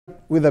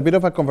with a bit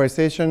of a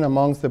conversation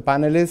amongst the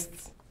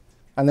panelists,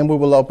 and then we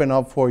will open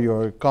up for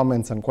your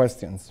comments and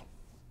questions.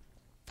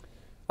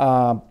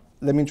 Let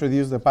me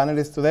introduce the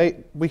panelists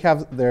today. We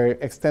have their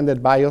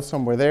extended bios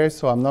somewhere there,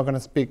 so I'm not going to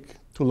speak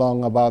too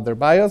long about their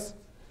bios.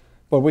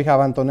 But we have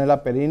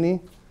Antonella Perini,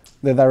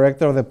 the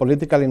director of the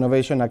Political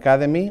Innovation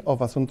Academy of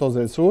Asuntos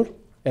del Sur,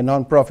 a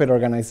nonprofit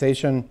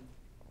organization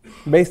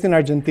based in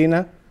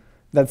Argentina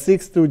that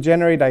seeks to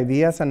generate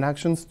ideas and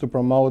actions to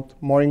promote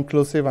more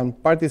inclusive and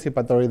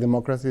participatory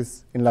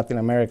democracies in Latin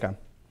America.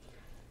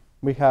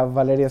 We have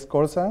Valeria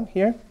Scorza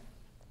here,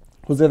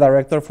 who's the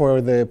director for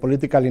the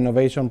Political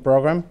Innovation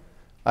Program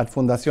at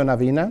Fundación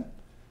Avina,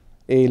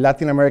 a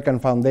Latin American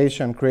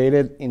foundation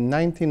created in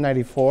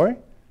 1994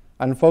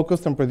 and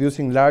focused on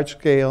producing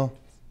large-scale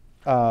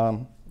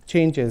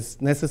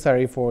changes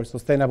necessary for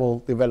sustainable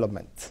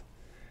development.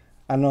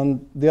 And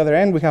on the other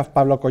end, we have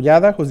Pablo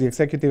Collada, who's the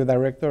executive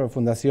director of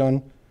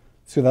Fundación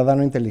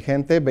Ciudadano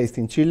Inteligente, based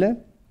in Chile,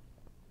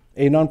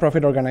 a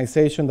nonprofit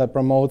organization that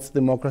promotes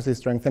democracy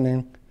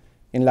strengthening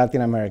in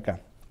Latin America.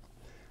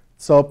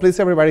 So please,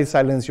 everybody,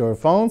 silence your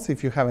phones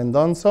if you haven't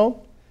done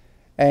so.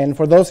 And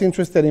for those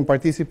interested in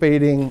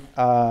participating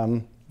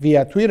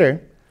via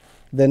Twitter,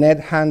 the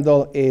net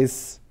handle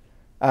is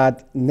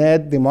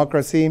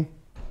 @NetDemocracy,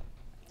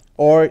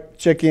 or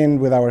check in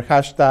with our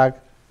hashtag,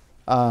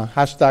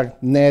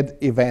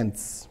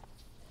 #NetEvents.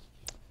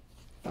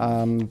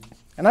 And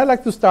I'd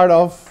like to start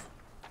off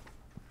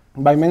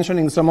by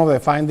mentioning some of the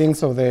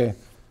findings of the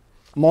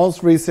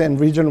most recent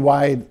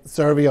region-wide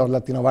survey of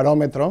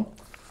Latinobarometro.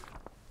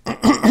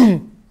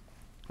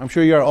 I'm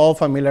sure you're all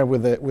familiar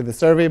with the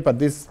survey, but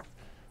the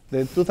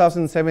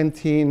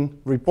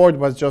 2017 report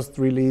was just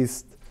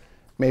released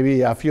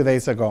maybe a few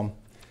days ago.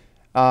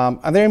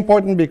 And they're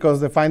important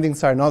because the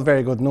findings are not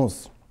very good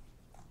news.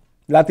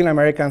 Latin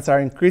Americans are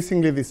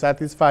increasingly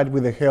dissatisfied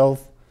with the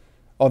health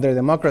of their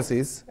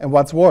democracies, and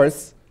what's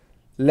worse,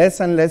 less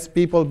and less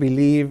people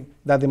believe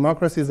that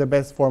democracy is the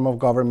best form of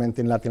government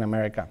in Latin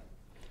America.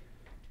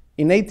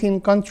 In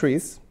 18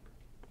 countries,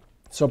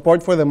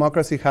 support for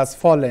democracy has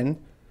fallen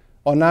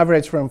on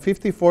average from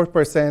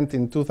 54%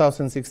 in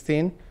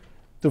 2016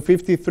 to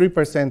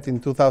 53% in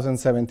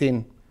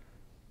 2017.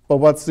 But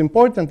what's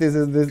important is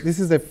that this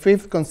is the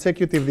 5th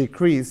consecutive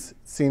decrease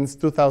since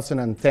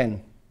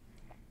 2010,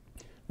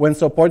 when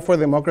support for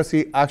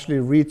democracy actually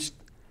reached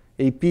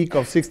a peak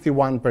of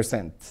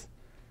 61%.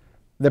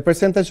 The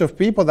percentage of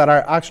people that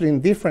are actually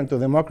indifferent to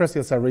democracy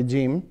as a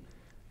regime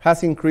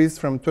has increased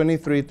from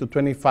 23 to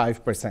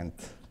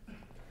 25%.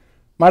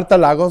 Marta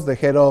Lagos, the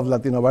head of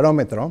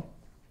Latinobarometro,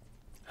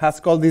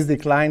 has called this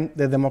decline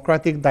the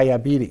democratic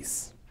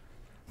diabetes,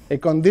 a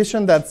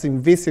condition that's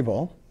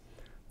invisible,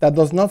 that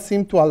does not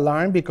seem to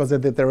alarm because the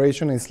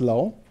deterioration is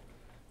low,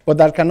 but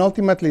that can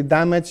ultimately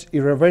damage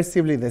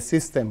irreversibly the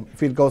system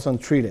if it goes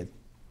untreated.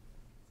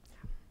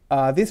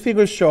 These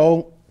figures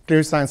show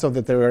clear signs of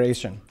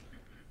deterioration,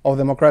 of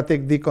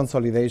democratic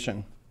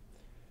deconsolidation.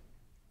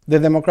 The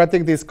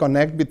democratic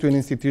disconnect between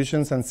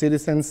institutions and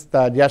citizens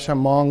that Yasha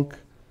Monk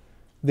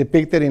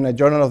depicted in a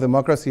Journal of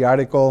Democracy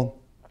article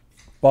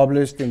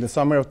published in the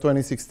summer of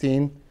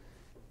 2016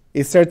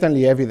 is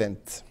certainly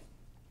evident.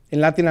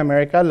 In Latin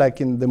America,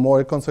 like in the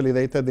more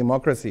consolidated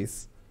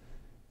democracies,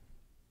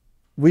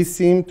 we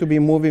seem to be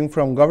moving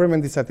from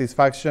government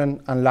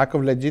dissatisfaction and lack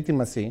of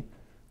legitimacy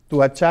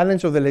to a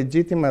challenge of the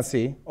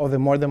legitimacy of the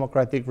more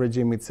democratic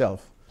regime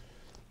itself.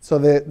 So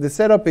the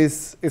setup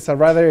is a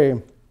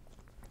rather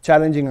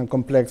challenging and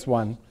complex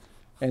one.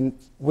 And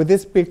with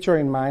this picture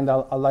in mind,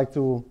 I'd like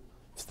to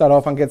start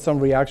off and get some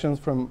reactions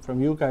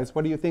from you guys.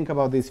 What do you think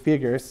about these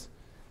figures?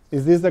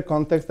 Is this the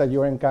context that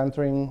you're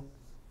encountering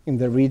in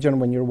the region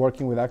when you're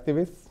working with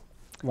activists?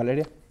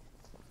 Valeria?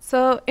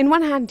 So in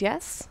one hand,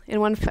 yes. In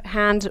one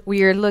hand,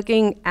 we are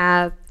looking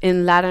at,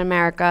 in Latin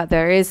America,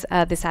 there is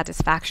a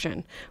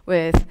dissatisfaction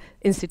with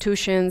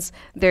institutions.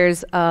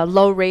 There's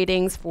low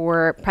ratings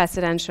for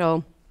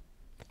presidential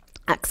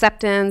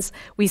acceptance.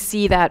 We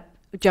see that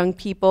young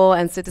people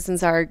and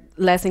citizens are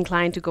less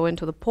inclined to go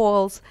into the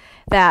polls,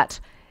 that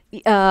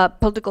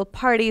political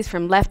parties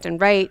from left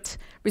and right,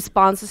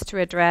 responses to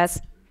address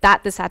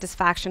that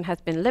dissatisfaction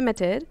has been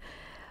limited.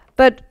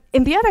 But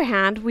in the other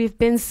hand, we've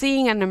been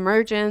seeing an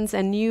emergence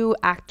and new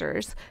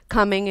actors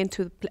coming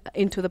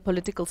into the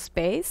political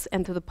space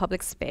and to the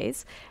public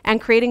space and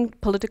creating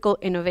political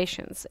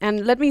innovations.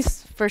 And let me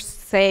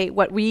first say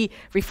what we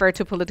refer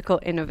to political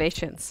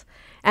innovations.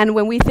 And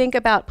when we think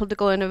about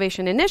political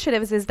innovation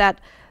initiatives, is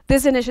that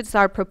these initiatives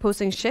are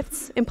proposing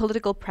shifts in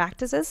political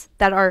practices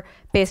that are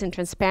based in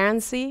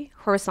transparency,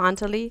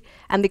 horizontally,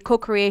 and the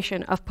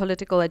co-creation of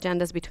political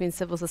agendas between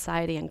civil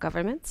society and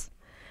governments.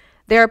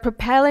 They are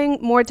propelling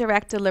more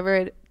direct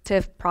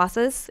deliberative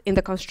process in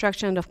the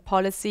construction of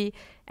policy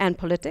and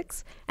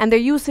politics, and they're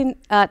using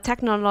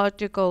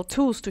technological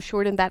tools to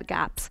shorten that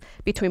gaps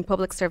between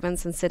public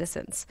servants and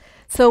citizens.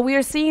 So we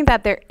are seeing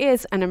that there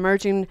is an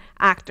emerging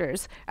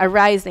actors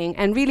arising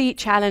and really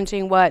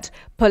challenging what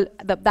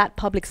that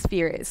public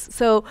sphere is.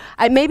 So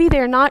maybe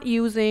they're not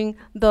using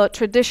the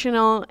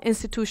traditional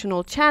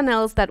institutional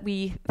channels that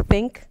we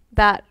think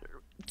that,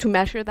 to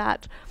measure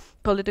that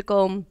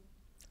political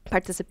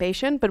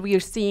participation, but we are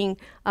seeing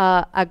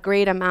a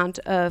great amount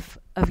of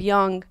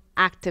young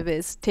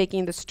activists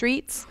taking the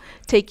streets,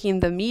 taking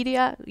the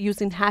media,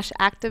 using hash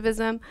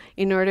activism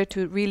in order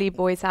to really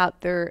voice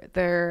out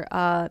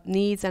their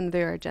needs and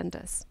their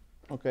agendas.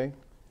 Okay.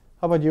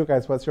 How about you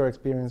guys? What's your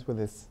experience with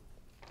this?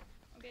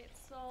 Okay,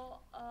 so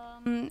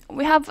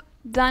we have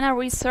done a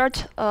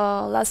research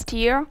last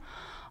year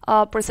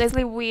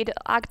precisely with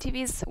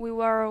activists we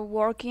were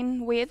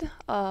working with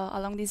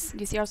along these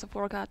years of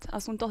work at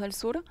Asuntos del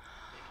Sur.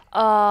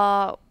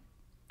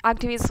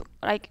 Activists,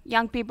 like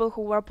young people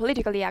who were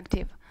politically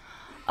active.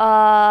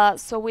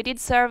 So we did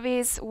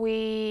surveys,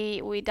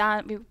 we've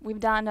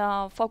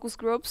done focus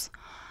groups,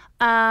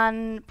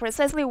 and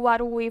precisely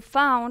what we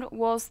found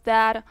was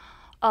that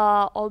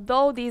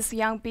although these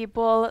young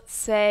people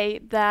say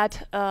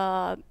that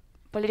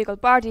political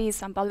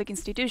parties and public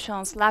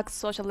institutions lack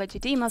social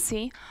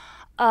legitimacy,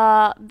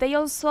 they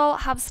also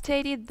have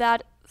stated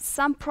that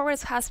some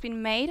progress has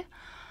been made,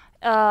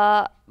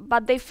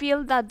 but they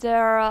feel that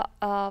their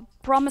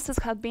promises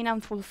have been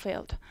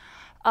unfulfilled.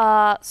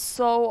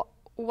 So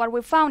what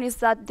we found is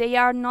that they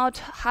are not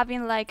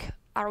having like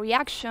a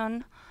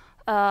reaction.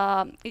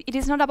 It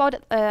is not about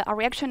a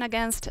reaction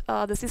against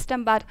the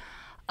system, but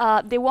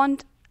they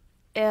want.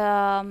 They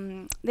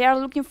are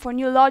looking for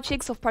new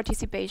logics of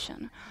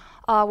participation,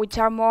 which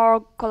are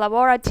more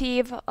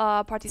collaborative,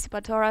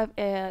 participatory,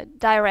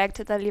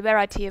 direct,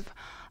 deliberative.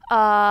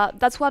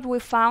 That's what we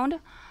found.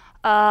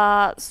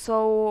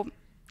 So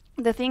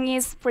the thing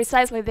is,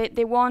 precisely,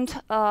 they want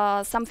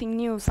something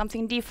new,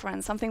 something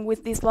different, something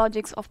with these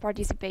logics of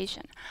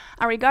participation.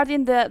 And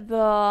regarding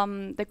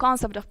the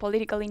concept of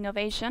political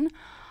innovation,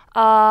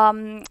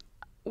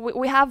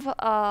 we have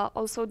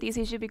also this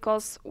issue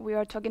because we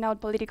are talking about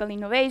political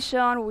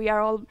innovation. We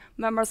are all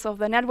members of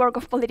the network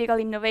of political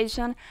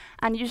innovation,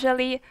 and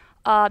usually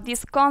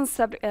this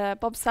concept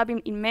pops up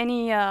in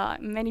many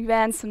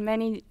events and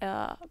many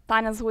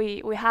panels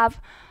we have.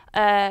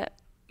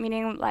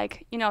 Meaning,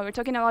 like, you know, we're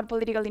talking about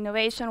political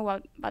innovation,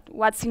 but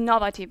what's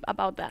innovative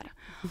about that?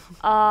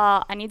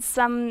 And it's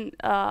some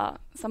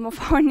of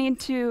our need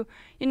to,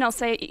 you know,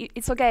 say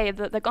it's okay.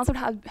 The concept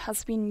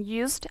has been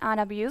used and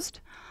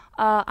abused,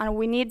 and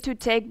we need to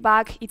take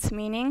back its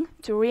meaning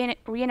to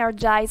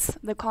re-energize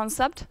the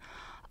concept.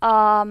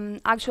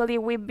 Actually,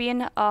 we've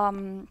been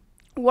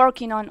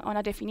working on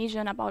a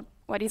definition about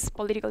what is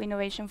political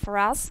innovation for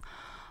us.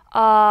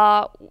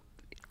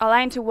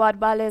 Aligned to what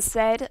Vale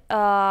said,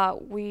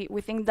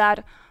 we think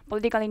that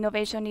political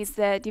innovation is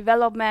the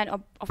development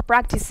of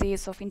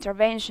practices, of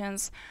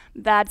interventions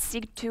that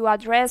seek to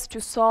address, to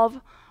solve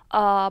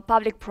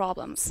public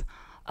problems,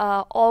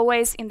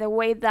 always in the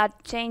way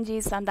that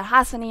changes and that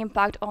has an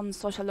impact on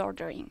social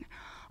ordering.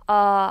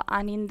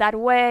 And in that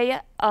way,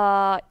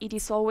 it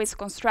is always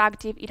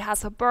constructive. It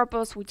has a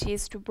purpose, which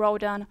is to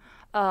broaden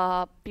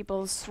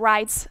people's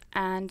rights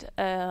and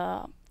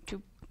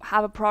to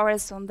have a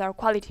progress on their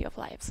quality of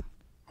lives.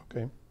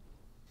 Okay.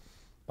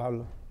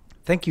 Pablo.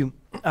 Thank you.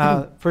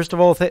 First of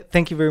all,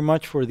 thank you very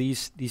much for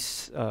this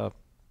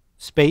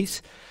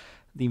space,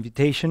 the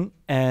invitation,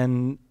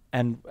 and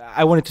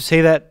I wanted to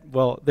say that,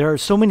 well, there are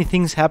so many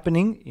things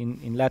happening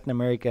in Latin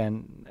America,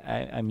 and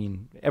I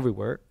mean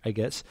everywhere, I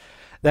guess,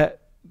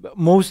 that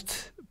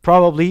most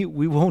probably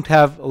we won't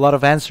have a lot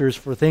of answers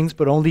for things,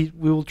 but only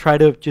we will try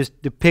to just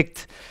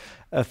depict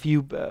a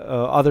few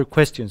other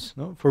questions.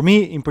 No? For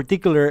me, in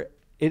particular,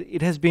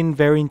 it has been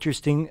very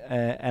interesting,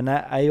 and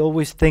I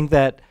always think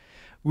that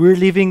we're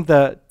living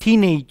the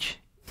teenage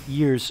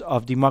years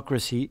of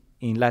democracy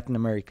in Latin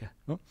America.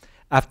 No?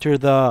 After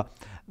the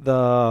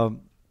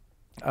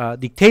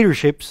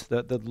dictatorships,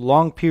 the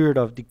long period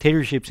of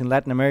dictatorships in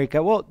Latin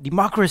America, well,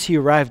 democracy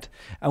arrived,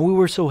 and we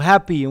were so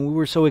happy, and we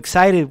were so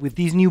excited with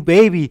this new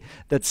baby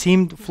that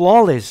seemed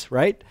flawless,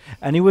 right?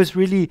 And it was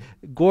really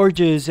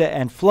gorgeous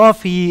and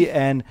fluffy,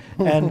 and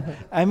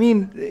I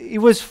mean,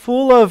 it was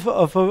full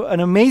of an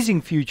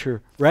amazing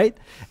future, right?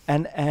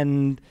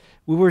 And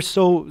we were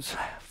so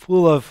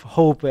full of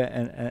hope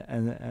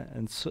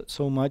and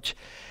so much.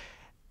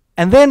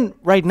 And then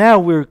right now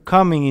we're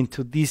coming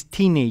into these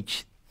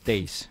teenage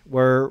days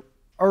where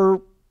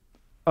our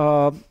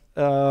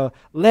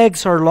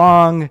legs are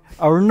long,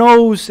 our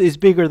nose is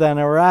bigger than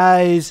our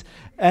eyes,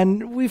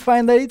 and we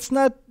find that it's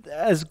not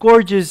as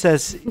gorgeous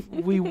as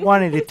we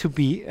wanted it to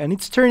be, and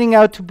it's turning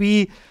out to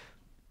be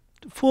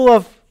full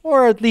of,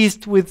 or at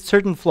least with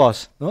certain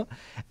flaws. No?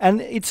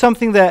 And it's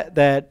something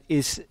that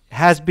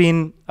has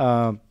been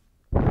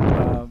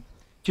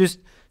just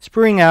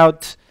spurring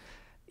out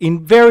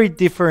in very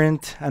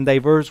different and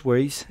diverse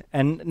ways,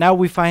 and now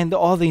we find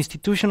all the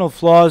institutional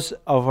flaws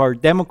of our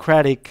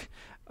democratic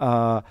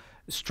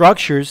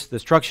structures, the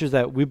structures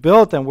that we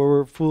built and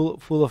were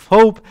full of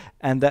hope,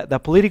 and the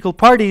political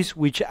parties,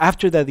 which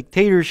after the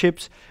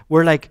dictatorships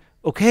were like,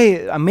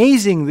 okay,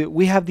 amazing that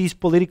we have these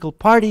political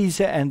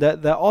parties and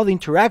all the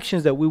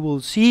interactions that we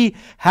will see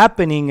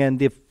happening and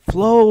the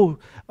flow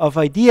of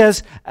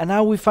ideas, and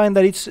now we find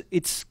that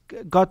it's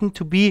gotten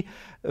to be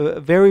a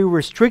very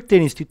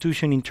restricted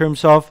institution in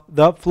terms of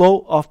the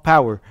flow of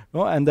power,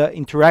 no? And the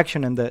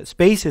interaction and the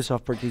spaces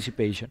of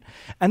participation.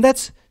 And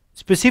that's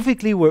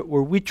specifically where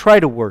we try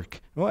to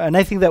work, no? And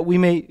I think that we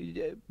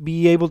may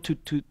be able to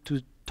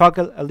talk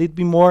a little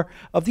bit more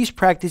of these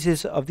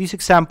practices, of these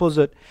examples,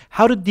 of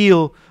how to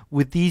deal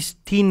with these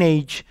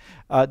teenager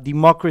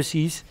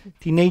democracies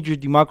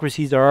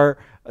that are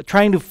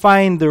trying to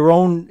find their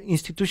own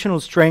institutional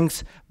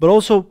strengths, but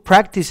also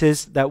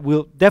practices that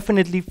will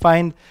definitely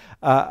find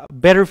a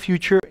better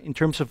future in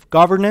terms of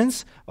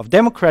governance, of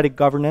democratic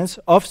governance,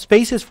 of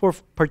spaces for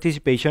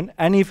participation,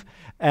 and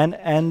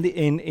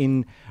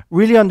in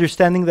really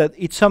understanding that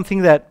it's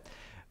something that,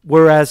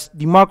 whereas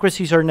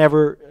democracies are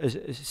never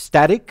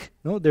static,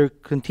 no, they're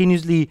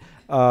continuously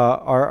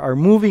are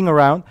moving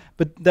around,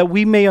 but that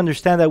we may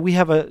understand that we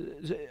have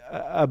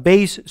a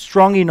base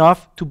strong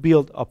enough to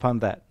build upon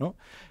that, no?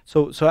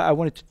 So I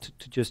wanted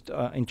to just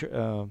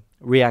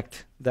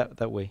react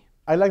that way.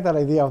 I like that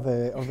idea of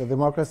the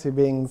democracy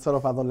being sort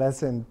of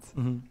adolescent.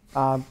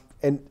 Mm-hmm.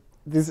 And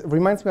this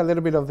reminds me a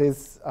little bit of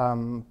this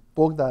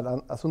book that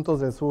Asuntos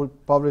del Sur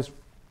published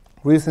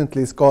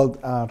recently. It's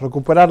called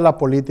Recuperar la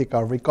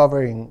Política,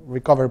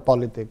 Recover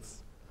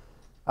Politics,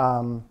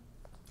 in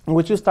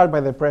which you start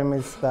by the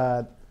premise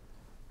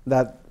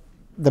that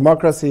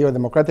democracy or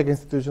democratic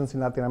institutions in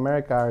Latin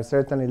America are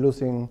certainly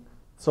losing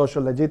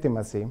social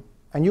legitimacy.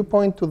 And you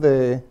point to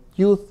the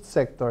youth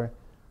sector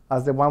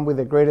as the one with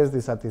the greatest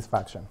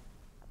dissatisfaction.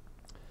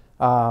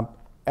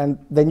 And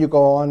then you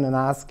go on and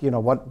ask,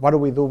 what do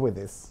we do with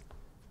this?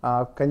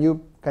 Can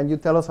you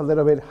tell us a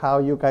little bit how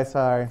you guys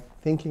are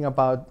thinking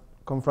about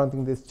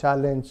confronting this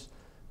challenge,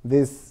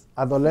 this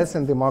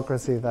adolescent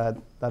democracy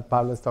that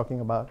Pablo is talking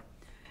about?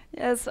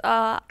 Yes,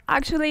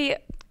 actually,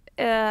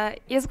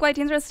 it's quite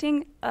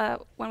interesting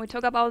when we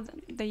talk about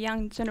the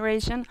young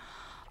generation,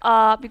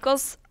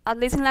 because at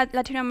least in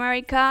Latin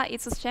America,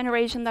 it's a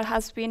generation that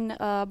has been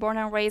born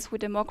and raised with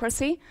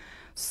democracy.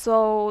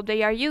 So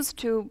they are used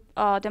to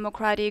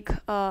democratic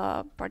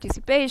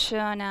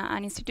participation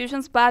and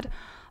institutions, but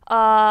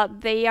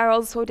they are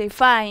also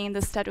defying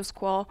the status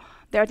quo.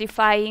 They're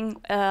defying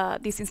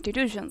these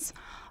institutions.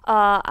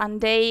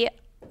 And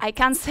I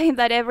can't say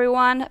that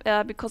everyone,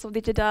 because of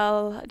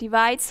digital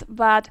divides,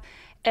 but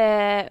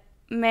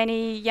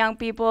many young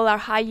people are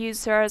high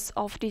users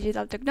of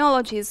digital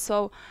technologies.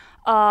 So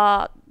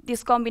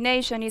this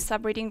combination is a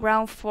breeding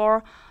ground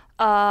for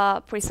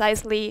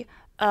precisely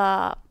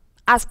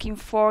asking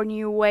for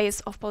new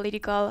ways of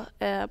political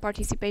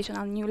participation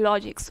and new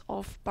logics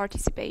of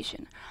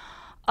participation.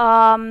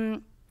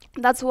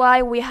 That's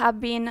why we have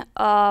been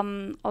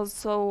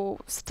also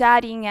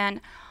studying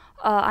and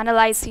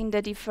analyzing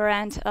the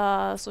different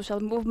social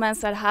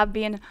movements that have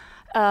been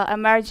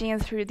emerging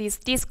through this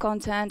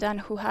discontent, and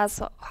who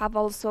have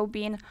also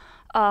been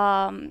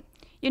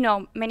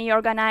many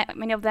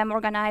of them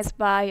organized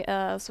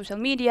by social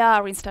media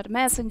or instant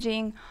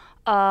messaging,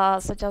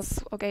 such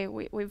as,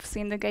 we've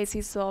seen the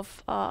cases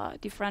of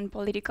different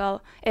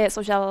political,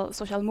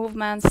 social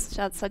movements,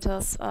 such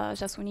as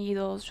Just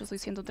Unidos, Yo Soy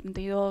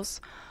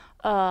 132,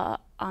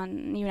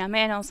 and Ni Una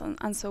Menos,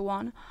 and so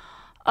on.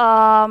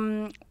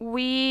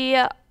 We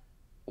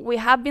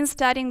have been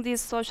studying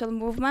these social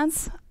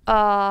movements.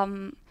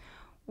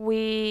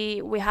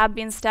 We have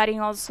been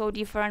studying also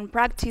different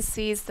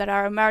practices that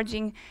are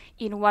emerging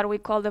in what we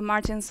call the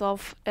margins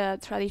of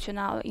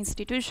traditional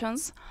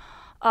institutions.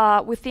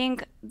 We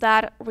think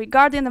that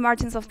regarding the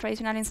margins of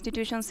traditional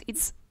institutions,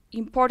 it's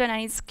important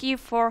and it's key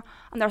for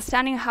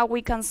understanding how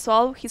we can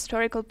solve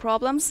historical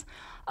problems,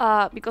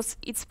 because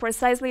it's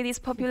precisely this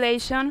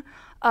population,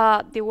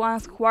 the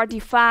ones who are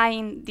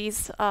defying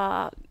these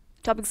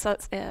topics,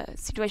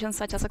 situations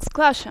such as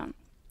exclusion.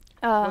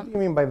 What do you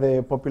mean by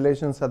the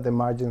populations at the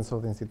margins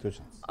of the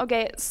institutions?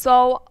 Okay,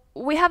 so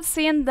we have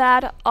seen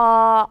that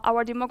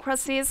our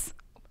democracies,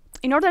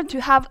 in order to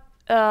have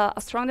a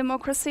strong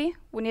democracy,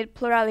 we need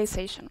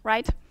pluralization,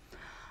 right?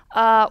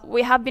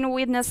 We have been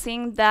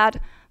witnessing that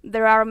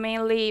there are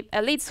mainly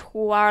elites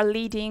who are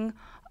leading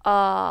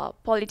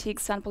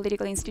politics and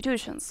political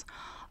institutions.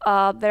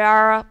 There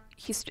are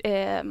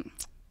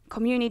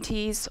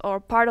communities or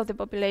part of the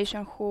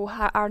population who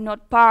are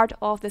not part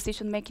of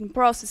decision-making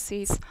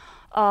processes.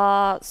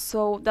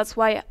 So that's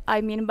why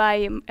I mean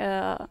by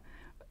that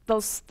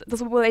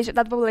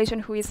population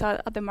who is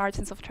at the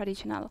margins of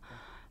traditional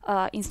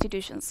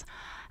institutions.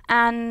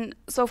 And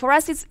so for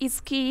us, it's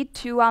key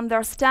to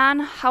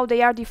understand how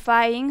they are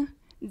defying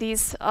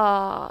these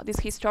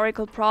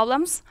historical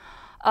problems,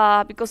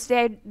 because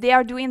they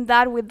are doing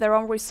that with their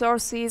own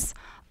resources,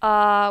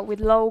 with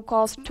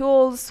low-cost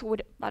tools,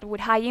 but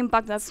with high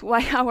impact. That's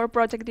why our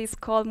project is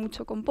called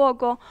Mucho con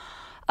Poco.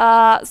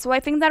 So I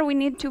think that we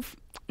need to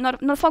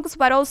not focus,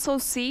 but also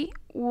see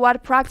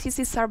what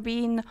practices are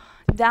being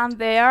done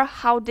there,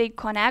 how they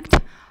connect,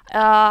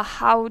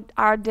 how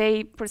are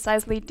they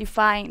precisely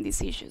defying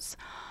these issues.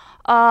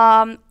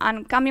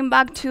 And coming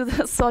back to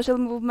the social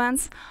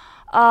movements,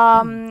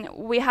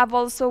 we have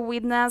also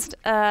witnessed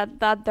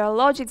that their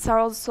logics are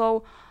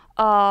also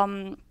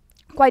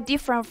quite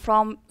different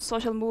from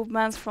social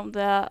movements from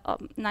the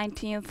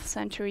 19th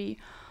century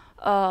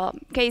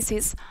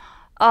cases.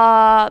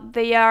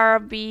 They are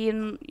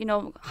being,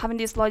 having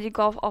this logic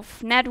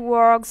of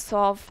networks,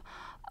 of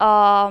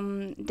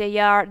they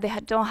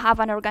don't have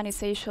an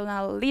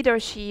organizational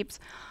leaderships,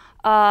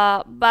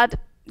 but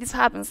this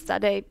happens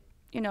that they,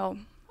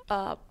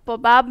 pop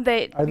up.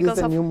 Are these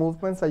the new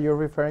movements that you're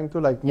referring to,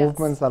 like yes.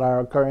 movements that are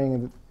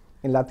occurring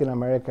in Latin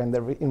America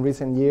in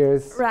recent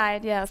years?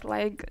 Right, yes,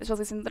 like Yo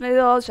Soy 132,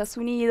 Ya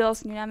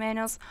Unidos, Ni Una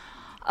Menos.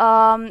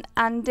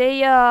 And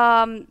they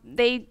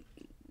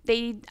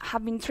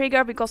have been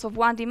triggered because of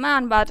one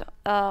demand, but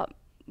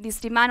this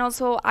demand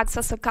also acts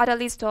as a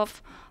catalyst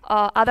of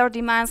other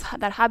demands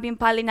that have been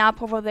piling up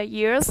over the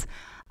years,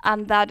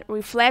 and that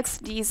reflects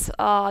this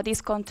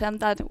content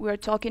that we're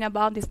talking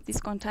about, this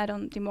content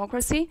on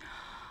democracy.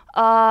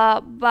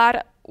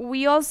 But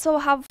we also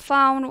have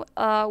found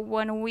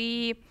when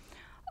we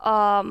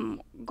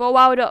go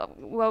out of,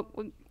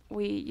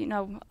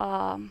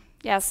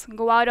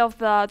 go out of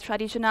the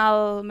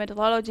traditional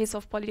methodologies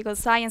of political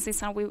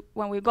sciences, and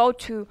when we go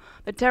to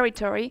the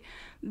territory,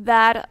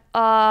 that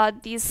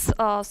these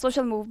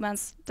social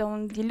movements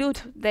don't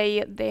dilute.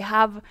 They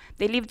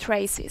leave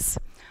traces.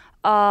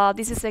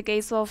 This is the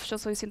case of Yo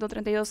Soy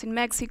 132 in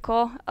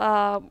Mexico.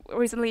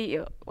 Recently,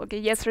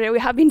 yesterday we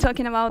have been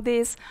talking about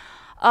this.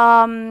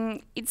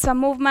 It's a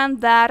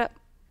movement that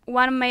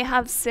one may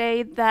have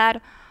said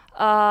that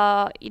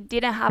it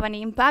didn't have an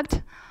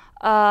impact,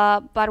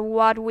 but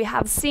what we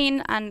have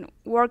seen and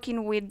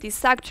working with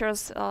these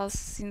actors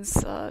since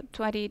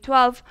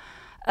 2012,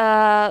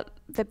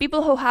 the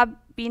people who have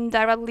been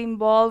directly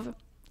involved,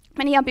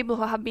 many young people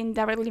who have been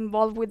directly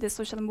involved with the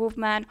social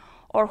movement,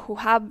 or who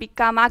have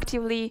become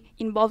actively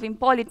involved in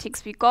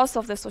politics because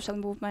of the social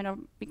movement or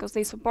because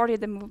they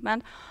supported the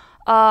movement,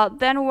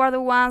 then were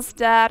the ones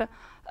that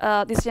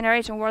this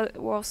generation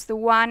was the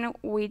one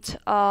which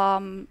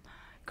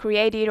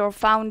created or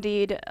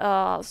founded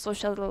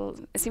civil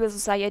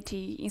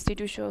society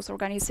institutions,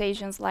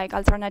 organizations like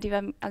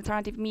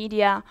alternative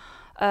media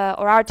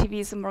or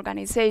activism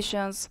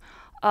organizations.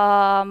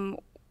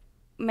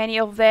 Many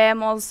of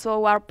them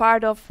also are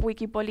part of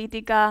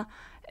Wikipolitica,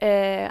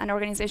 an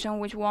organization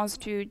which wants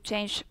to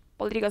change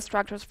political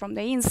structures from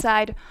the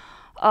inside.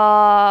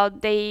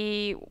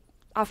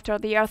 After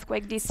the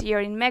earthquake this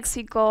year in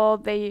Mexico,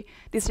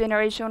 this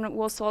generation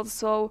was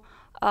also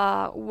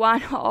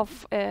one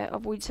of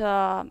which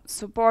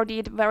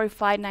supported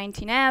verified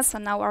 19S,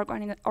 and now are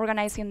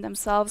organizing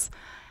themselves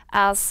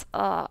as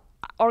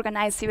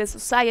organized civil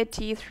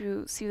society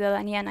through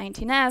Ciudadanía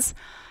 19S.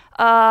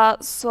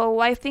 So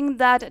I think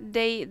that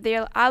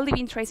they are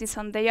leaving traces,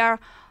 and they are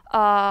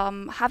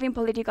having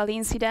political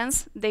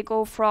incidents. They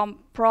go from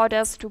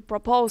protests to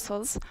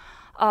proposals.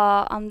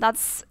 And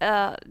that's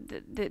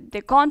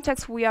the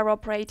context we are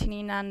operating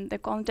in, and the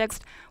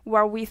context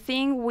where we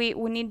think we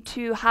need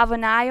to have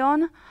an eye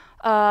on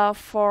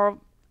for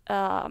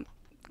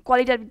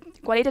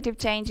qualitative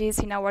changes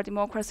in our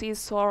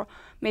democracies, or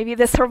maybe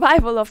the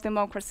survival of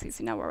democracies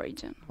in our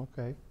region.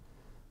 Okay.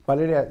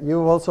 Valeria,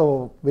 you've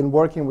also been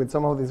working with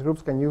some of these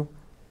groups. Can you,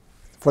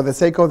 for the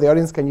sake of the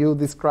audience, can you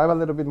describe a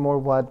little bit more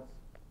what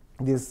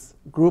this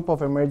group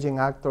of emerging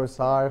actors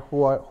are?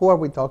 Who are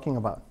we talking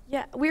about?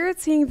 Yeah, we're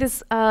seeing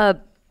this,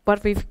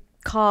 what we've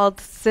called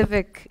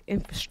civic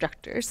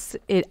infrastructures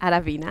at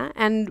Avina,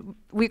 and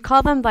we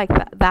call them like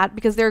that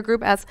because they're a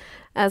group, as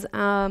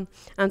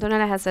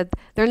Antonella has said,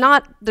 they're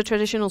not the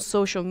traditional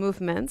social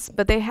movements,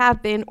 but they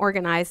have been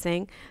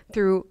organizing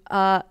through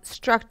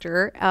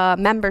structure,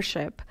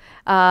 membership,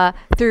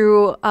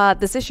 through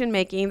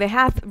decision-making. They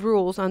have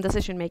rules on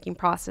decision-making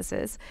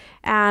processes,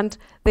 and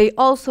they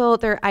also,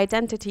 their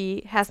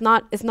identity is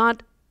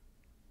not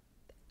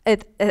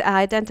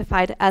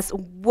identified as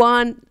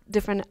one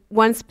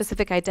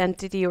specific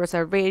identity or as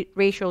a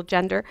racial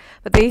gender,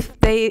 but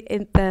they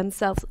in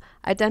themselves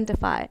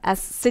identify as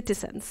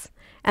citizens,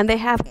 and they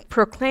have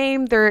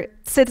proclaimed their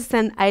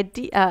citizen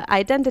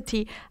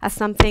identity as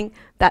something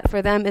that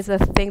for them is a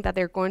thing that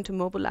they're going to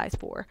mobilize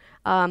for,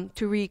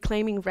 to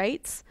reclaiming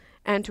rights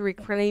and to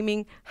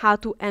reclaiming how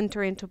to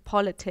enter into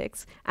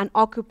politics and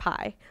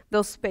occupy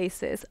those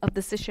spaces of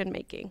decision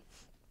making.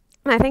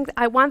 And I think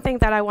one thing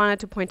that I wanted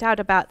to point out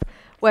about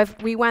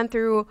we went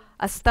through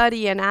a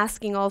study and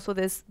asking also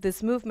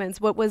these movements,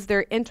 what was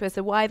their interest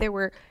and why they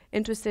were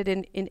interested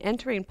in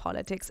entering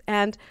politics.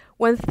 And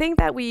one thing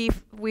that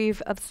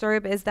we've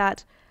observed is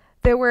that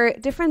there were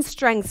different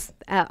strengths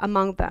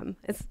among them.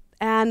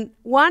 And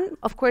one,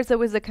 of course, there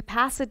was the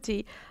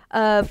capacity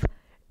of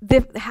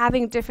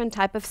having different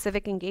type of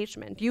civic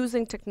engagement,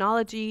 using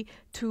technology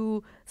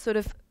to sort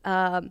of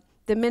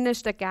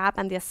diminish the gap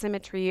and the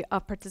asymmetry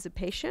of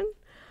participation.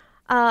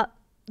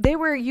 They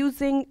were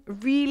using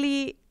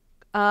really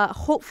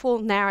hopeful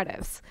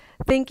narratives,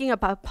 thinking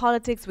about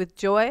politics with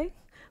joy,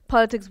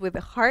 politics with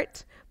the heart,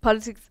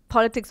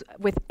 politics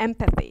with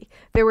empathy.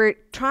 They were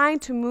trying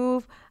to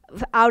move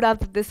out of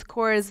the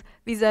discourse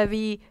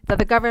vis-a-vis that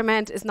the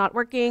government is not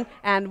working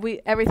and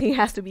everything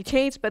has to be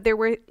changed, but they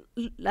were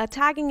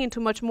tagging into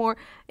much more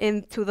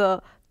into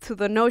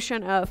the notion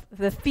of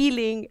the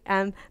feeling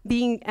and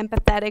being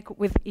empathetic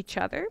with each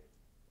other.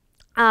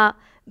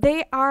 They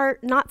are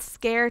not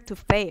scared to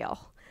fail.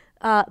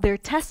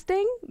 They're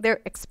testing,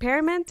 they're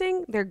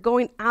experimenting, they're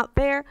going out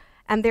there,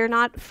 and they're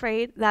not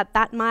afraid that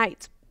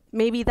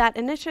maybe that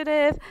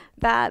initiative,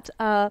 that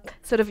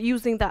sort of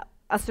using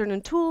a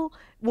certain tool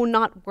will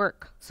not work.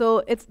 So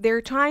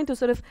they're trying to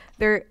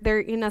they're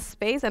in a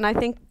space, and I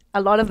think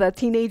a lot of the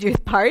teenager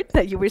part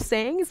that you were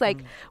saying is like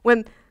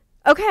when,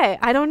 okay,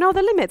 I don't know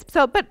the limits,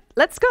 but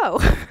let's go.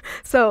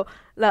 So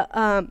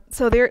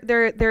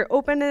their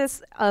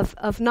openness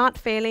of not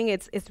failing,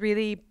 it's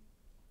really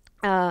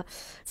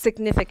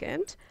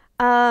significant.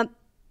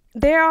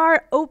 They are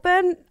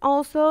open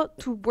also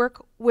to work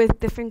with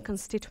different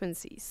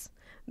constituencies.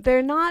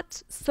 They're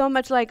not so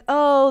much like,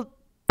 oh,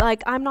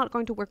 like I'm not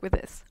going to work with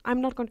this.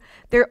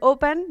 They're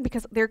open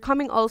because they're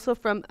coming also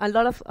from, a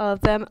lot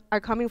of them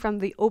are coming from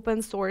the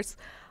open source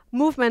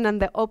movement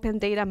and the open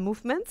data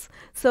movements.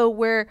 So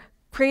where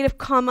Creative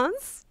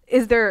Commons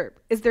is their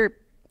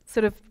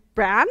sort of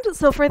brand.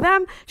 So for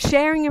them,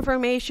 sharing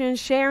information,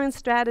 sharing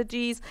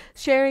strategies,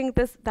 sharing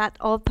that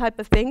all type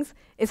of things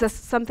is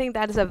something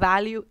that is a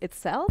value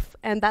itself,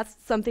 and that's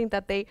something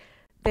that they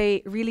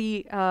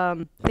really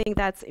think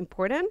that's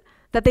important.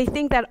 That they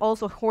think that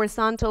also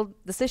horizontal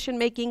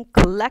decision-making,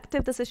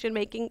 collective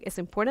decision-making is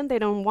important. They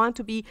don't want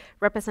to be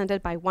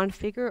represented by one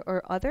figure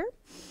or other.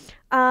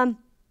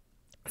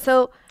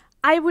 So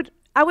I would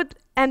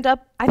end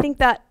up, I think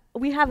that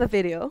we have a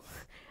video,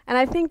 and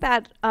I think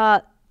that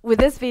with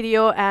this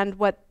video and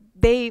what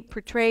they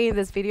portray in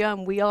this video,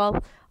 and we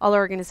all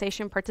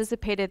organization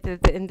participated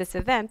in this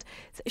event,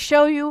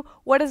 show you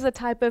what is the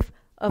type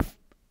of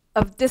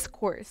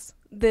discourse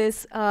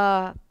this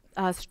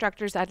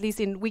structures, at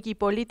least in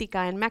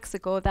Wikipolitica in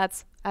Mexico.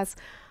 That's, as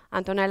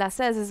Antonella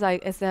says,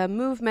 is a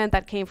movement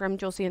that came from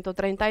Yo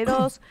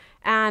 132,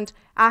 and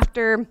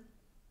after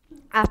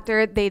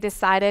they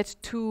decided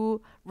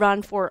to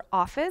run for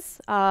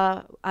office,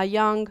 a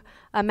young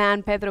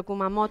man, Pedro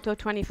Kumamoto,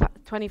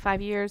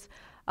 25 years,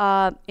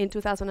 in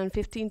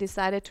 2015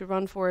 decided to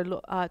run for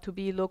to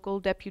be local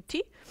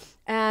deputy,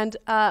 and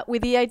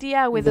with the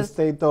idea with the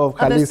state of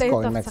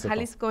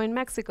Jalisco in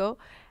Mexico,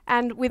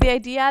 and with the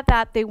idea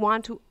that they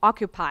want to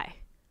occupy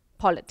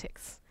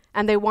politics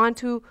and they want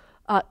to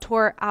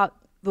tore out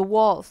the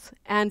walls,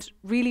 and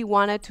really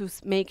wanted to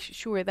make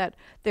sure that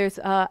there's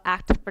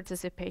active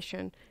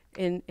participation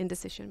in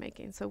decision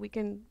making. So we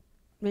can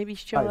maybe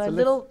show a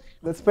little.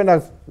 Let's spend a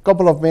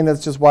couple of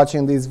minutes just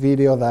watching this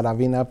video that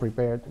Avina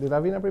prepared. Did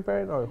Avina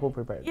prepare it, or who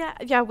prepared? Yeah.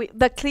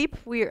 The clip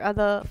we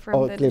are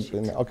from the clip.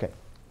 Okay.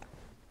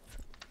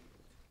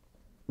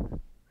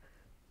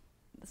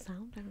 The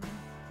sound. I don't know.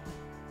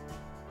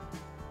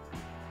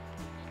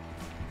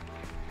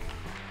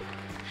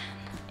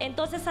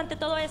 Entonces, ante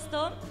todo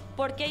esto,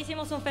 ¿por qué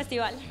hicimos un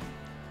festival?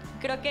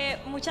 Creo que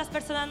muchas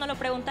personas nos lo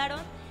preguntaron,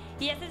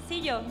 y es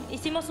sencillo.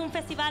 Hicimos un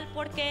festival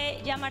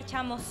porque ya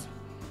marchamos,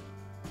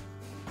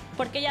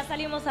 porque ya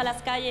salimos a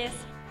las calles,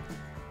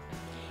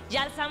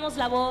 ya alzamos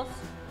la voz,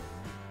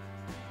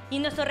 y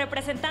nuestros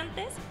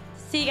representantes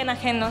siguen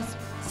ajenos,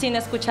 sin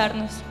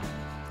escucharnos.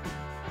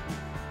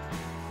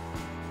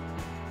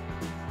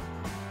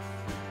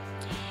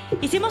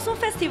 Hicimos un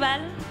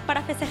festival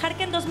para festejar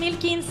que en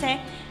 2015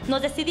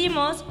 nos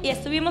decidimos y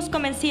estuvimos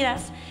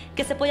convencidas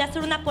que se podía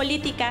hacer una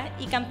política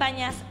y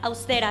campañas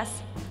austeras,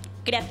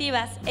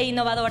 creativas e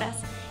innovadoras.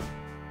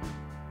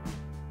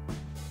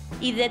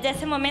 Y desde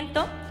ese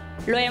momento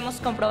lo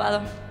hemos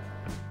comprobado.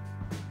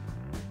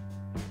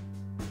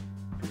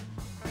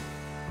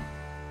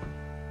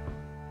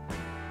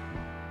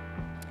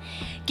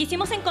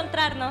 Quisimos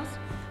encontrarnos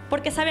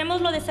porque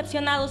sabemos lo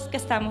decepcionados que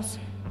estamos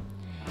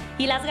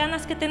y las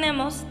ganas que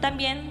tenemos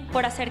también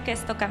por hacer que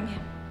esto cambie.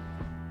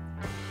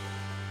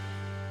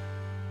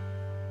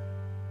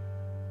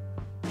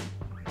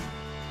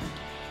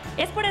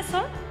 Es por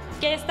eso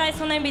que esta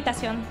es una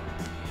invitación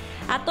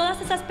a todas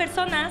esas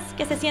personas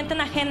que se sienten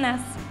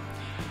ajenas,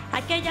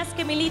 aquellas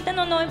que militan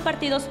o no en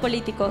partidos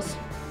políticos,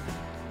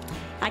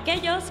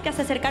 aquellos que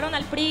se acercaron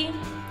al PRI,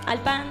 al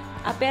PAN,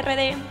 a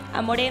PRD,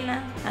 a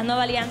Morena, a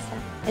Nueva Alianza,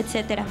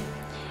 etc.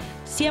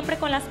 Siempre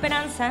con la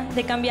esperanza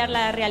de cambiar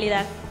la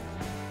realidad.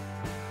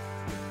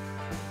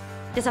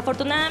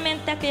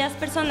 Desafortunadamente, aquellas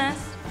personas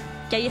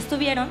que ahí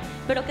estuvieron,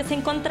 pero que se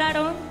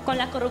encontraron con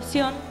la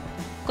corrupción,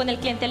 con el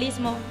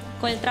clientelismo,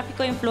 con el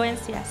tráfico de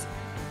influencias.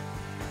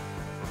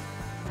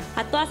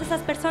 A todas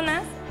esas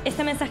personas,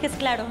 este mensaje es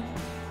claro.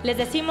 Les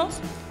decimos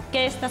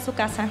que esta es su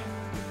casa.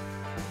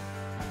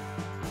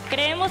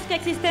 Creemos que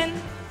existen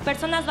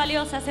personas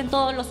valiosas en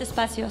todos los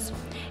espacios.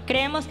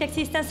 Creemos que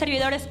existen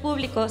servidores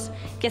públicos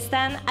que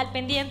están al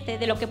pendiente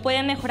de lo que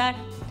pueden mejorar.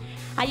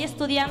 Hay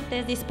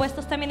estudiantes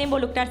dispuestos también a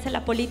involucrarse en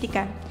la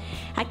política,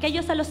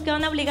 aquellos a los que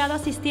han obligado a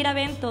asistir a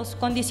eventos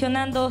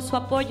condicionando su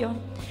apoyo,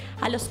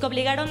 a los que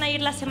obligaron a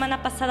ir la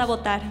semana pasada a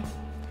votar,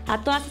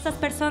 a todas esas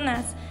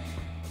personas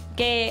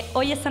que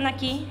hoy están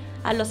aquí,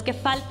 a los que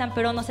faltan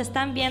pero nos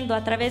están viendo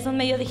a través de un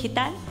medio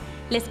digital,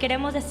 les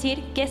queremos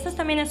decir que esto es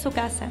también en su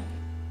casa,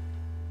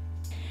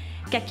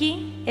 que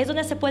aquí es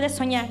donde se puede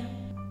soñar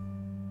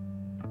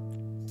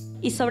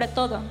y sobre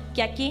todo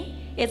que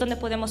aquí es donde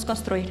podemos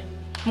construir.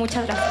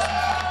 Muchas gracias.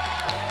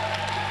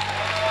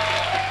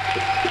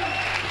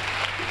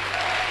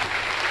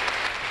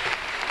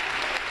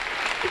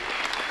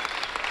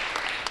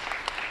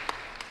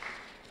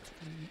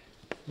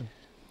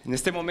 En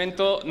este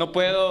momento no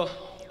puedo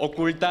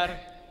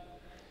ocultar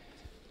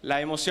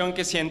la emoción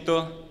que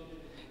siento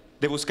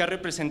de buscar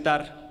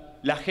representar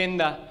la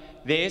agenda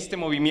de este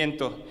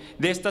movimiento,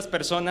 de estas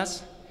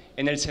personas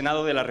en el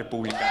Senado de la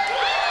República.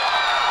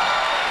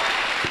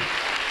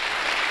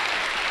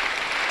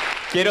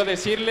 Quiero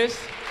decirles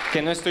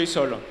que no estoy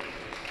solo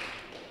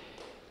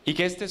y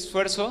que este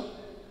esfuerzo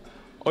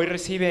hoy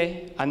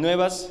recibe a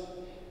nuevas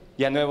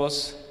y a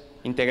nuevos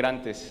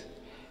integrantes.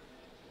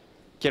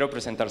 Quiero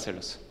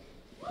presentárselos.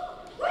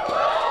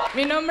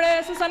 Mi nombre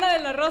es Susana de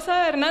la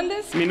Rosa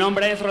Hernández. Mi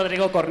nombre es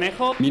Rodrigo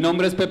Cornejo. Mi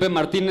nombre es Pepe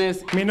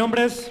Martínez. Mi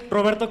nombre es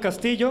Roberto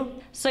Castillo.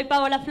 Soy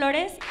Paola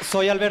Flores.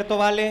 Soy Alberto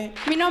Vale.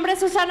 Mi nombre es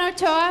Susana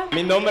Ochoa.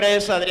 Mi nombre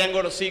es Adrián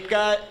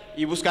Gorosica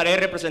y buscaré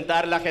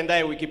representar la agenda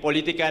de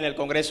Wikipolítica en el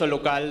Congreso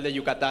Local de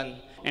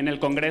Yucatán. En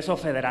el Congreso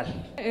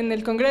Federal. En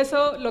el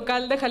Congreso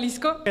Local de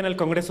Jalisco. En el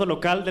Congreso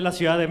Local de la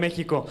Ciudad de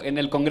México. En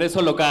el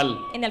Congreso Local.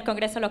 En el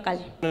Congreso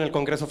Local. En el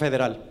Congreso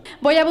Federal.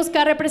 Voy a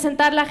buscar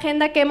representar la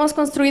agenda que hemos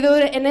construido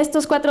en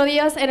estos 4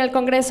 días en el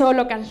Congreso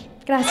Local.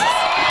 Gracias.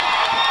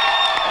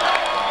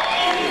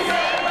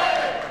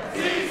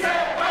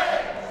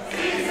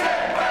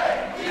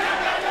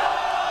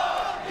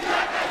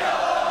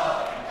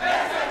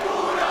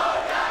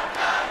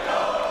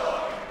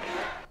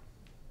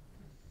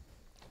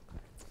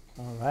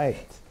 Right.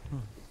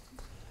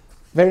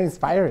 Very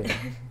inspiring.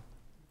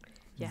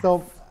 Yes.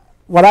 So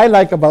what I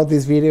like about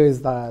this video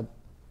is that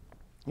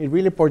it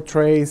really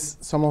portrays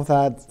some of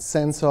that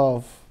sense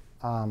of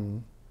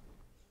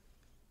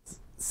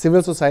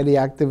civil society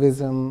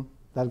activism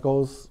that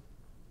goes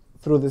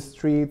through the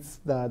streets,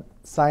 that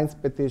signs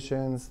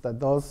petitions, that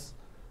does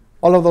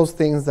all of those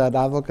things that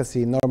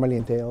advocacy normally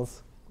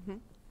entails.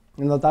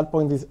 Mm-hmm. And at that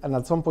point, and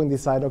at some point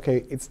decide,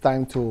 okay, it's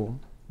time to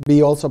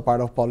be also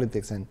part of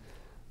politics. And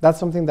that's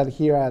something that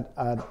here at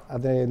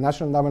the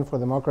National Endowment for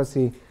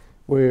Democracy,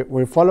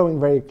 we're following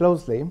very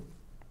closely.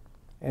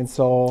 And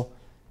so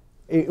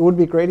it would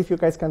be great if you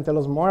guys can tell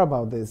us more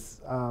about this.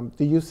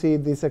 Do you see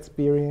this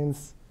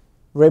experience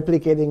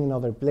replicating in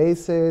other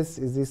places?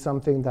 Is this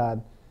something that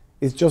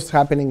is just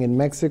happening in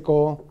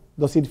Mexico?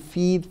 Does it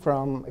feed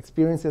from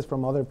experiences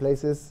from other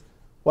places?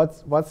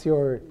 What's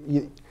your,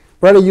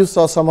 probably you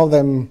saw some of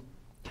them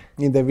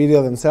in the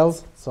video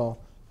themselves, so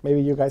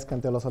maybe you guys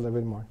can tell us a little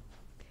bit more.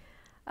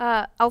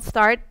 I'll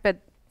start, but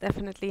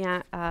definitely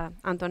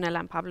Antonella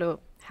and Pablo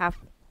have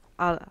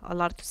a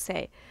lot to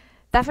say.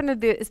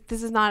 Definitely,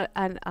 this is not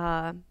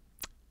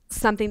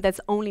something that's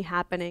only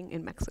happening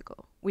in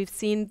Mexico. We've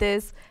seen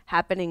this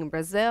happening in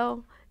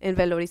Brazil. In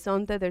Belo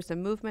Horizonte, there's a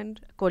movement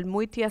called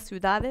Muitas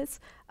Ciudades,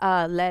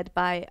 led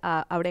by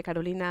Aurea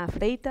Carolina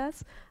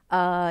Freitas,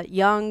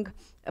 young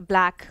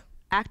black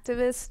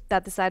activists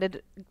that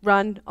decided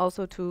run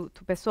also to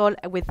PSOL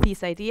with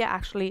this idea.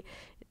 Actually,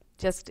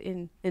 just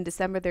in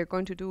December, they're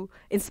going to do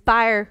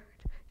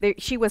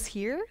she was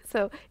here,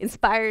 so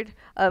inspired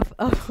of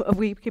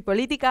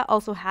Wikipolítica,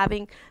 also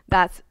having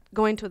that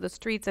going to the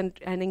streets and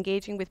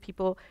engaging with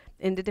people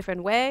in a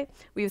different way.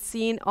 We've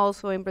seen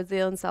also in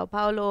Brazil and Sao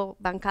Paulo,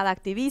 Bancada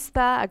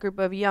Activista, a group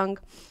of young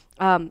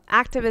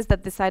activists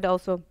that decided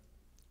also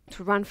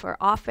to run for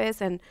office,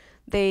 and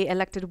they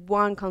elected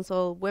one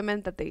council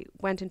women that they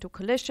went into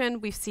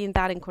coalition. We've seen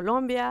that in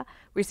Colombia.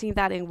 We've seen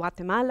that in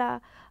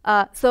Guatemala.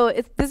 So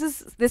this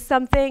is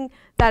something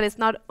that is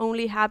not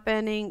only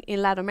happening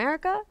in Latin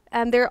America,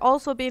 and they're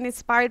also being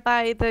inspired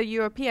by the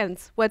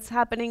Europeans. What's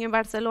happening in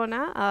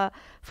Barcelona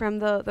from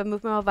the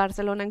movement of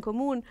Barcelona en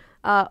Común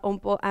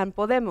and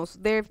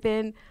Podemos. There have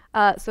been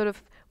sort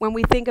of, when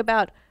we think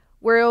about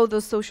where all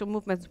those social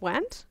movements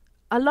went,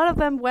 a lot of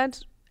them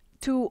went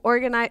to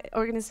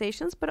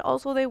organizations, but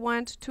also they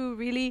went to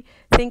really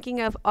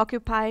thinking of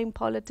occupying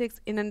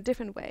politics in a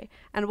different way.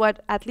 And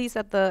what, at least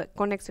at the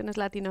Conexiones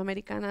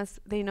Latinoamericanas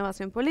de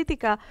Innovación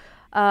Política,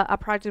 a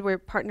project we're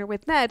partnered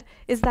with NED,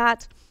 is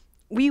that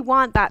we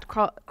want that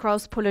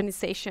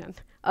cross-pollination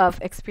of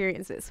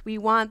experiences. We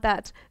want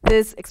that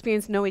this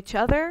experience know each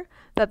other,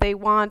 that they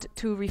want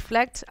to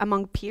reflect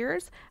among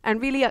peers,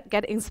 and really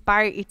get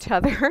inspired each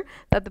other,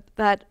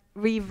 that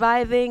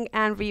reviving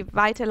and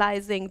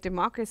revitalizing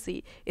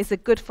democracy is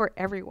good for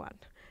everyone.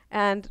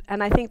 And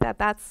I think that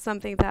that's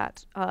something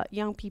that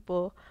young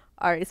people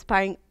are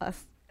inspiring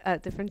us, a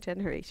different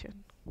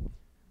generation.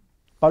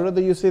 Pablo,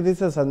 do you see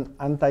this as an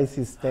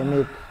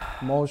anti-systemic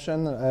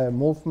motion,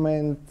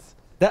 movement?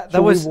 That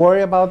Should was we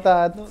worry about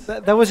that?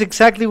 that was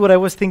exactly what I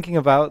was thinking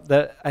about.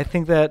 That I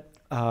think that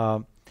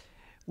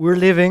we're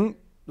living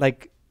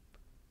like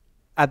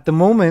at the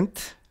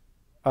moment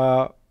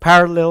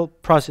parallel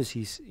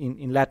processes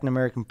in Latin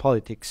American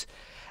politics,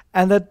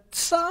 and that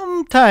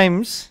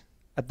sometimes,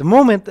 at the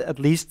moment at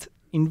least,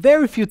 in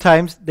very few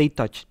times they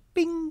touch,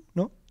 bing,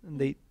 no, and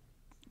they.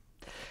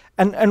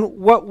 And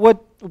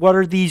what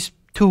are these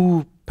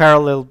two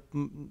parallel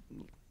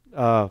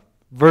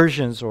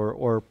versions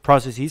or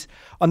processes?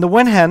 On the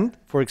one hand,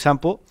 for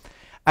example,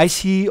 I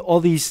see all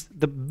the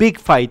big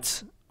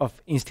fights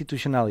of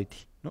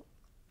institutionality. No?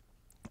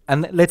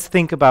 And let's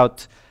think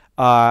about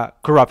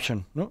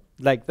corruption. No?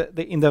 Like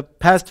in the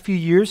past few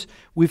years,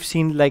 we've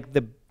seen like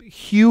the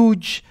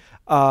huge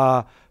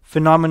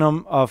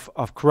phenomenon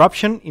of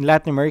corruption in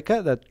Latin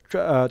America,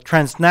 that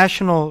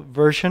transnational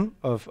version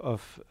of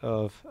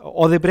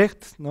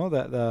Odebrecht, no?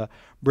 the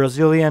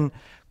Brazilian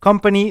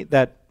company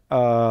that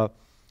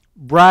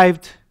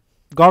bribed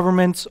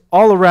governments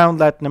all around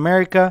Latin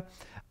America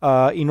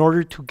in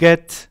order to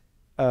get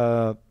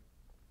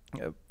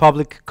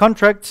public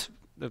contracts.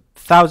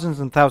 Thousands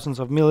and thousands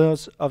of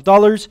millions of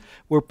dollars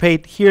were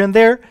paid here and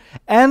there,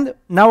 and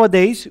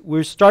nowadays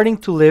we're starting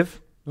to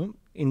live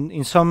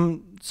in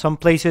some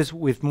places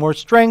with more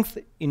strength,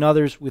 in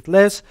others with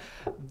less,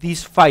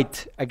 this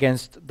fight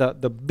against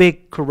the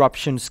big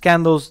corruption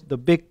scandals, the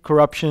big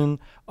corruption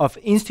of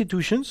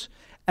institutions.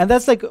 And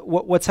that's like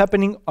what's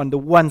happening on the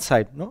one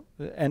side, no?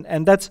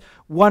 And that's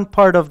one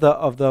part of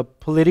the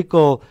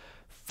political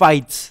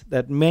fights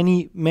that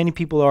many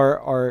people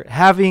are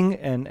having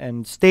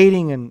and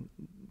stating. And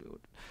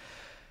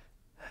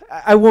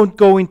I won't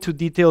go into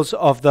details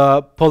of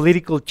the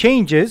political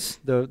changes,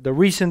 the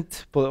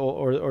recent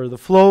or the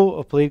flow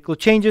of political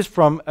changes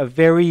from a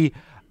very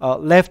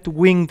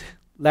left-winged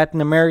Latin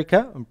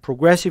America,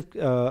 progressive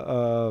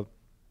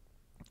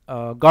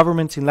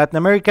governments in Latin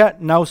America,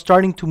 now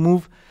starting to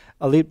move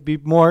a little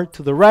bit more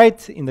to the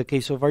right. In the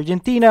case of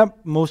Argentina,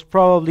 most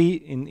probably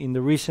in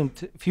the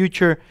recent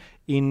future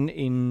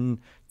in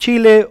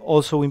Chile,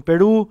 also in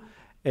Peru,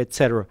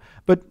 etc.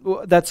 But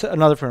that's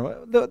another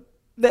phenomenon.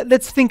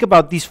 Let's think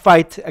about this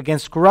fight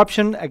against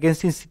corruption,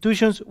 against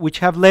institutions, which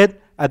have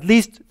led at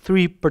least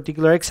three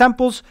particular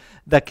examples.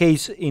 The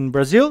case in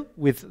Brazil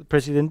with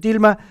President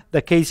Dilma,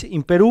 the case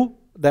in Peru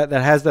that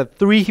has the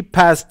three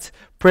past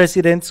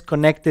presidents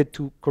connected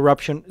to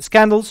corruption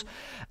scandals,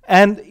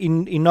 and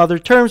in other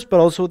terms, but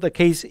also the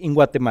case in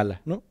Guatemala.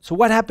 No? So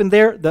what happened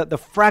there? The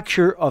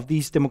fracture of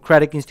these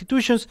democratic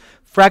institutions,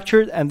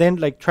 fractured, and then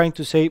like trying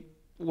to say,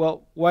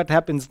 well, what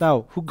happens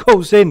now? Who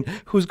goes in?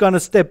 Who's going to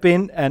step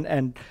in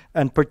and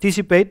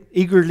participate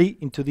eagerly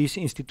into these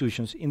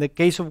institutions? In the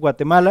case of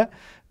Guatemala,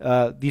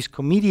 this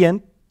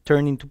comedian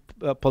turned into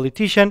a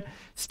politician,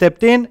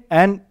 stepped in,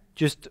 and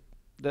just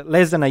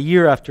less than a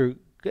year after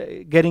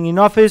getting in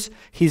office,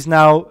 he's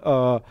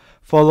now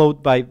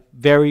followed by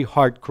very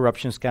hard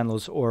corruption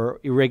scandals or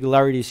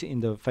irregularities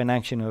in the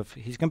financing of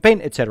his campaign,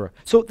 etc.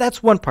 So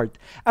that's one part.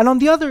 And on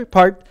the other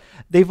part,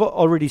 they've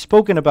already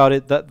spoken about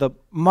it, the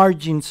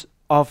margins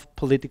of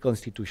political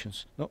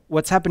institutions. No?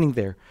 What's happening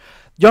there?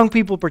 Young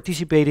people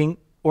participating,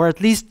 or at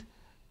least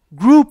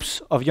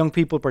groups of young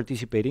people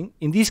participating.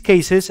 In these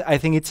cases, I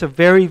think it's a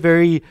very,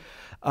 very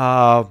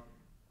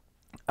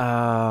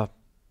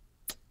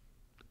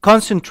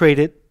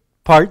concentrated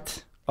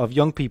part of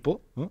young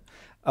people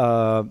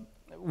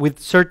with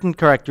certain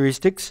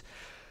characteristics,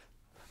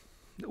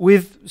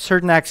 with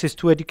certain access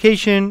to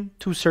education,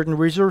 to certain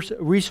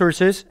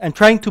resources, and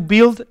trying to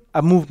build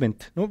a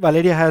movement. No?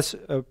 Valeria has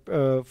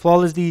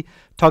flawlessly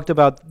talked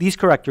about these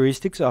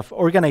characteristics of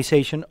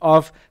organization,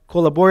 of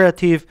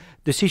collaborative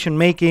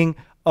decision-making,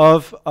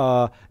 of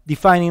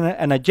defining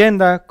an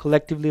agenda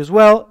collectively as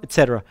well,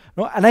 etc.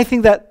 No? And I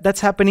think that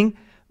that's happening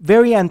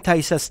very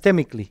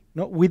anti-systemically,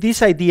 no? With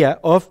this idea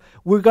of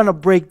we're going to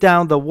break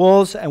down the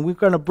walls and we're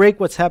going to break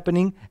what's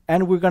happening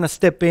and we're going to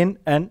step in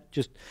and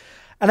just...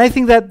 And I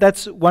think that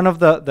that's one of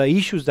the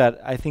issues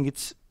that I think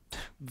it's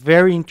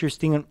very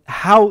interesting, on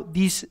how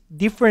these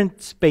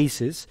different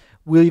spaces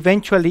will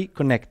eventually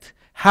connect.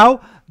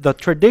 How the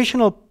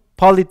traditional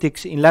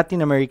politics in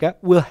Latin America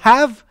will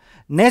have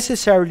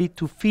necessarily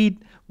to feed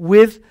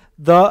with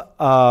the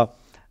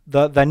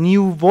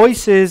new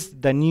voices,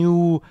 the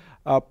new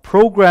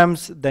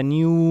programs, the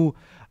new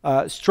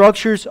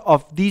structures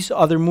of these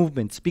other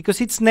movements,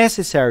 because it's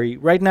necessary.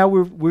 Right now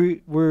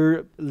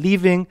we're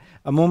living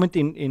a moment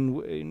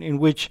in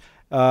which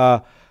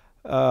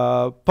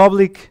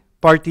public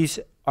parties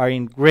are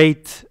in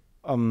great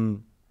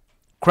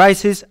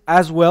crisis,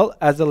 as well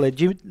as the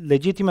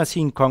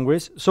legitimacy in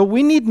Congress. So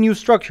we need new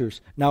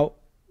structures. Now,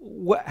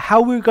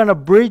 how we're going to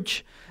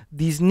bridge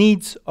these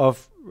needs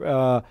of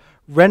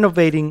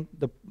renovating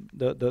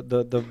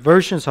the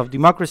versions of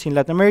democracy in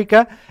Latin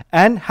America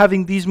and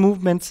having these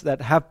movements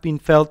that have been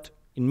felt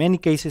in many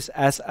cases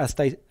as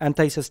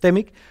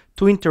anti-systemic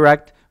to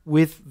interact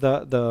with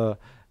the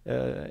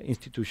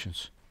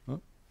institutions.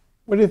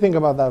 What do you think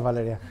about that,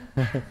 Valeria?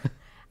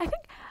 I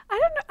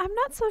don't know. I'm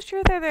not so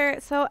sure they're there.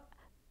 So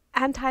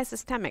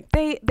anti-systemic.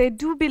 They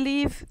do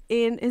believe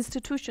in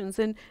institutions,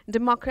 in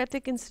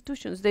democratic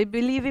institutions. They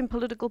believe in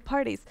political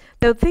parties.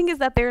 The thing is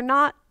that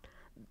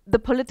the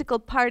political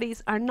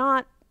parties are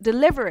not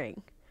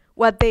delivering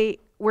what they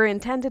were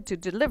intended to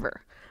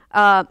deliver.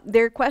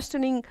 They're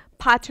questioning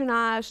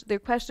patronage, they're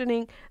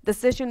questioning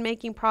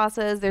decision-making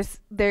process,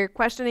 they're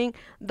questioning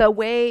the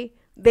way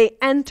they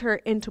enter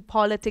into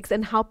politics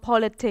and how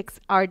politics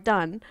are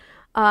done,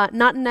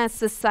 not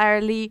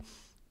necessarily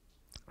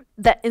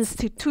the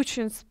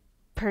institutions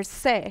per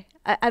se.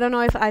 I don't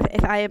know if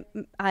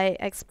I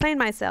explain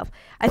myself.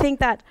 I think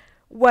that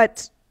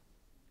what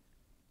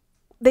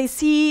they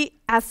see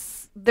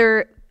as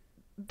the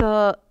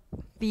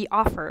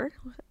offer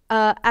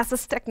as a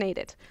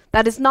stagnated,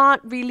 that is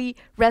not really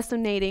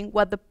resonating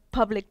what the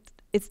public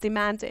is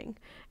demanding.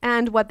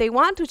 And what they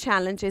want to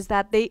challenge is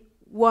that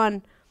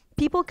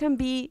people can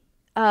be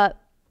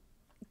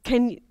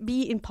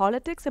in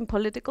politics and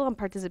political and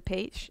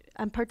participate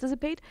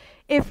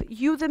if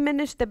you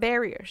diminish the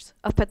barriers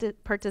of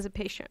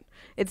participation.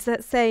 It's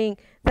saying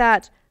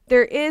that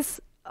there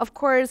is, of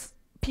course,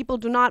 people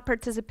do not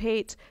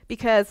participate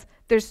because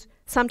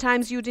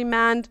sometimes you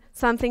demand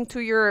something to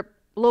your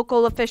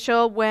local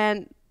official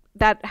when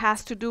that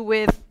has to do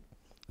with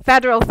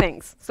federal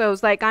things. So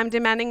it's like I'm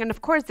demanding, and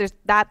of course there's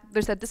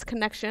a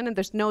disconnection and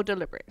there's no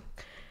delivery.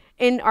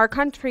 In our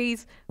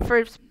countries,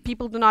 first,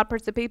 people do not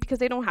participate because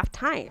they don't have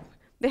time.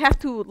 They have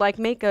to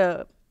make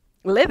a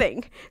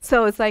living.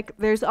 So it's like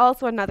there's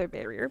also another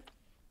barrier.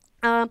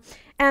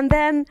 And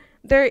then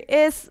there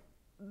is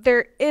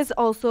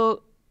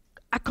also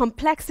a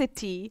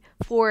complexity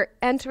for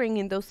entering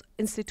in those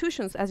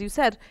institutions. As you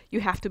said, you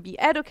have to be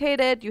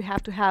educated, you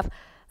have to have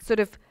sort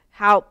of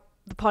how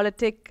the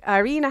politic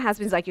arena has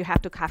been, like you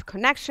have to have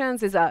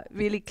connections, is a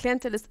really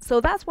clientelist. So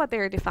that's what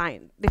they're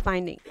defying,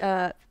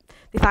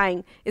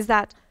 is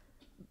that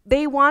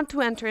they want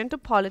to enter into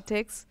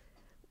politics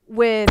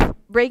with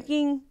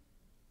breaking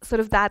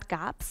sort of that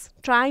gaps,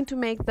 trying to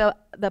make the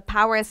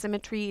power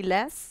asymmetry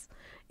less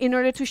in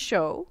order to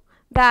show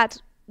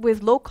that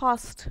with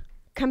low-cost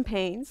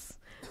campaigns,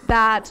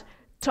 that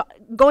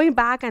going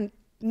back and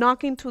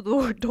knocking to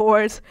the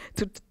doors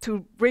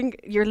to bring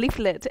your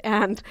leaflet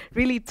and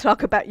really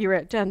talk about your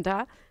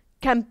agenda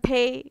can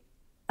pay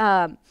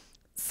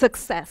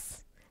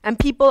success. And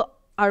people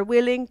are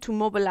willing to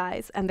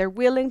mobilize, and they're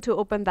willing to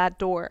open that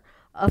door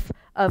of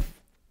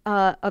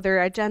other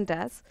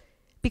agendas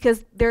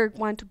because they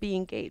want to be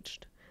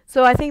engaged.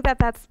 So I think that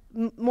that's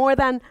more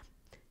than,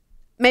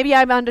 maybe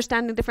I'm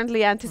understanding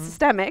differently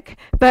anti-systemic,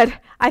 but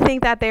I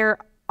think that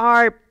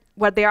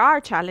what they are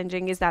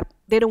challenging is that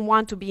they don't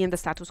want to be in the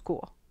status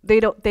quo. They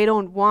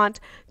don't want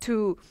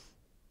to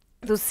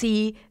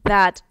see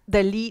that the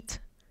elite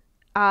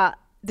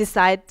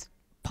decide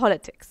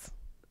politics,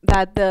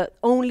 that the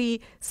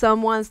only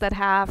some ones that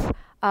have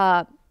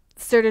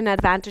certain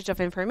advantage of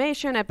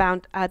information,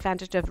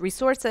 advantage of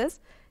resources,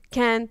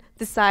 can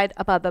decide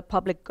about the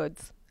public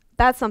goods.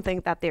 That's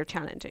something that they're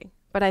challenging.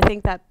 But I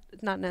think that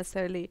not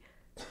necessarily.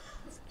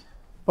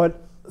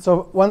 But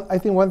so I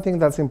think one thing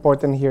that's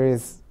important here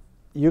is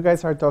you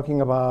guys are talking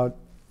about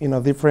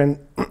different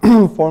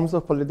forms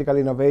of political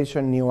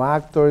innovation, new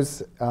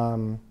actors,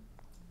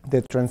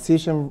 the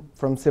transition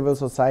from civil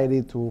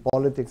society to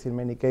politics in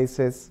many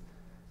cases.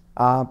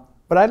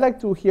 But I'd like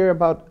to hear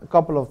about a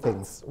couple of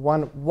things.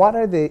 One, what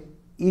are the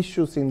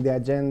issues in the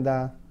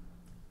agenda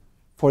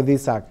for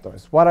these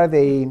actors? What are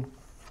they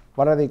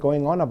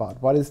going on about?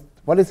 What is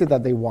it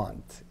that they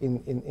want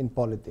in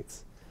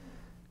politics?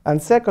 And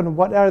second,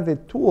 what are the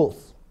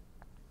tools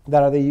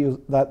that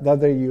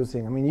they're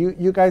using? I mean,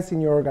 you guys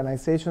in your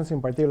organizations, in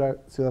particular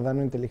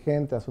Ciudadano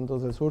Inteligente,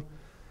 Asuntos del Sur,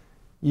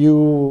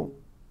 you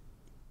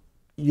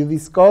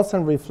discuss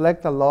and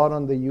reflect a lot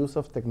on the use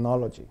of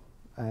technology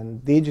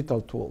and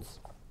digital tools.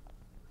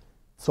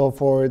 So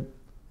for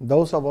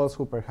those of us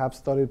who perhaps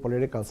studied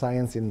political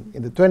science in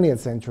the 20th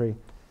century,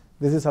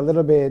 this is a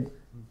little bit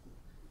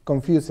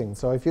confusing.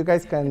 So if you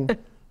guys can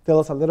tell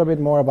us a little bit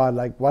more about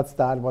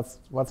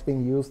what's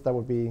being used, that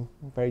would be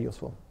very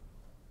useful.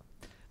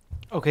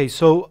 Okay,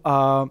 so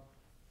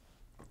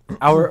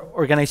our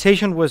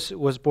organization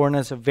was born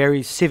as a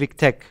very civic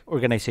tech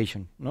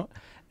organization, no?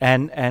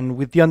 And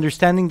with the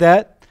understanding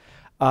that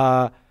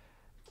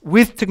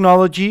with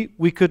technology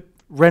we could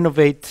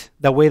renovate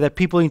the way that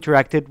people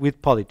interacted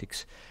with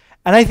politics.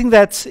 And I think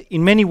that's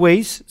in many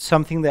ways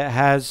something that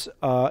has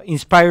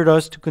inspired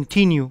us to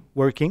continue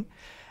working.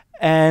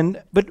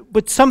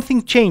 But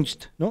something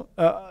changed. No?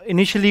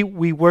 Initially,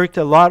 we worked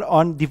a lot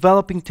on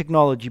developing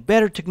technology,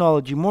 better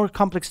technology, more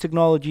complex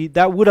technology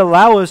that would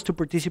allow us to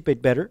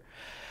participate better.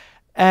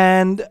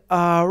 And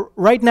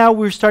right now,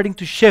 we're starting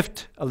to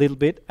shift a little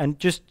bit and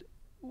just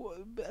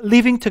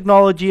leaving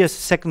technology as a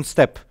second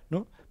step,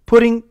 no?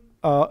 Putting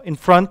in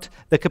front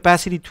the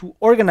capacity to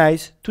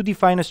organize, to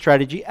define a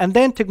strategy, and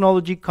then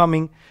technology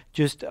coming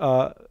just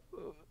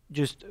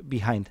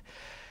behind.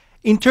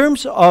 In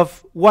terms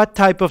of what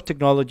type of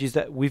technologies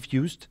that we've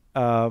used,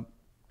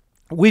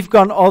 we've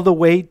gone all the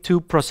way to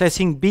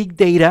processing big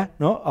data,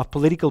 no, of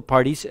political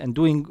parties and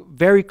doing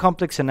very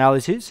complex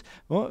analysis,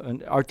 no,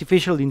 and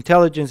artificial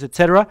intelligence,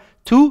 etc.,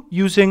 to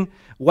using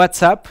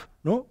WhatsApp,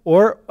 no,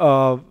 or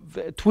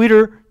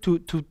Twitter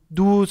to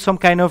do some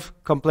kind of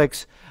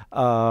complex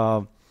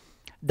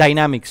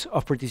dynamics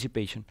of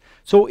participation.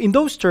 So in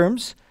those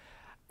terms,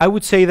 I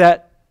would say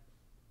that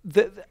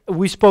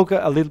we spoke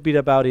a little bit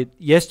about it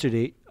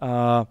yesterday,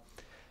 and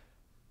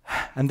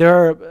there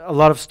are a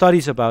lot of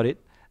studies about it.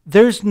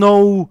 There's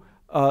no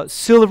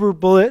silver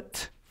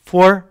bullet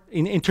for,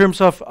 in terms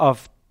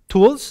of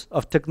tools,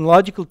 of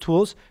technological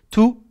tools,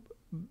 to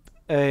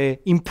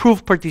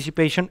improve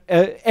participation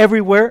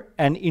everywhere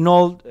and in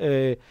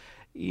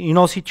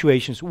all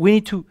situations. We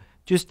need to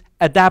just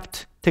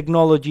adapt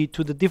technology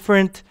to the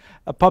different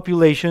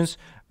populations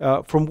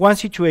from one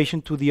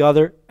situation to the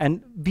other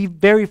and be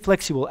very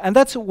flexible. And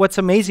that's what's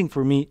amazing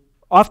for me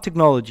of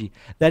technology,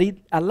 that it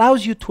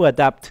allows you to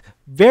adapt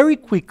very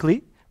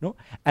quickly, no,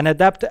 and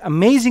adapt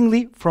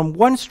amazingly from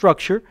one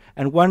structure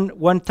and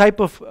one type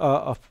of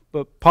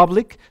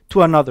public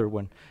to another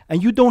one.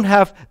 And you don't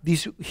have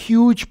this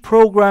huge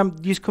program,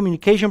 this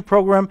communication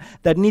program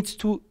that needs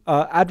to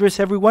address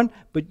everyone,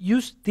 but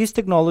use this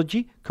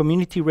technology,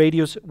 community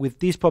radios with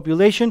this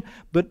population,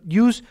 but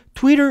use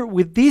Twitter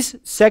with this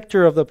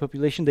sector of the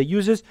population that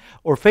uses,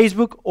 or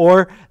Facebook,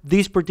 or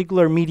this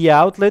particular media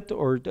outlet,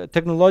 or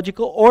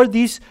technological, or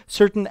this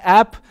certain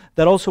app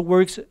that also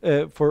works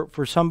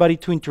for somebody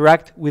to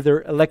interact with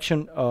their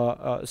election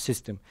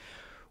system.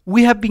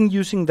 We have been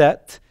using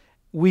that.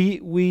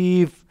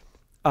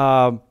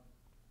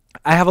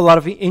 I have a lot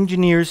of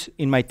engineers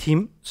in my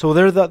team, so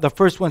they're the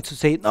first ones to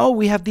say, no,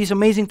 we have this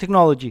amazing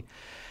technology.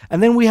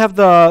 And then we have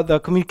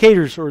the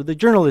communicators or the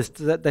journalists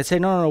that say,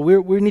 no,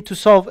 we need to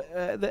solve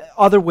the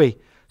other way.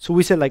 So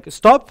we said, like,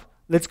 stop,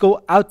 let's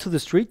go out to the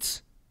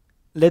streets,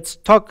 let's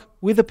talk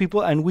with the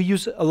people, and we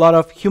use a lot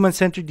of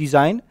human-centered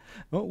design,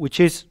 no, which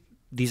is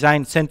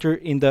design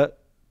centered in the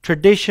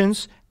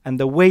traditions and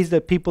the ways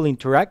that people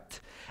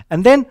interact.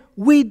 And then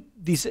we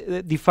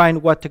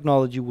define what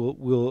technology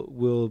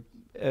will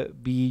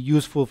be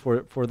useful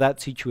for that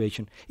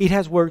situation. It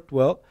has worked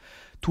well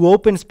to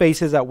open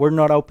spaces that were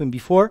not open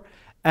before,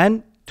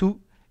 and to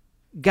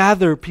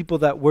gather people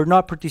that were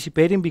not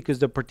participating because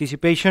the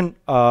participation,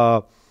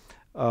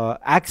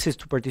 access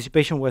to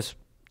participation was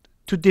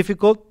too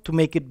difficult, to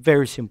make it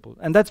very simple.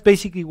 And that's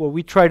basically what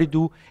we try to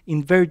do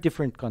in very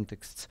different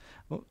contexts.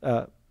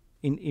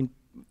 In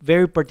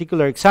very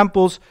particular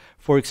examples,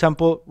 for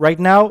example, right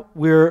now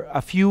we're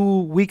a few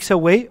weeks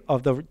away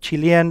of the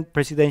Chilean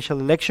presidential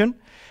election,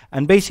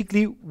 and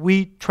basically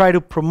we try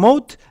to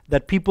promote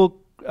that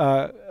people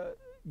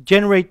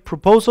generate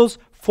proposals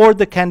for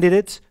the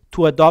candidates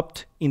to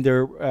adopt in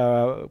their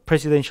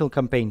presidential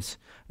campaigns,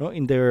 no,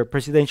 in their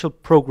presidential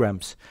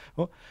programs.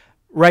 No.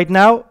 Right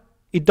now,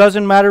 it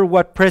doesn't matter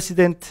what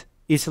president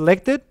is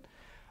elected,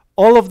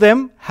 all of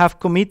them have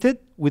committed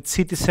with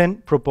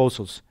citizen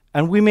proposals.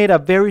 And we made a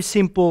very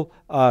simple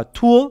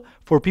tool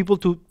for people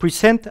to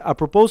present a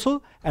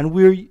proposal, and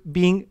we're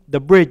being the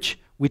bridge.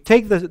 We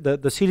take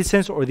the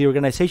citizens or the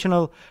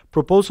organizational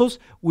proposals,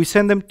 we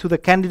send them to the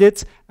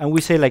candidates, and we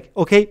say, like,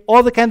 okay,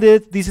 all the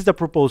candidates, this is the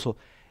proposal.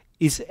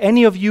 Is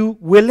any of you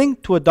willing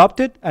to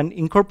adopt it and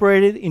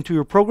incorporate it into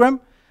your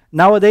program?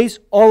 Nowadays,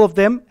 all of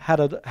them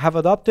have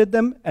adopted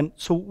them, and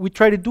so we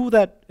try to do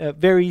that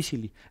very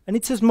easily. And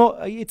it's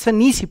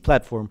an easy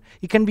platform.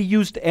 It can be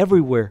used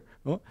everywhere.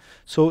 No?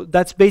 So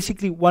that's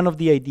basically one of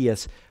the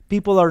ideas.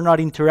 People are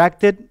not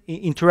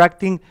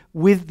interacting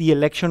with the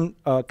election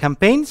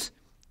campaigns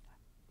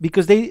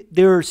because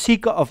they're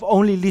sick of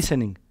only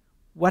listening.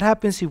 What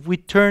happens if we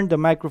turn the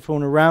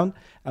microphone around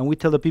and we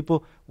tell the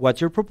people,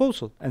 what's your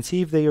proposal? And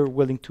see if they are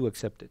willing to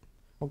accept it.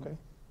 Okay.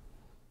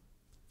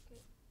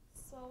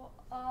 So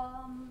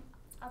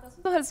at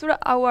Asuntos del Sur,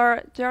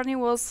 our journey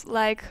was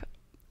like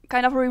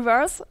kind of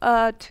reverse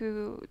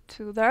to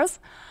theirs.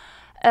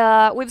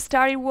 We've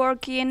started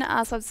working,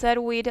 as I've said,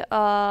 with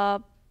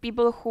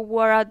people who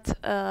were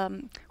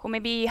who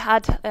maybe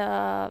had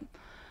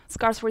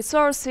scarce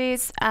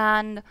resources,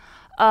 and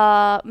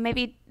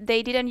maybe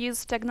they didn't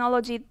use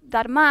technology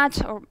that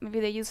much, or maybe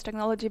they use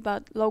technology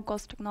but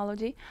low-cost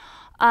technology.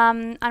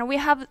 And we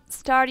have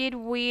started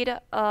with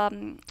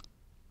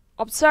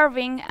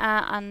observing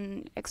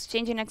and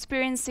exchanging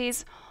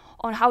experiences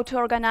on how to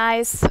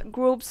organize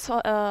groups,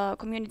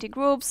 community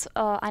groups,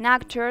 and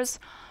actors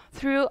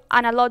through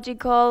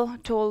analogical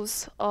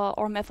tools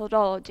or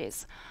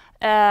methodologies.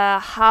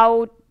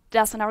 How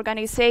does an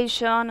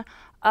organization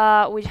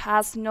which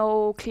has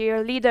no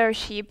clear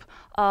leadership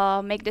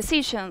make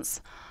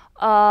decisions?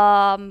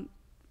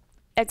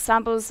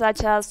 Examples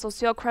such as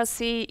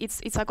sociocracy,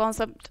 it's a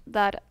concept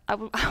that I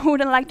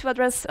wouldn't like to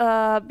address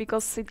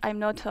because I'm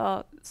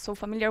not so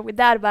familiar with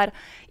that, but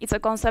it's a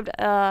concept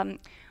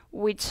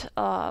which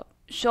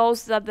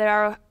shows that there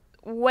are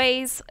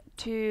ways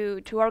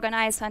to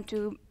organize and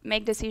to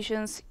make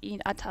decisions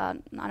at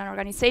an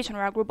organization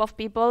or a group of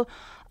people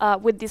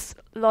with this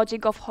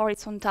logic of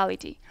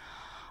horizontality.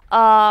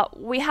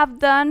 We have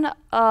done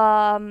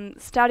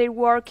started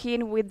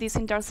working with this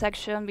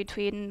intersection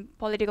between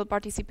political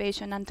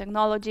participation and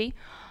technology,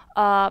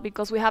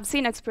 because we have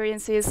seen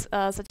experiences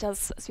such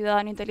as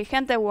Ciudadano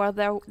Inteligente, where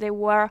they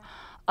were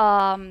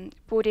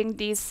putting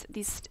these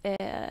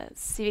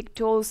civic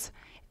tools,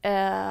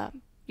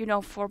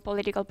 for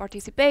political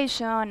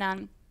participation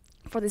and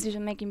for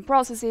decision-making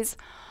processes.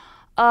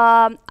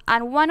 And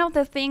one of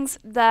the things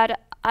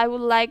that I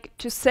would like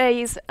to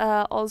say is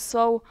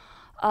also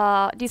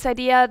this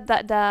idea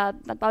that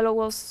Pablo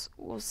was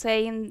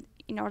saying,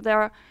 in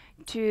order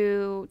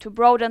to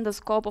broaden the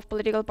scope of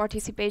political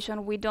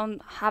participation, we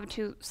don't have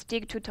to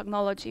stick to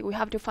technology. We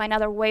have to find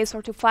other ways,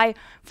 or to find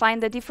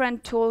the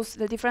different tools,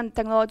 the different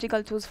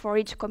technological tools for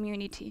each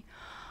community.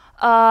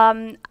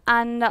 And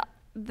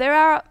there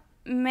are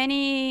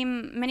many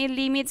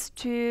limits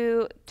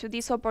to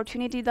this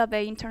opportunity that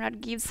the internet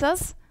gives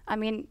us. I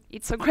mean,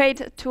 it's a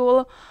great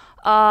tool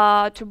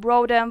to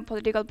broaden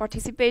political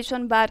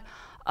participation, but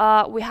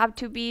we have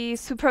to be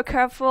super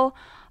careful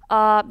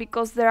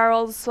because there are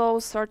also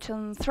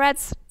certain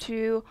threats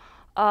to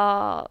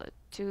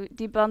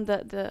deepen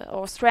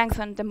or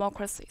strengthen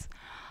democracies.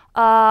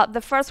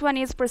 The first one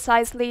is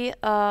precisely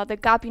the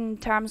gap in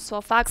terms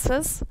of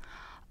access.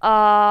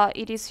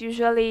 It is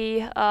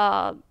usually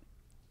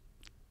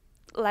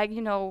like,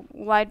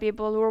 white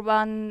people,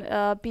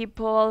 urban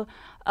people,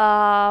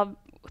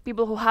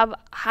 people who have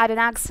had an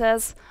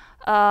access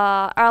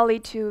early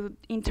to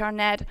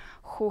internet,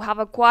 who have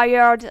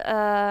acquired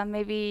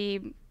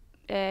maybe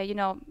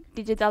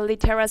digital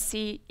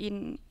literacy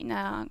in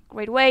a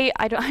great way.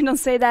 I don't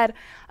say that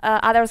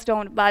others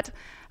don't, but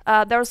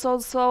there's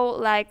also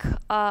like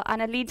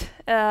an elite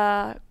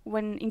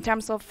when in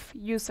terms of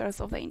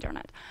users of the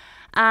internet.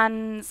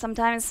 And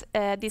sometimes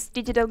this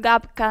digital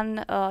gap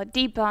can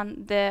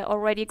deepen the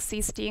already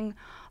existing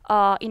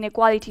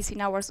inequalities in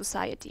our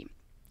society.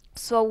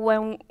 So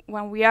when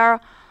we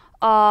are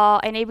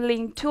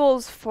enabling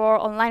tools for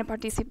online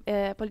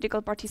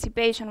political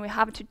participation, we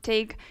have to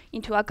take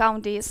into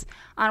account this,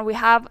 and we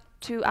have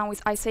to, and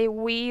I say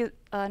we,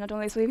 not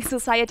only civil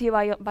society,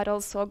 but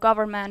also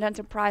government,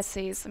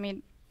 enterprises, I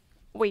mean,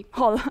 we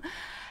all,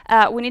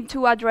 we need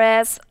to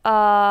address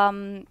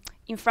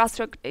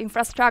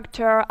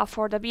infrastructure,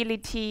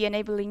 affordability,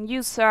 enabling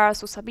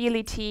users,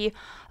 usability,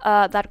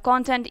 that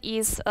content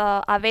is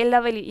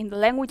available in the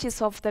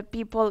languages of the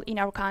people in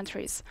our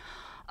countries,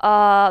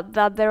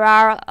 that there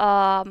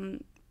are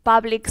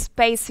public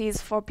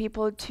spaces for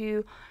people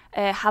to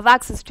have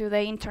access to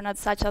the internet,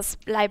 such as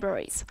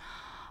libraries.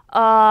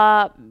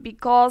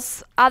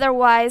 Because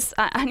otherwise,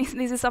 and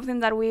this is something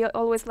that we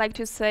always like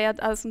to say at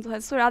Asuntos del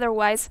Sur,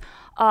 otherwise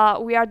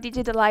we are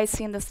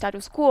digitalizing the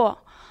status quo.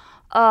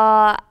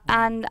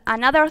 And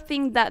another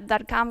thing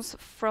that comes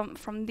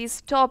from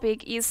this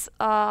topic is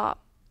the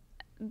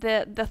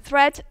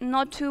threat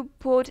not to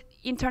put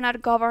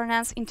internet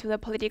governance into the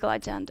political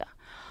agenda.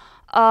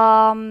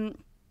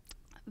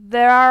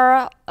 There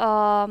are,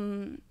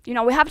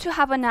 we have to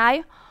have an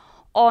eye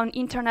on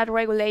internet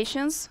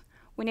regulations.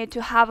 We need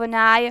to have an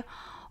eye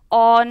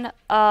on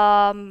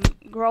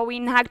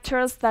growing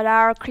actors that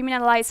are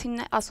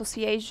criminalizing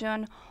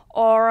association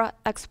or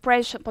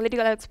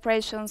political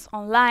expressions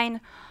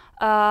online,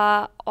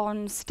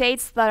 on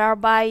states that are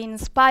buying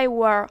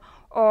spyware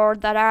or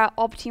that are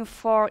opting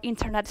for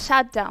internet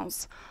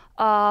shutdowns.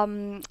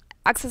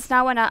 Access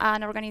Now,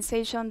 an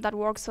organization that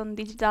works on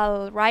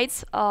digital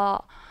rights,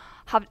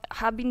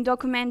 have been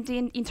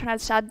documenting internet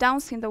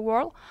shutdowns in the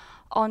world.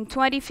 On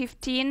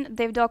 2015,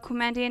 they've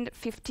documented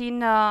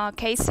 15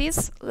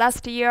 cases.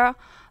 Last year,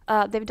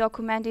 they've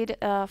documented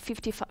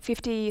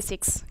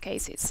 56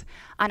 cases.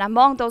 And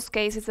among those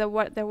cases, there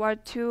were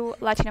 2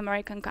 Latin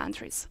American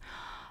countries.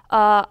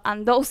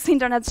 And those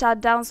internet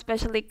shutdowns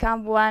especially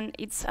come when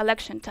it's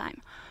election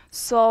time.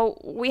 So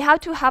we have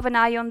to have an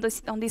eye on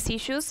these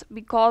issues,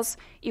 because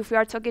if we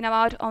are talking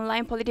about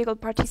online political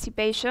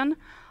participation,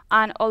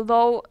 and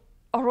although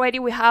already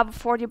we have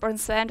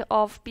 40%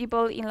 of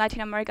people in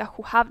Latin America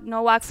who have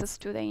no access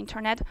to the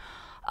internet,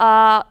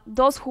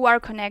 those who are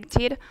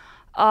connected,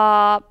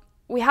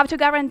 we have to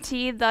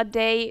guarantee that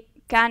they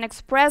can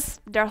express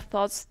their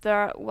thoughts,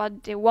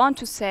 what they want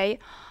to say,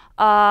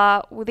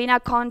 within a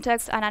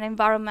context and an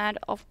environment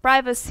of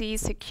privacy,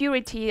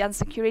 security, and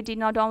security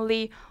not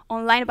only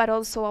online but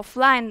also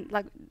offline,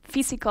 like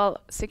physical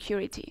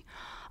security,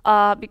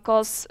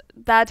 because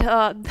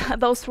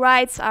those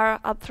rights are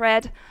a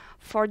threat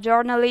for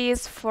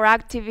journalists, for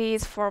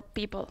activists, for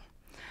people.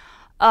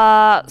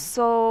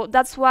 So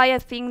that's why I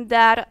think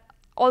that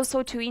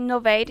also to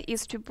innovate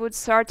is to put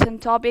certain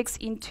topics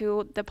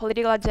into the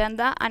political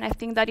agenda, and I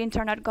think that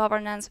internet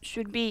governance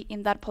should be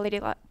in that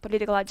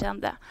political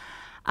agenda.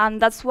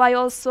 And that's why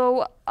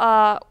also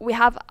we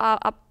have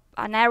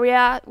an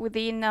area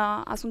within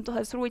Asuntos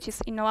del Sur, which is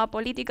Innova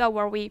Política,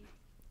 where we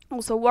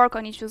also work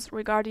on issues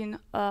regarding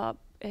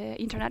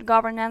internet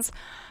governance.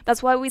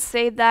 That's why we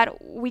say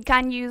that we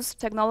can use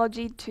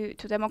technology to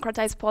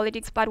democratize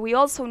politics, but we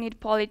also need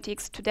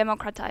politics to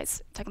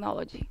democratize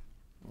technology.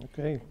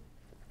 Okay.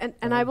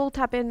 And I will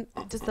tap in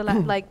just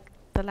like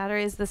The latter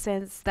is the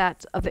sense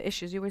that of the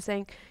issues you were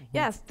saying.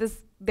 Yes,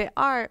 they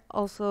are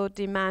also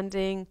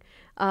demanding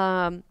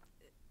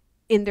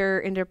in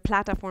their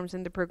platforms,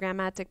 in the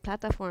programmatic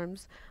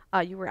platforms.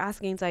 You were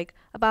asking like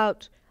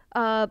about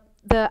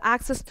the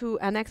access to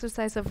an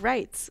exercise of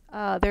rights.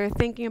 They're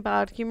thinking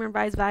about human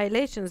rights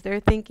violations. They're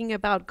thinking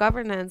about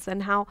governance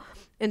and how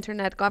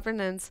internet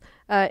governance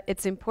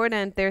it's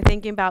important. They're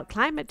thinking about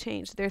climate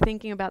change. They're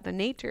thinking about the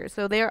nature.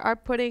 So they are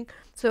putting.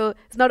 So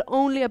it's not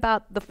only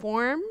about the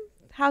form,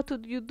 how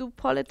you do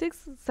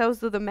politics, so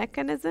the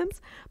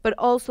mechanisms, but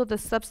also the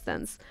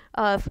substance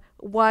of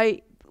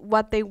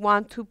what they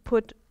want to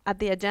put at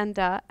the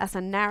agenda as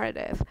a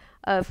narrative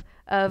of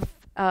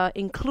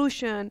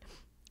inclusion,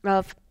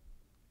 of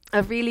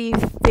really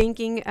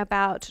thinking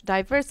about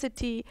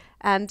diversity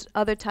and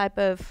other type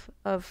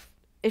of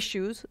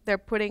issues. They're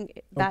putting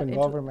that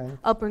into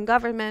open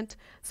government.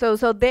 So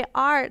they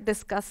are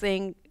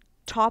discussing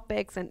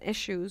topics and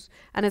issues,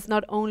 and it's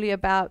not only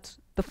about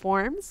the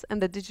forms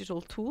and the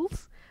digital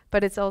tools,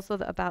 but it's also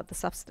about the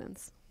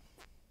substance.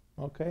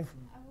 Okay.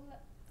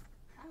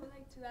 I would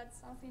like to add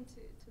something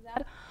to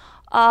that.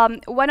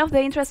 One of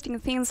the interesting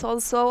things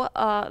also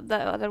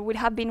that we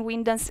have been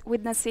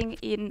witnessing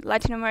in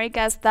Latin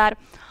America is that,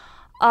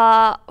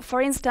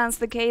 for instance,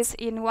 the case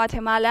in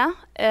Guatemala,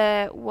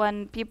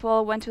 when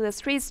people went to the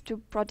streets to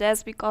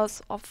protest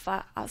because of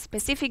a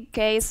specific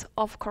case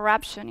of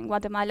corruption in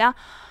Guatemala,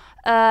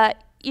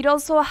 it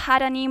also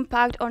had an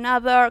impact on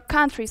other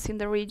countries in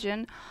the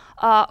region,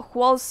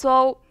 who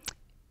also,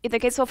 in the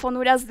case of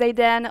Honduras, they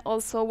then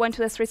also went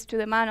to the streets to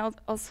demand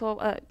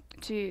also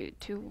to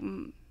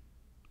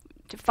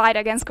fight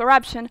against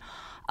corruption.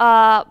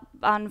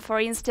 And for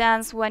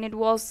instance, when it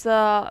was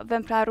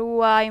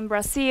Vemprarua in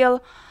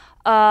Brazil,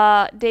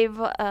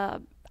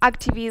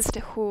 activists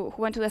who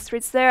went to the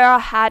streets there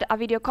had a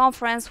video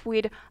conference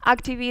with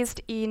activists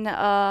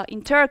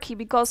in Turkey,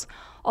 because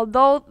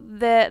although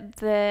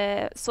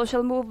the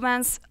social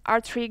movements are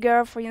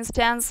triggered, for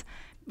instance,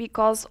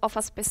 because of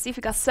a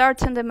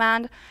certain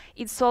demand,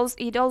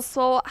 it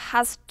also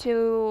has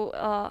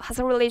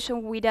a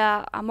relation with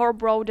a more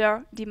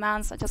broader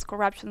demand, such as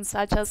corruption,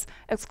 such as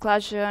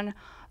exclusion,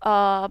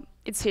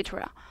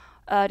 etc.,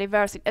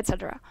 diversity,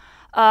 etc.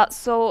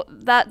 So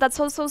that's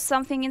also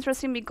something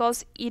interesting,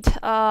 because it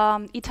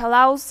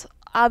allows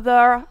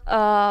other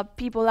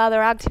people, other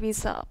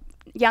activists,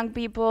 young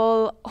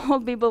people,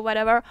 old people,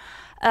 whatever,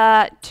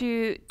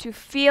 to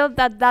feel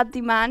that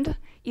demand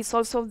is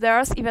also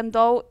theirs, even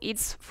though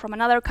it's from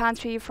another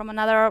country, from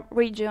another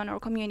region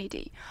or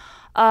community.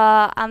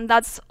 And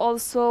that's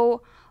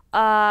also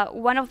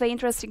one of the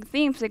interesting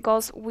things,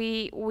 because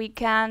we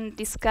can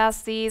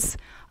discuss this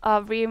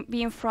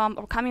being from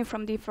or coming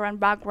from different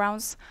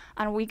backgrounds,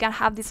 and we can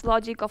have this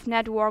logic of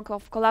network,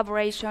 of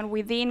collaboration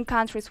within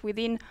countries,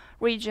 within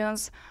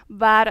regions,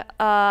 but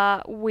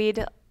with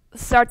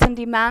certain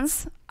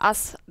demands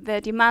as the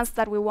demands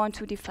that we want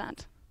to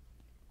defend.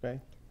 Okay.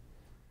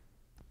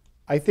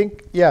 I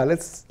think, yeah,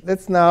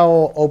 let's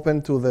now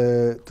open to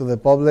the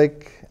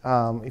public.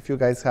 If you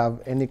guys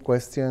have any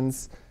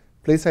questions,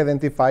 please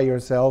identify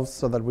yourselves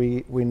so that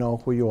we know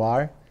who you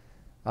are.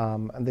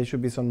 And there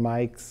should be some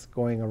mics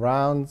going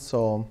around.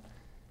 So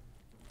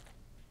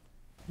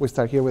we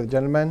start here with the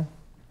gentleman.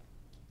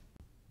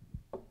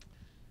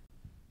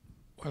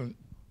 Well,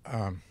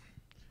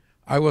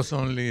 I was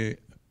only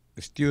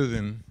a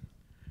student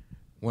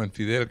when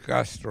Fidel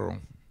Castro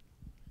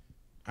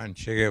and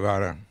Che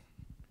Guevara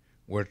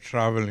were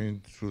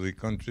traveling through the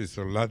countries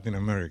of Latin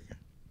America,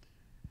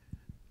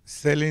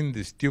 selling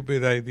the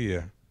stupid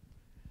idea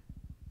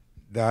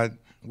that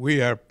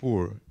we are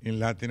poor in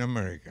Latin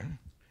America,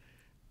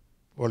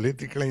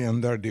 politically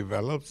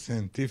underdeveloped,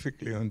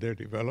 scientifically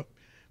underdeveloped,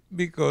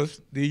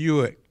 because the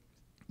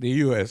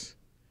US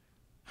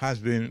has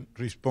been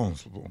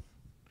responsible.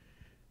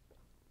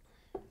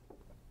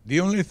 The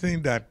only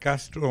thing that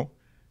Castro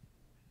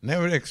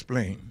never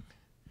explained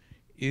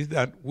is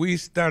that we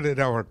started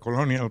our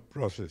colonial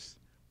process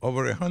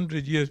over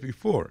 100 years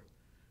before,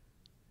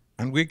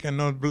 and we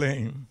cannot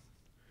blame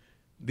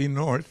the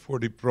North for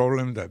the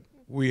problem that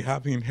we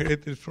have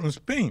inherited from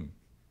Spain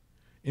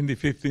in the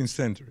 15th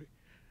century,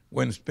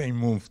 when Spain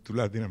moved to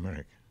Latin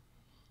America.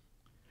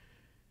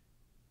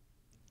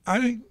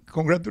 I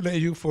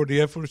congratulate you for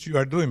the efforts you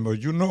are doing,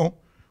 but you know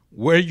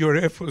where your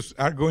efforts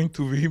are going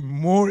to be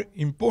more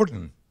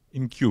important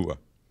in Cuba.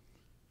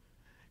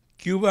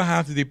 Cuba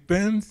has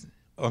depended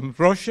on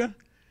Russia.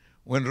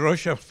 When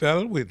Russia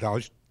fell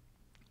without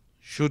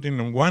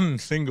shooting one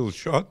single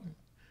shot,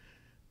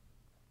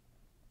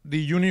 the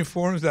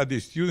uniforms that the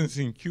students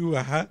in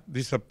Cuba had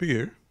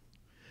disappeared.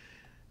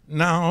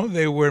 Now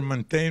they were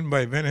maintained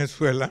by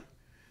Venezuela,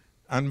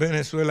 and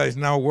Venezuela is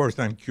now worse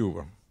than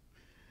Cuba.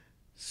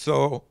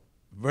 So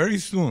very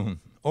soon,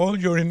 all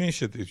your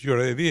initiatives,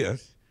 your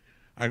ideas,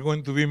 are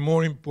going to be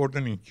more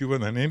important in Cuba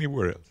than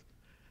anywhere else.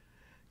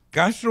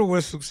 Castro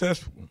was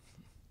successful,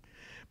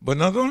 but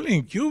not only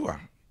in Cuba,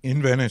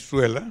 in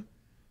Venezuela,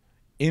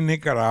 in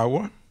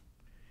Nicaragua,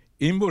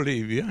 in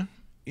Bolivia,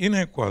 in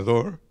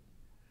Ecuador,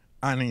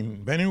 and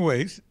in many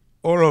ways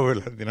all over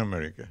Latin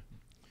America.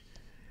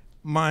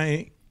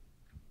 My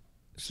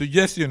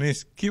suggestion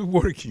is keep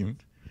working,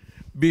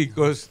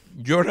 because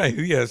your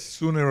ideas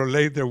sooner or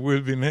later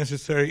will be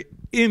necessary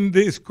in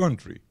this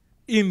country,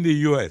 in the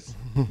US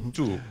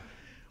too.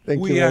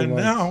 We are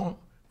now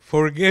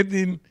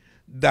forgetting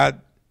that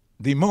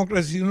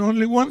democracy is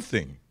only one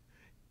thing.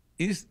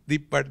 It's the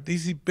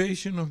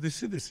participation of the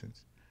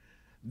citizens.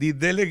 The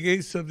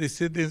delegates of the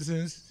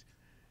citizens,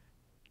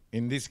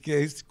 in this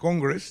case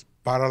Congress,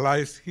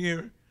 paralyzed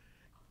here,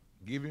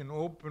 giving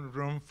open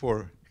room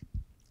for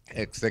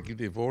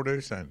executive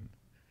orders and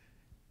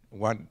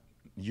what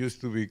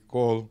used to be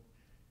called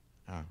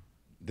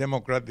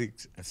democratic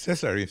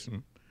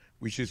Caesarism,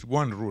 which is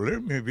one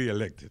ruler may be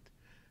elected.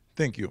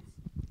 Thank you.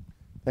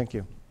 Thank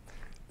you.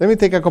 Let me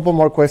take a couple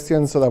more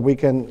questions so that we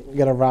can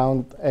get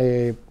around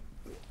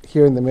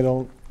here in the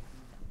middle.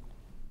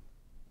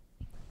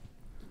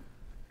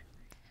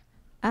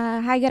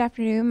 Hi, good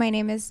afternoon. My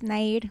name is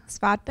Naid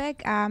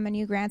Svatbek. I'm a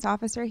new grants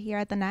officer here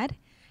at the NED,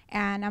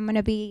 and I'm going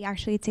to be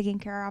actually taking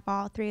care of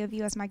all three of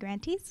you as my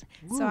grantees.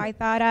 Ooh. So I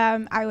thought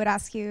I would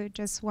ask you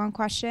just one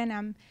question.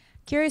 I'm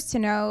curious to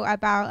know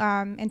about,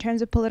 in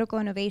terms of political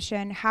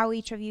innovation, how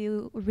each of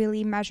you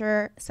really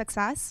measure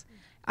success.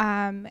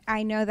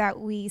 I know that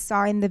we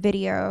saw in the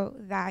video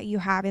that you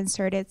have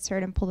inserted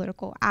certain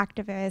political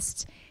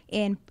activists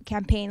in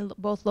campaign,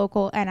 both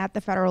local and at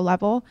the federal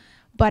level.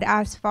 But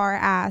as far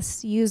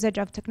as usage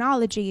of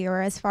technology,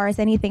 or as far as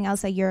anything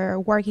else that you're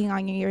working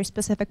on in your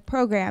specific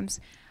programs,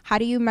 how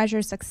do you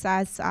measure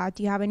success?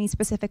 Do you have any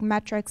specific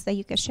metrics that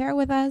you could share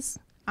with us?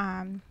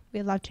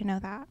 We'd love to know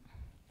that.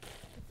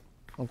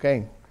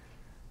 Okay.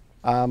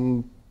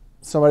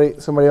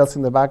 Somebody else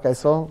in the back I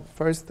saw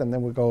first, and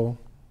then we go.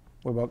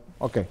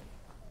 Okay.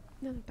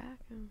 No, the back.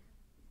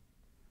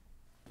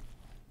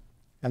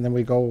 And then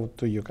we go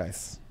to you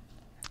guys.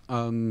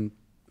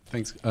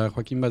 Thanks.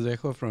 Joaquin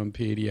Vallejo from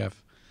PADF.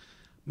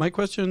 My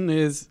question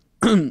is,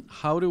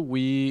 how do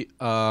we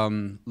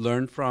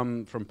learn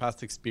from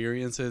past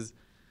experiences?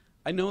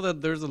 I know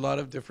that there's a lot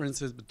of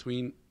differences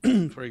between,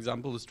 for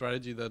example, the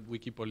strategy that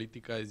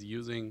Wikipolitica is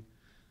using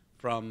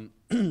from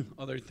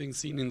other things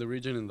seen in the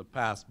region in the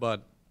past,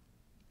 but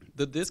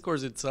the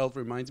discourse itself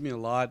reminds me a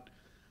lot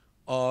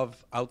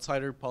of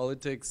outsider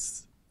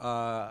politics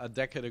a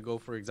decade ago,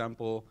 for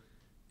example,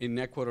 in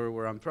Ecuador,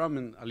 where I'm from,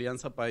 in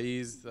Alianza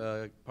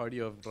País, party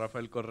of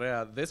Rafael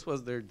Correa. This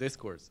was their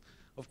discourse.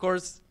 Of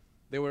course,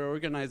 they were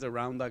organized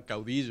around that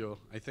caudillo.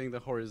 I think the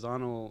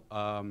horizontal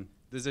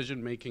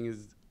decision-making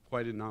is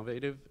quite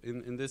innovative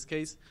in this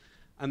case.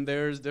 And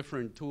there's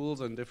different tools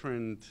and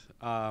different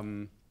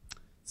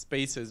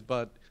spaces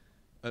but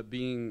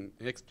being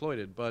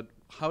exploited. But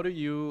how do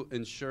you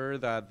ensure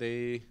that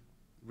they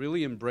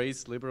really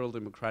embrace liberal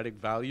democratic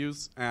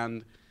values,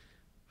 and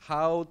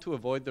how to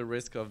avoid the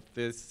risk of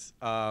this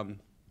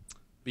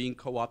being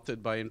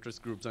co-opted by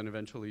interest groups and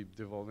eventually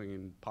devolving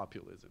in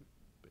populism,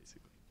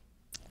 basically?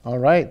 All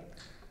right.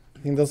 I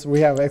think we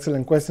have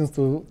excellent questions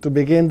to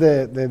begin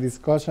the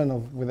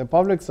discussion with the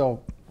public. So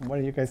why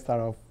don't you guys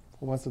start off?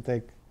 Who wants to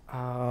take?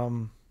 I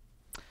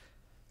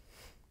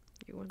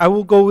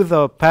will go with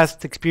the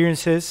past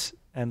experiences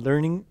and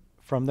learning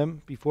from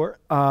them before.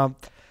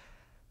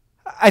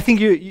 I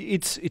think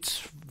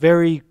it's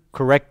very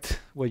correct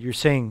what you're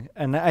saying,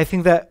 and I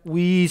think that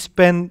we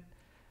spend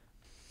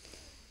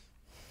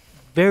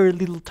very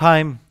little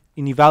time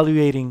in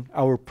evaluating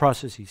our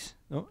processes,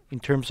 no? In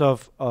terms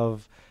of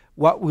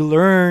what we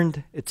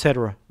learned,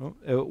 etc. No?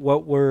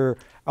 What were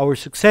our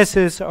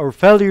successes, our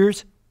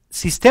failures,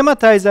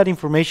 systematize that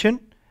information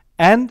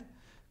and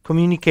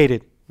communicate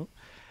it. No?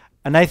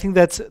 And I think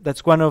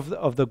that's one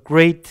of the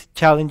great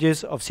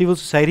challenges of civil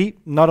society,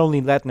 not only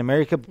in Latin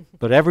America,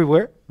 but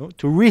everywhere, no?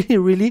 To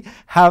really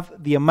have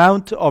the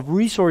amount of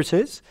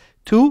resources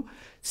to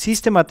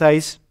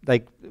systematize,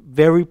 like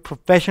very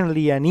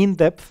professionally and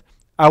in-depth,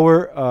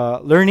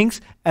 our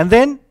learnings, and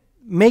then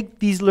make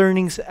these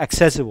learnings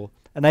accessible.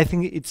 And I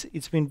think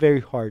it's been very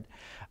hard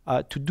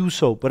to do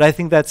so. But I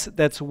think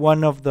that's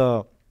one of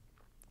the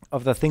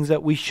things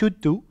that we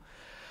should do.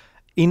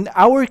 In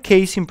our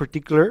case in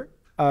particular,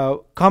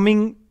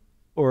 coming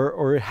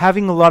or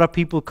having a lot of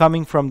people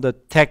coming from the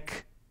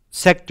tech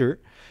sector,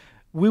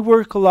 we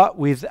work a lot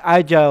with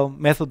agile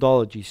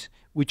methodologies,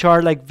 which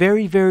are like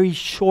very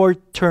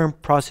short-term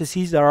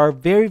processes that are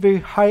very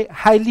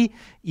highly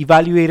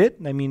evaluated.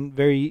 I mean,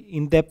 very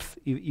in-depth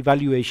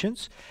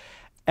evaluations,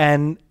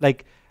 and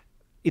like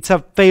it's a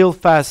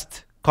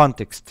fail-fast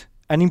context.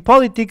 And in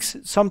politics,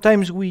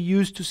 sometimes we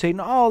used to say,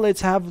 no, let's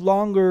have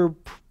longer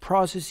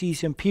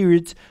processes and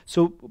periods.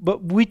 So,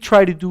 but we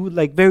try to do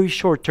like very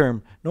short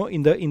term, no,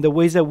 in the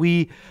ways that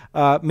we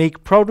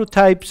make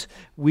prototypes,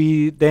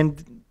 we then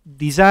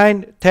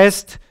design,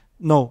 test.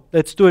 No,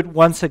 let's do it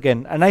once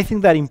again. And I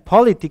think that in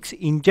politics,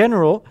 in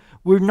general,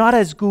 we're not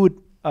as good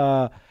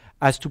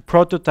as to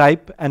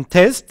prototype and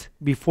test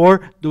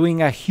before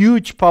doing a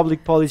huge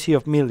public policy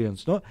of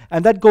millions, no?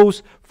 And that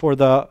goes for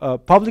the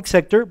public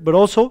sector, but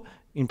also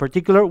in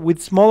particular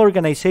with small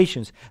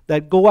organizations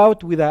that go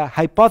out with a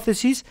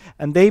hypothesis,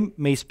 and they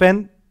may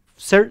spend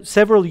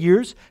several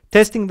years,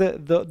 testing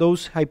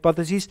those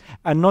hypotheses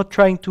and not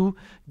trying to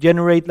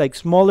generate like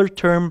smaller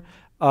term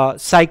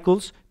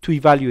cycles to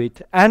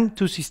evaluate and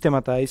to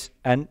systematize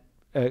and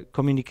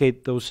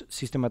communicate those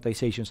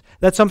systematizations.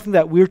 That's something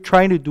that we're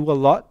trying to do a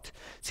lot,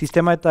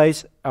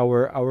 systematize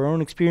our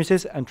own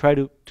experiences and try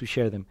to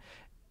share them.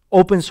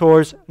 Open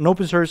source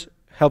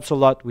helps a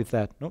lot with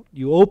that. No?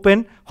 You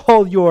open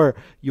all your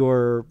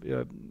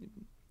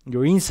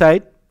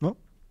insight, no,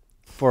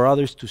 for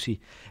others to see.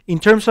 In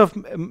terms of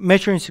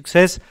measuring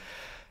success,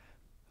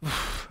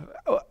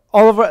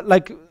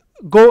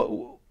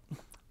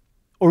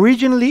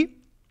 originally,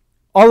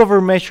 all of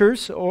our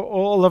measures or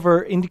all of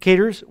our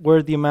indicators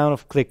were the amount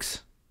of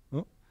clicks,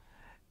 no?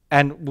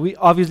 And we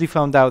obviously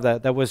found out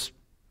that that was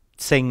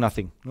saying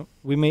nothing. No?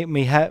 We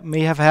may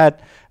have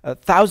had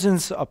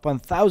thousands upon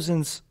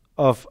thousands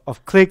of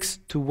clicks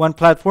to one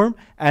platform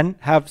and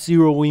have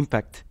zero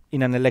impact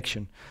in an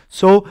election.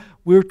 So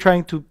we're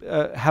trying to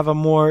have a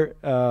more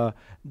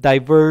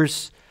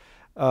diverse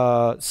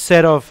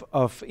set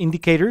of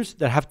indicators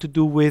that have to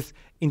do with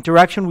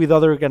interaction with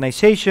other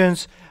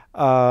organizations,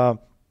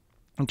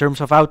 in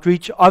terms of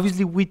outreach.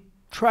 Obviously, we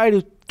try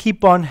to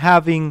keep on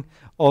having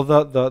all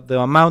the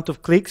amount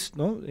of clicks,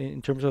 no,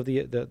 in terms of the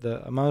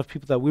amount of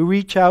people that we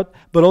reach out,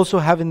 but also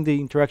having the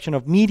interaction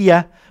of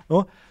media.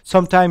 No?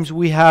 Sometimes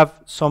we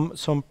have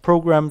some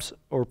programs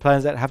or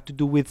plans that have to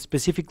do with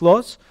specific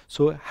laws,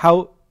 so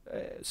how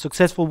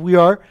successful we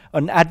are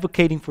on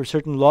advocating for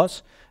certain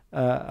laws,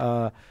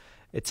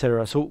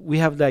 etc. So we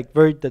have like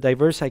very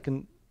diverse. I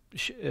can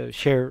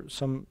share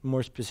some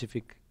more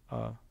specific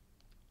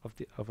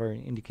of our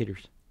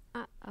indicators.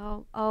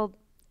 I'll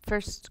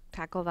first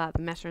tackle that,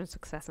 the measuring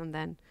success, and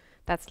then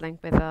that's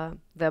linked with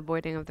the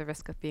avoiding of the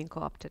risk of being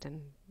co-opted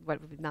and what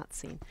we've not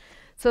seen.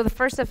 So the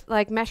first of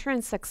like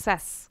measuring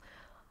success,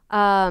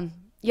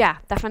 yeah,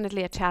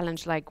 definitely a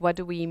challenge. Like, what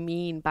do we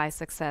mean by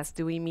success?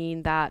 Do we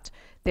mean that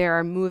there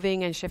are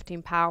moving and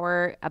shifting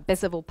power, a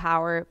visible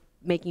power,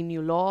 making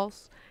new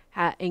laws,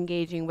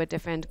 engaging with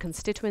different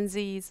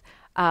constituencies,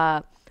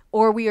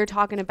 or we are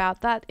talking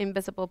about that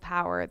invisible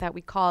power that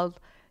we call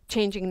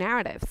changing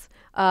narratives.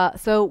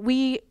 So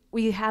we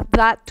have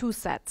that two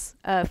sets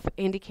of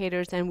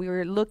indicators, and we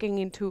were looking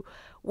into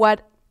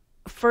what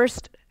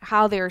first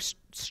how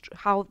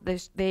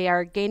they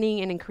are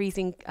gaining and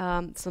increasing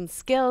some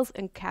skills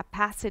and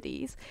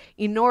capacities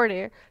in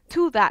order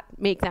to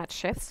make that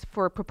shifts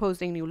for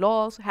proposing new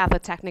laws, have a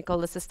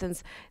technical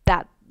assistance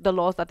that the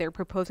laws that they're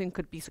proposing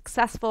could be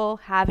successful,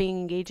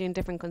 engaging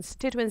different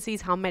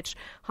constituencies, how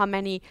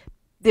many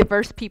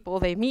diverse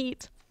people they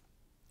meet,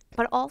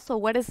 but also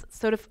what is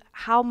sort of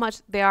how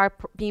much they are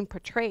being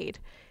portrayed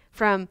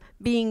from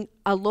being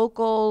a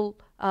local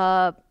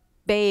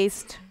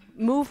based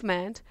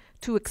movement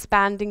to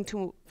expanding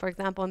to, for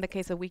example, in the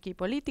case of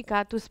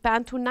Wikipolitica, to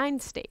span to 9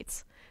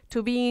 states,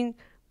 to being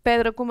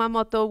Pedro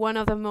Kumamoto, one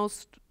of the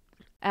most,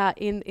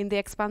 in the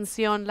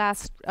Expansión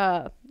last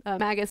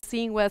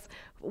magazine, was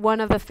one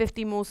of the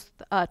 50 most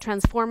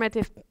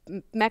transformative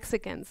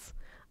Mexicans,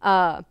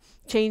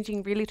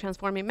 really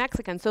transforming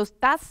Mexicans. So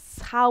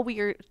that's how we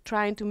are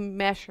trying to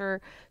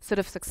measure sort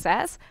of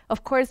success.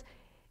 Of course,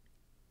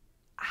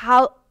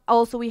 how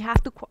also we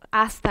have to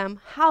ask them,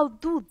 how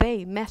do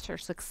they measure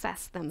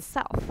success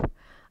themselves?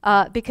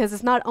 Because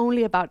it's not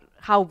only about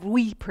how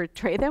we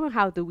portray them,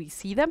 how do we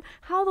see them,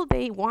 how do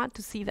they want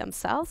to see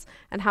themselves,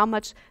 and how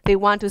much they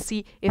want to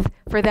see if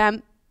for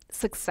them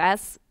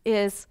success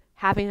is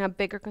having a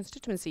bigger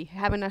constituency,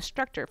 having a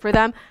structure. For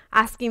them,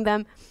 asking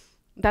them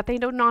that they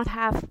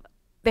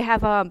they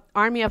have an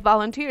army of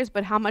volunteers,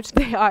 but how much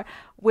they are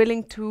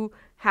willing to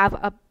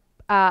have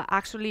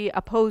actually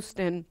a post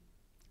in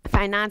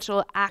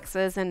financial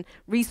access and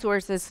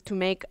resources to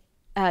make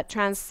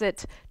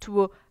transit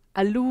to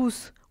a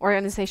loose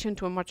organization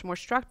to a much more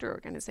structured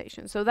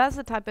organization. So that's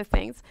the type of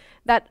things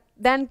that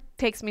then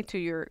takes me to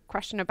your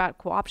question about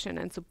co-option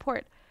and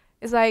support.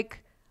 It's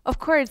like, of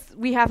course,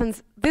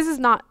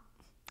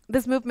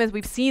 this movement,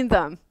 we've seen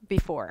them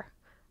before.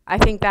 I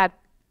think that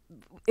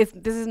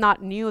this is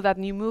not new, that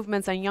new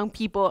movements and young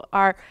people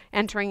are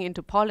entering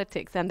into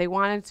politics and they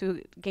wanted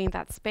to gain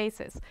that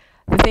spaces.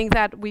 The thing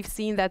that we've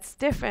seen that's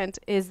different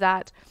is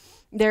that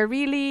they're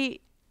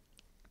really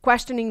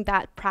questioning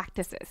that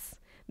practices.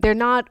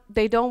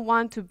 They don't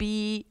want to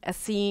be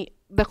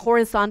the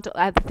horizontal,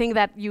 the thing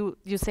that you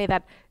say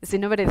that is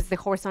innovative is the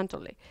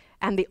horizontally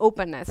and the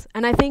openness.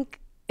 And I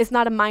think it's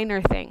not a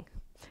minor thing,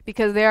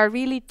 because they are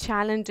really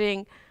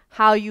challenging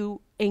how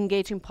you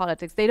engage in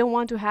politics. They don't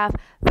want to have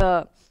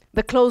the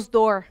closed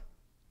door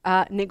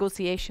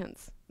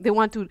negotiations. They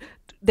want to,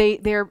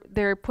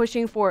 they're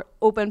pushing for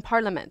open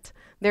parliament.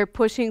 They're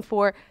pushing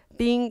for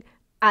being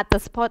at the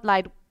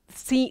spotlight,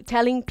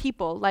 telling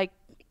people, like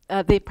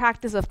the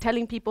practice of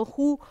telling people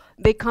who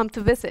they come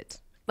to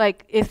visit.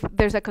 Like if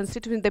there's a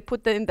constituent, they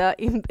put in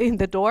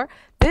the door.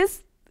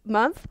 This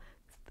month,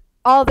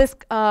 all these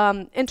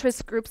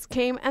interest groups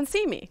came and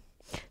see me.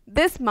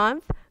 This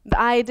month,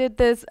 I did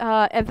this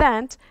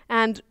event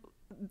and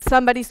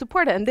somebody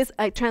supported, and this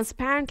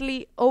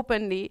transparently,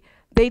 openly,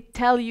 they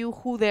tell you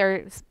who they're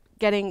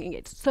getting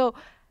engaged. So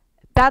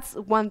that's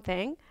one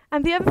thing. And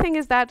the other thing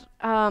is that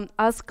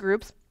us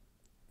groups,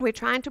 we're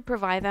trying to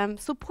provide them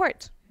support,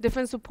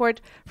 different support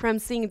from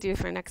seeing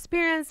different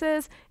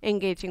experiences,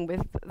 engaging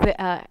with the,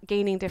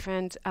 gaining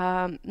different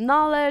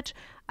knowledge,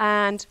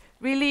 and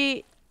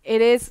really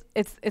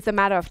it's a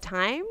matter of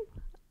time.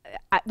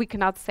 We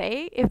cannot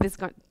say if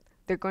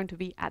they're going to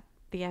be at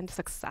the end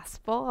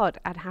successful, or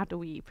and how do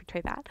we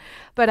portray that?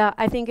 But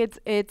I think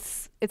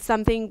it's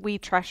something we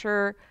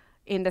treasure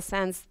in the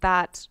sense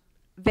that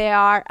they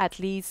are at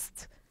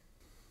least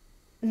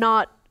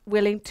not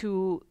willing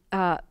to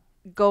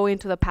go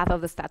into the path of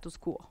the status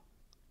quo,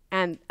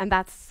 and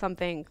that's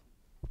something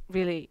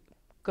really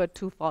good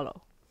to follow.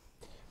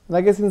 And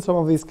I guess in some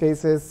of these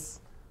cases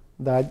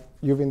that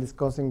you've been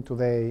discussing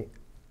today,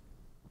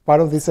 part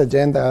of this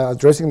agenda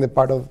addressing the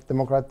part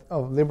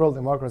of liberal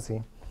democracy,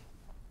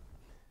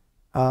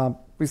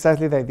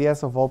 precisely the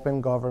ideas of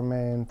open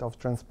government, of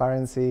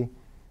transparency,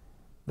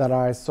 that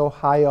are so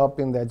high up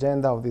in the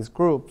agenda of these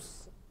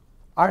groups,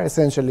 are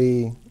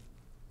essentially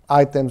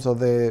items of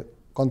the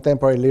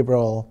contemporary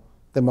liberal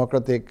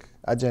democratic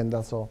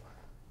agenda. So,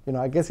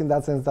 I guess in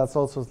that sense, that's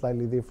also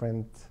slightly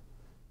different.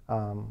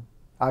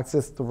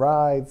 Access to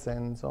rights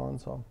and so on.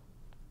 So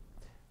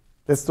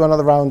let's do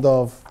another round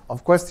of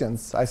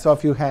questions. I saw a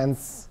few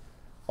hands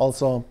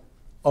also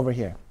over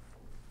here.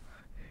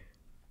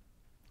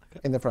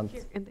 In the front.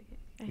 Here,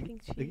 I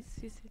think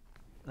she's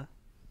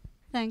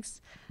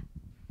Thanks.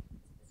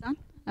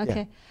 Okay.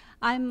 Yeah.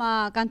 I'm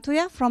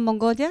Gantuya from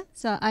Mongolia,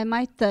 so I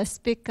might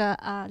speak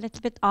a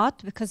little bit odd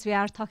because we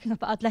are talking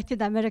about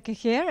Latin America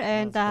here,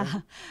 and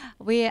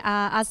we,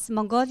 as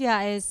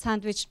Mongolia is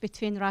sandwiched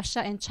between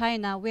Russia and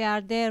China, we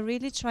are there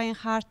really trying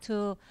hard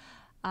to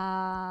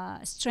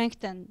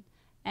strengthen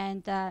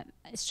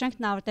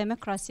our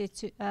democracy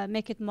to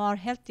make it more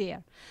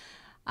healthier.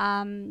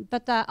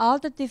 But all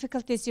the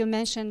difficulties you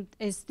mentioned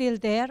is still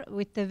there,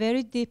 with the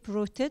very deep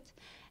rooted.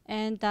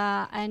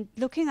 And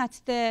looking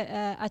at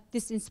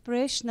this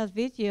inspirational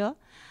video,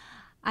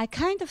 I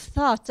kind of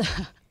thought,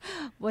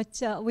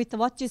 with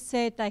what you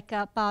said, like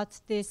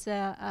about this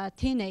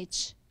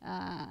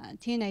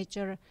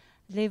teenager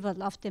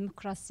level of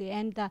democracy,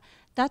 and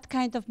that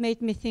kind of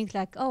made me think,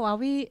 like, oh, are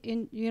we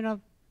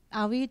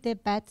are we the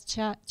bad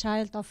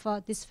child of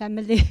this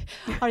family?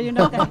 Or,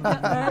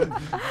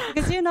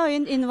 because,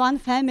 in one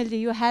family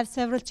you have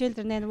several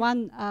children, and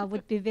one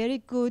would be very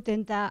good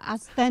and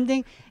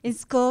outstanding in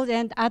school,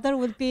 and other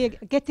would be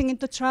getting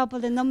into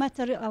trouble, and no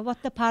matter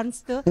what the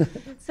parents do.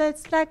 So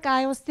it's like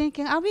I was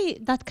thinking, are we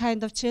that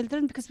kind of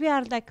children? Because we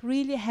are like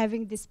really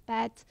having this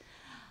bad,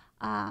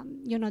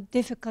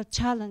 difficult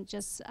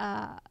challenges,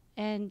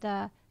 and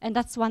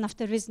that's one of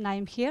the reasons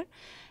I'm here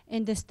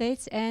in the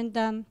States.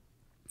 And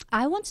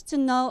I wanted to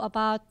know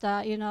about,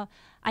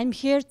 I'm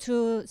here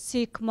to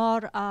seek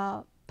more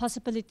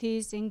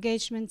possibilities,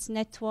 engagements,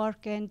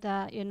 network, and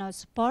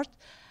support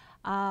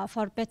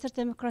for better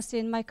democracy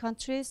in my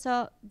country.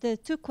 So the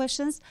two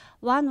questions: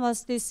 one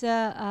was this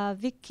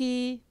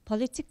Wiki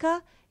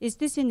Politica. Is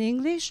this in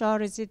English, or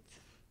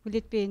will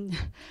it be in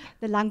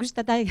the language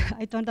that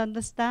I don't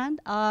understand?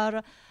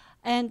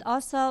 And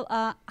also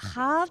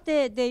how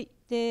the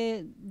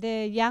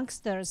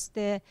youngsters,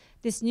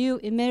 this new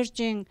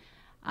emerging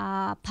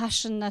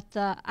passionate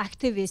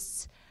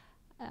activists,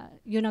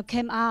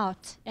 came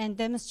out and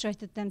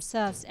demonstrated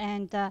themselves,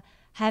 and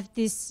have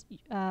this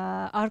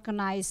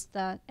organized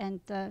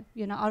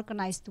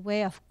organized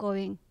way of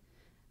going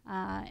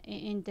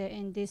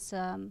in this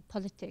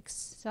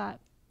politics. So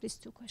these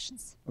two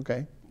questions.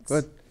 Okay,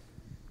 good.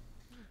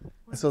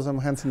 I saw some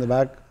hands in the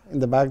back.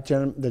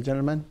 The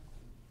gentleman.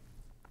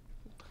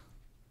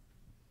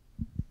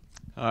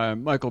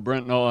 I'm Michael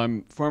Brentnell.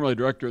 I'm formerly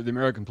director of the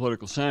American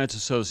Political Science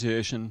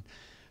Association,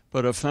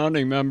 but a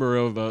founding member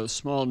of a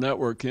small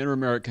network, the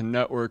Inter-American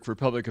Network for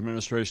Public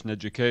Administration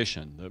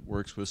Education, that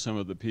works with some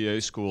of the PA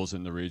schools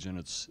in the region.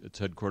 It's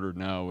headquartered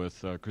now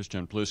with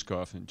Christian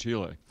Pluskov in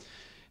Chile.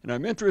 And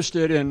I'm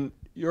interested in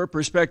your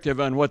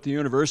perspective on what the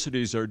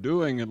universities are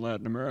doing in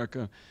Latin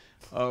America,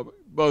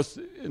 both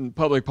in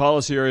public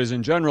policy areas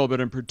in general,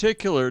 but in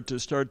particular to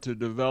start to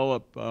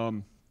develop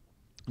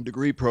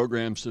degree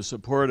programs to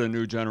support a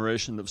new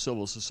generation of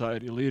civil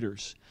society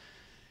leaders.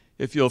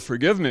 If you'll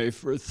forgive me,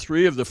 for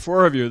 3 of the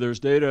 4 of you, there's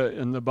data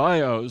in the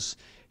bios,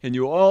 and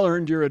you all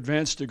earned your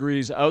advanced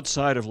degrees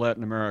outside of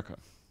Latin America.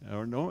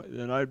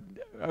 And I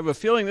have a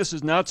feeling this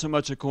is not so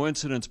much a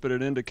coincidence, but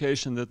an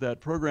indication that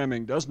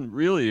programming doesn't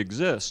really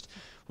exist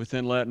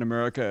within Latin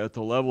America at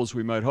the levels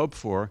we might hope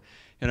for.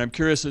 And I'm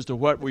curious as to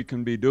what we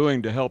can be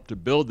doing to help to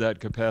build that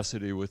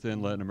capacity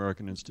within Latin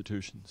American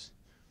institutions.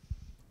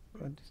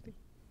 Good.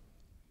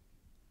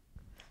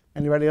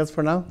 Anybody else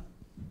for now?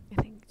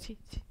 I think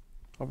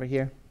over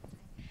here.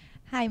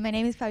 Hi, my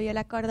name is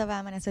Fabiola Cordova.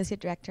 I'm an associate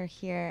director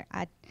here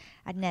at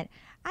NET.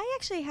 I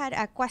actually had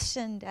a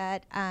question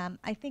that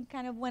I think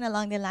kind of went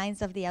along the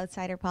lines of the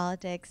outsider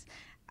politics.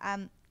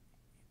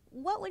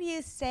 what would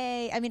you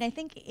say? I mean, I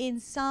think in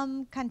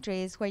some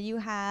countries where you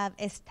have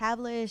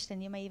established,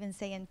 and you may even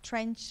say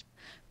entrenched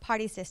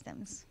party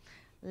systems,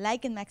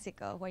 like in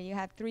Mexico, where you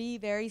have 3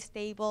 very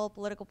stable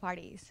political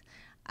parties,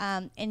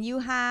 and you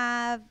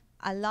have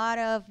a lot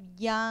of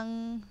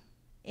young,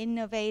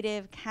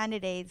 innovative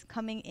candidates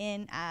coming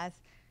in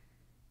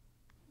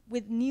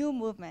with new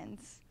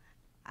movements,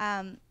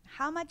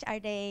 how much are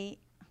they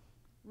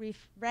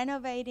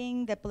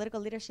renovating the political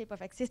leadership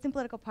of existing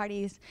political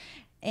parties,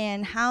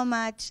 and how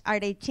much are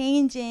they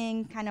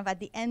changing kind of at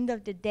the end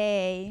of the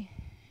day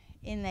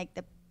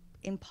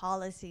in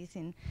policies,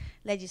 in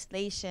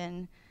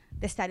legislation,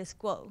 the status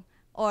quo?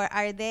 Or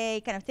are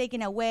they kind of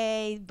taking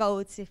away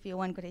votes, if you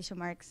want quotation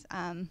marks,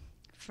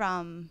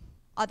 from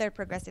other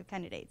progressive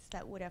candidates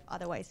that would have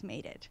otherwise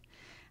made it?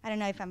 I don't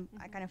know if I'm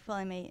kind of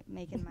fully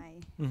making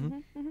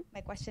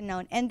my question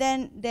known. And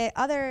then the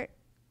other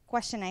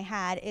question I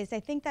had is,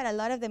 I think that a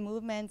lot of the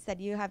movements that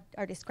you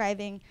are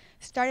describing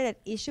started as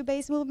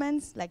issue-based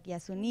movements, like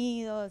Yes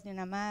Unidos, Ni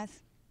Una Más,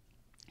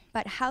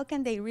 but how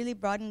can they really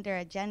broaden their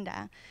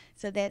agenda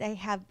so that they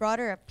have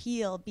broader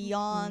appeal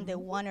beyond the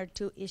 1 or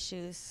 2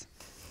 issues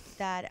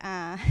that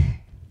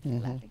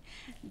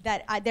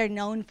that they're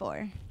known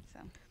for? So.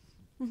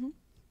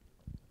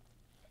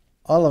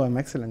 All of them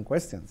excellent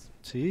questions.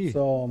 Sí.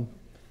 So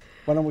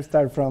why don't we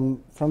start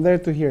from there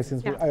to here,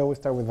 since I always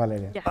start with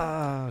Valeria.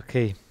 Yeah.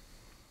 Okay.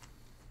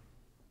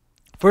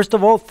 First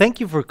of all, thank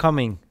you for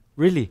coming,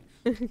 really.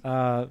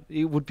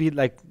 It would be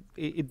like,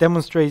 it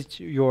demonstrates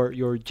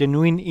your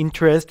genuine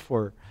interest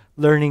for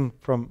learning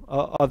from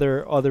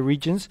other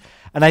regions,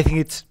 and I think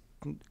it's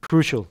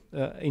crucial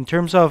in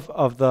terms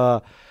of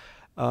the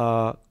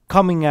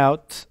coming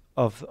out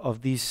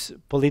of these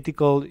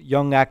political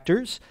young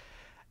actors.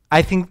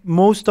 I think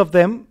most of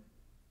them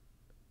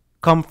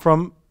come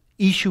from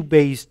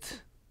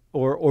issue-based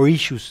or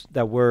issues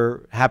that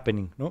were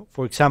happening. No?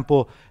 For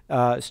example,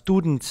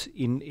 students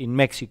in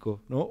Mexico,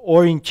 no?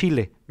 Or in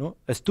Chile, no?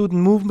 A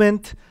student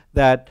movement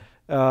that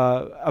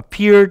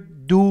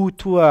appeared due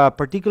to a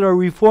particular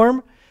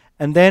reform,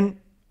 and then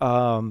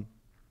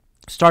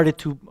started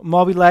to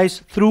mobilize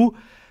through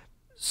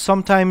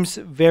sometimes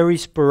very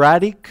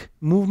sporadic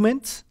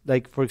movements,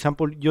 like, for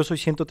example, Yo Soy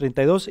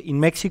 132 in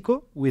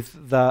Mexico,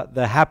 with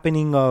the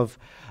happening of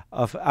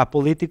a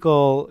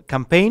political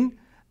campaign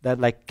that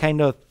like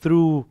kind of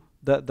threw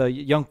the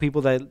young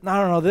people that,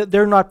 no,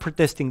 they're not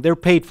protesting, they're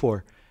paid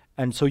for.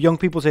 And so young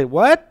people say,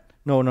 what?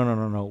 No,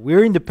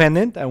 we're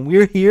independent and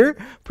we're here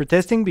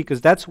protesting because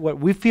that's what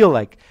we feel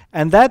like.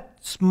 And that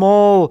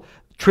small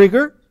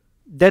trigger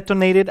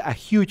detonated a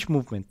huge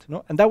movement,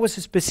 no? And that was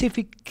a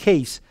specific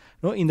case.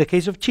 No? In the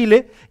case of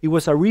Chile, it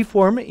was a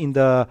reform in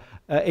the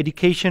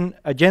education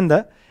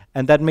agenda,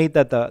 and that made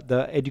that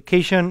the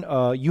education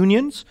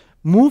unions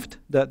moved,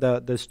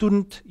 the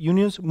student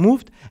unions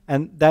moved,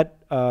 and that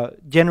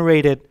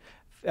generated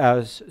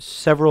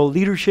several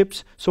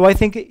leaderships. So I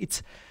think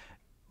it's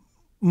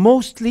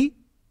mostly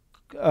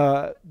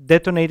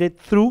detonated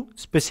through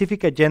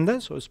specific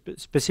agendas or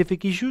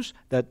specific issues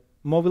that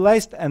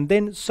mobilized, and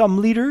then some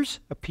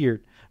leaders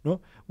appeared, no?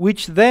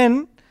 Which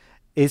then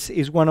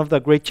is one of the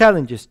great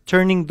challenges,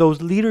 turning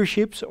those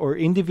leaderships or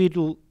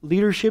individual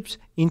leaderships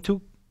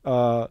into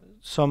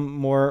some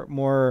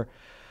more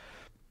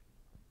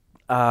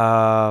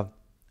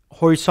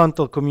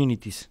horizontal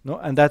communities, no?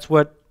 And that's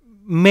what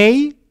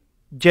may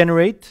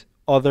generate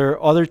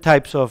other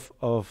types of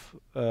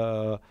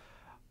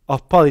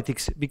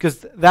politics,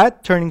 because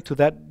that, turning to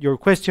that your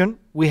question,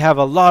 we have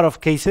a lot of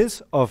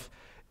cases of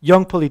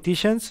young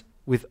politicians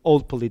with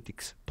old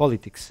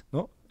politics,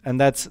 no? And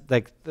that's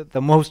like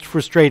the most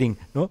frustrating,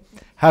 no?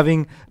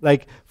 Having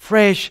like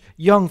fresh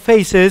young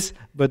faces,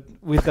 but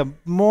with the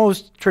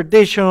most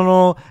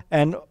traditional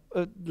and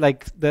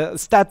like the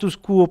status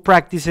quo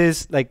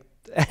practices, like,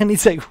 and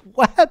it's like,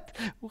 what?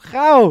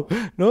 How?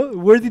 No?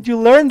 Where did you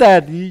learn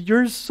that?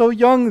 You're so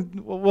young.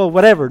 Well,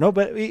 whatever, no?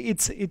 But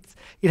it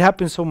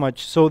happens so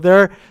much. So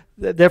there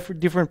are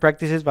different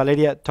practices.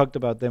 Valeria talked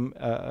about them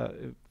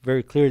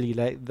very clearly,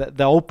 like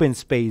the open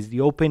space,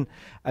 the open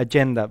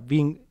agenda,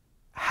 being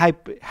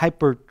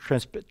hyper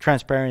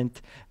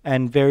transparent,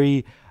 and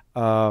very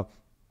the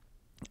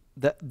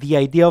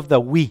idea of the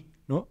we.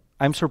 No,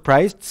 I'm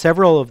surprised.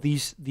 Several of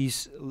these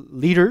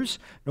leaders,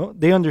 no,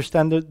 they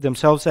understand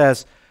themselves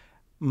as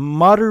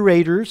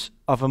moderators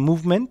of a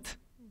movement,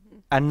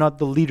 and not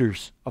the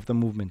leaders of the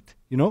movement.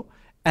 You know,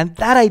 and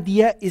that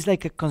idea is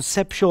like a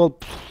conceptual.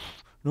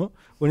 No,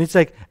 when it's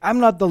like, I'm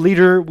not the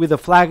leader with a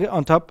flag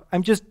on top.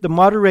 I'm just the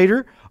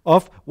moderator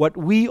of what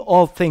we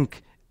all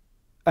think,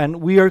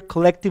 and we are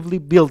collectively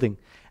building.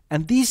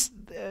 And this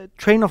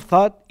train of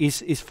thought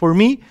is for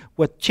me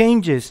what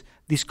changes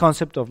this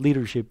concept of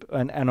leadership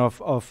and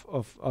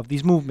of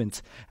these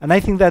movements. And I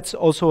think that's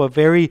also a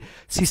very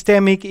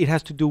systemic. It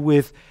has to do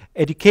with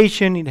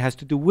education, it has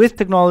to do with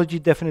technology,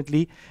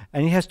 definitely,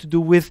 and it has to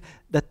do with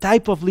the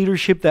type of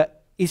leadership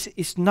that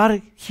is not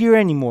here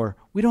anymore.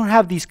 We don't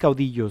have these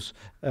caudillos.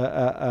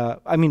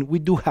 I mean, we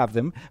do have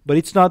them, but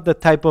it's not the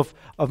type of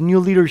new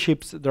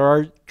leaderships that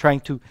are trying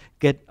to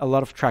get a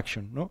lot of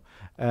traction. No.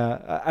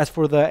 As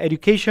for the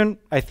education,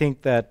 I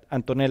think that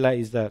Antonella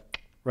is the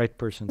right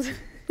person to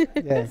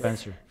Yes.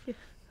 answer.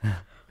 I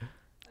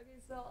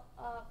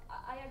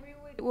agree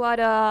with what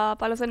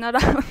Pablo said, not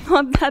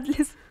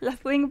that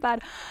last thing,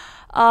 but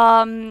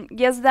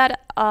yes,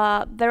 that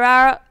there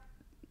are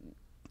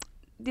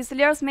these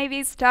leaders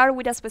maybe start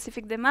with a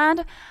specific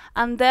demand,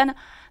 and then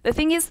the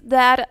thing is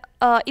that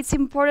it's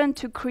important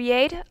to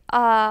create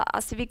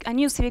a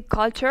new civic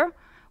culture,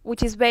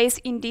 which is based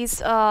in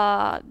these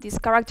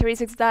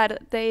characteristics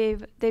that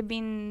they've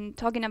been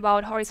talking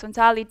about: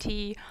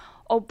 horizontality,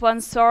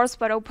 open source,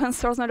 but open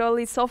source not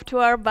only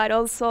software, but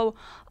also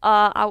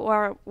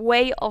our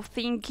way of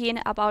thinking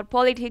about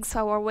politics,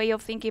 our way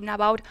of thinking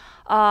about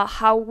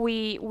how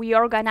we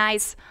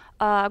organize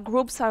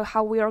groups, or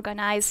how we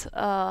organize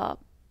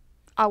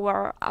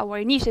our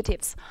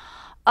initiatives.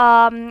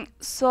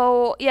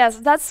 So yes,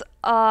 that's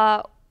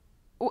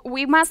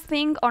we must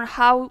think on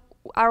how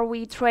are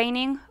we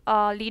training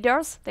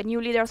leaders, the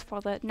new leaders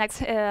for the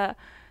next, not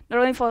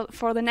only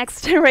for the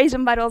next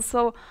generation, but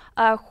also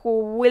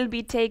who will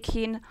be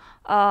taking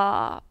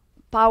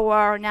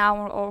power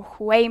now, or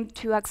who aim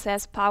to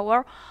access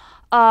power.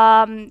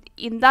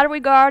 In that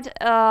regard,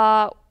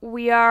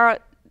 we are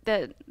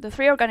the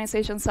three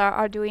organizations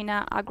are doing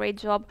a great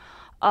job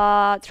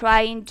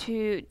trying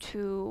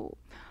to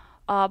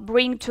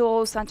bring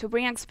tools and to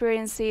bring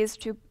experiences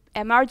to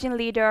emerging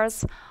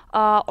leaders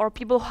or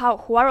people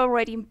who are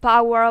already in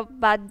power,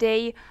 but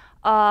they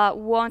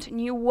want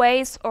new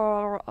ways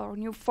or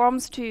new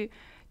forms to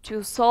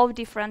solve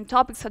different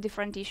topics or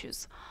different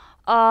issues.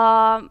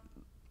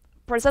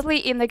 Precisely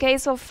in the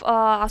case of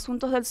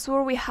Asuntos del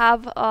Sur, we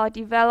have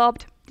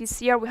developed,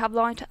 this year we have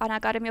launched an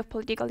Academy of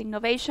Political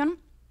Innovation.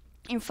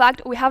 In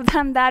fact, we have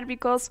done that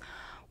because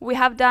we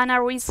have done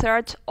a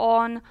research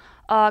on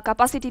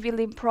capacity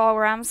building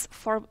programs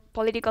for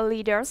political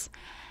leaders,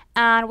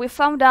 and we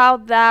found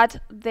out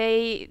that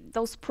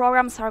those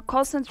programs are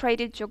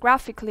concentrated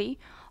geographically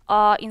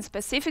in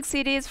specific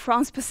cities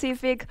from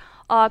specific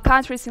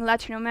countries in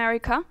Latin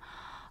America.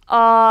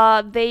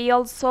 They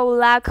also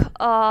lack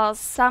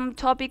some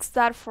topics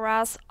that for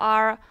us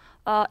are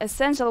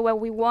essential when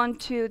we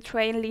want to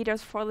train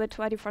leaders for the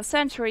 21st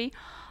century.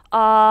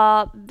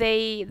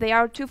 They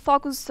are too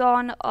focused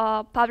on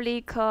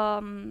public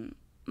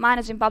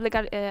managing public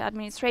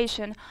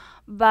administration,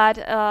 but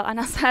and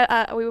as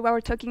we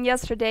were talking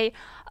yesterday,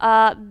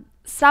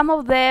 some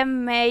of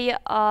them may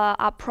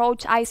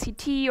approach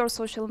ICT or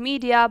social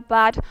media,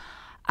 but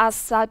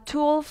as a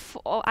tool,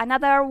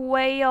 another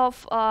way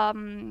of a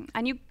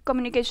new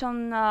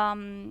communication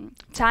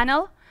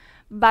channel,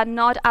 but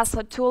not as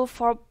a tool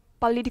for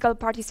political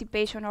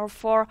participation or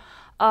for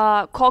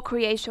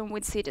co-creation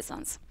with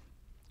citizens.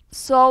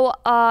 So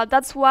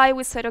that's why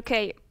we said,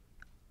 okay,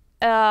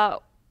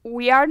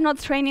 we are not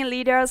training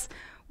leaders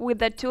with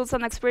the tools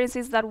and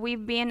experiences that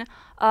we've been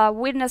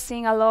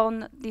witnessing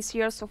along these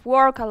years of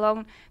work,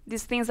 along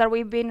these things that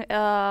we've been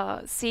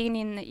seeing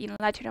in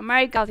Latin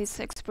America, these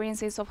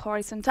experiences of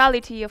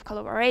horizontality, of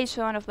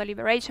collaboration, of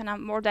deliberation,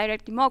 and more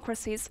direct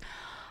democracies.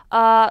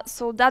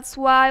 So that's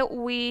why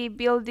we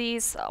built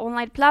this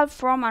online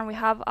platform, and we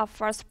have a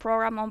first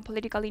program on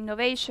political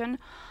innovation,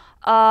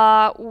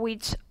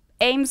 which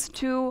aims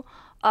to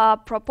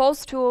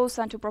propose tools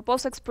and to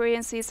propose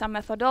experiences and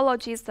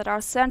methodologies that are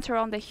centered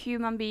on the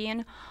human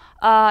being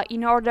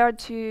in order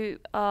to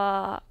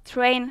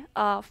train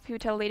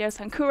future leaders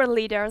and current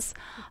leaders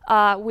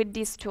with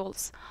these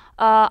tools.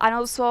 And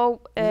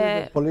also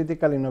the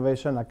Political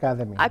Innovation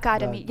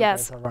Academy.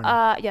 Yes,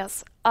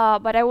 yes.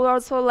 But I would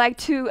also like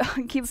to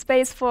give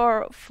space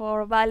for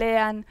Vale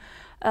and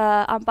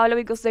Pablo,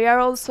 because they are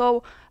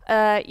also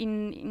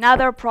in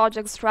other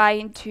projects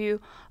trying to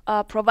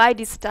provide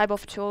this type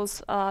of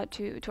tools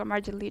to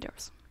emerging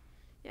leaders.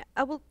 Yeah,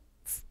 I will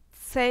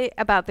say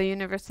about the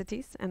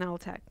universities, and I'll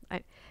tag,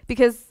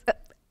 because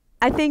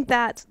I think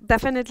that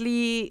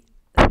definitely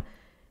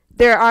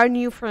there are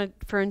new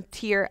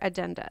frontier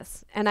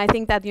agendas, and I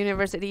think that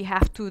university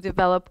have to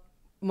develop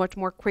much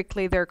more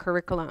quickly their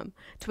curriculum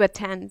to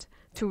attend,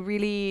 to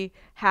really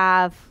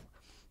have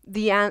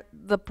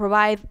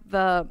provide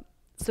the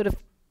sort of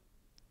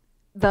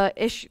the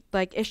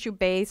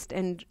issue-based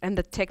and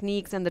the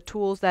techniques and the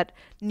tools that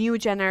new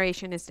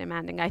generation is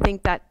demanding. I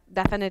think that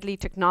definitely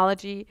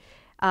technology,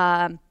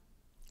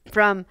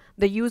 from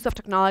the use of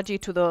technology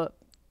to the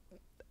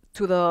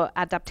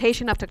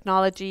adaptation of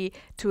technology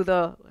to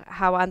the,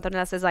 how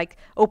Antonella says, like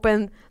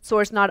open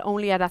source, not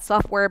only at a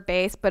software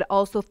base, but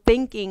also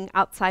thinking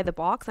outside the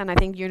box. And I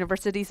think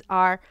universities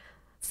are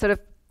sort of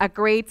a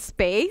great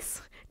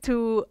space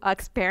to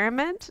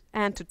experiment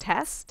and to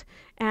test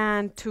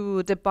and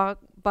to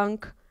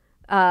debunk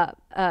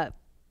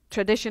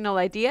traditional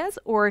ideas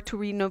or to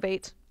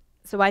renovate.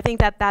 So I think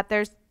that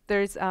there's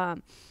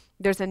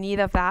a need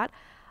of that.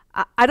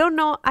 I don't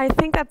know. I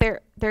think that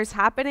there's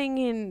happening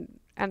in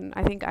and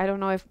I think, I don't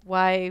know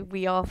why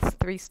we all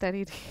three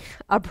studied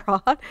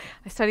abroad.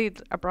 I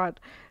studied abroad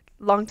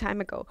long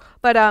time ago.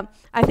 But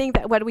I think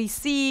that what we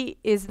see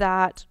is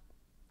that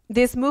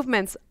these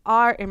movements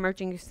are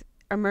emerging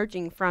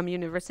from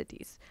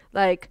universities.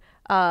 Like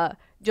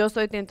Yo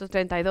Soy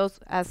 132,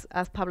 as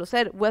Pablo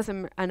said, was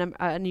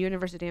a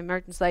university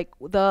emergence. Like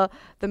the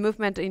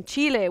movement in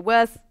Chile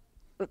was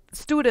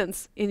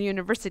students in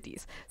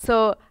universities.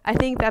 So I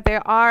think that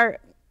there are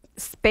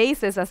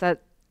spaces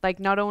like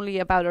not only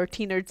about our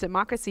teenage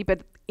democracy,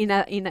 but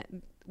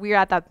we're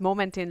at that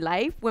moment in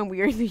life when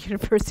we are in the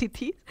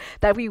university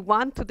that we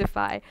want to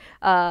defy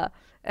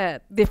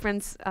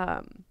different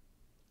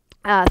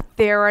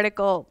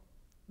theoretical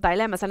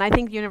dilemmas. And I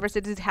think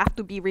universities have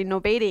to be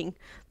renovating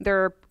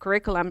their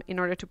curriculum in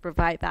order to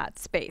provide that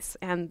space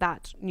and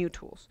that new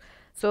tools.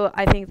 So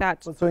I think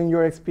that... So in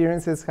your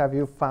experiences, have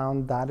you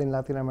found that in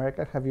Latin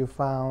America? Have you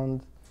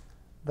found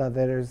that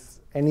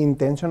there's any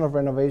intention of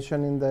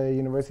renovation in the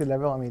university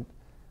level? I mean,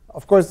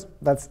 of course,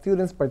 that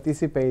students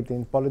participate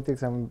in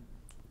politics and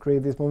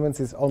create these movements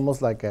is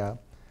almost like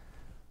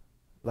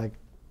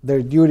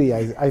their duty,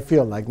 I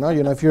feel like, no?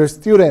 You know, if you're a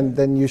student,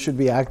 then you should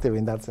be active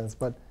in that sense.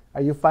 But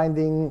are you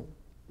finding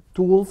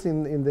tools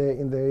in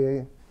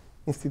the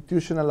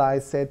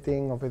institutionalized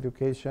setting of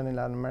education in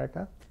Latin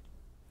America?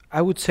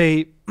 I would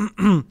say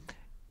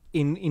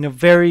in a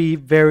very,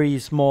 very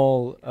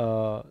small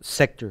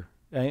sector.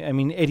 I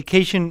mean,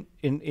 education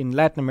in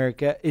Latin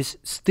America is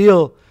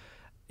still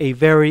a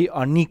very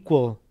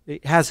unequal,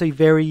 it has a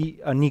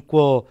very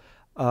unequal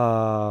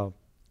not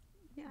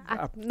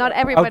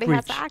everybody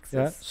outreach, has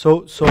access.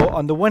 Yeah? So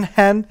on the one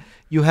hand,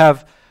 you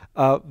have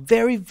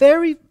very,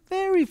 very,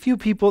 very few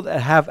people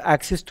that have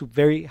access to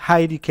very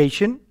high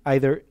education,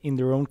 either in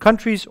their own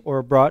countries or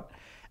abroad.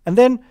 And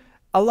then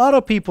a lot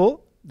of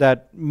people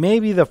that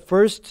maybe the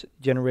first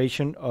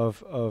generation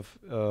of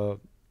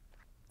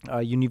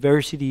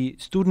university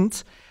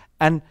students,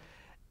 and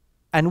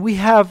we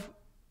have,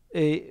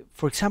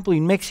 for example,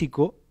 in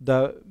Mexico,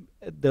 the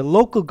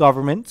local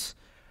governments,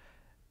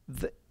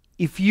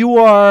 if you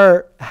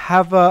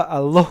have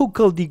a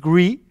local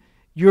degree,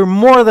 you're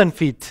more than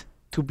fit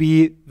to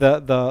be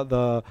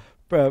the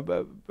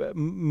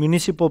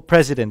municipal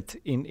president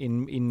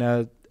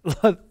in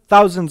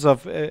thousands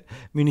of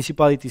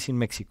municipalities in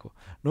Mexico,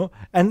 no?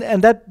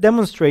 And that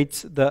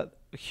demonstrates the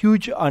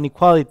huge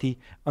inequality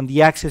on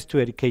the access to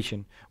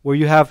education, where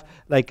you have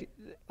like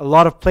a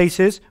lot of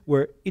places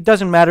where it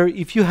doesn't matter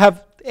if you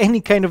have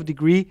any kind of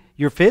degree,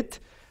 you're fit,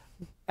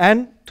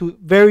 and to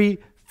very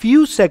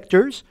few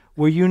sectors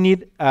where you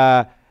need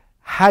a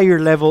higher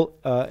level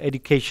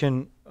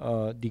education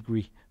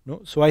degree,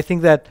 no? So I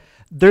think that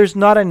there's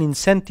not an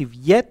incentive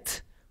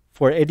yet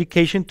for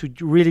education to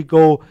really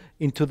go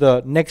into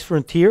the next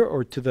frontier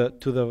or to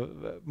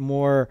the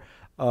more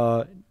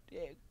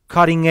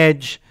cutting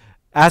edge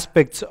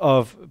aspects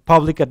of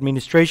public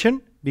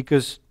administration,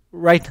 because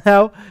right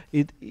now,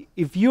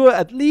 if you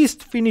at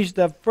least finish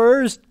the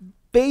first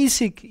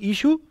basic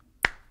issue,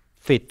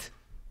 fit.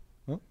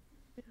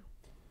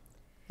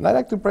 I'd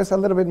like to press a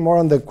little bit more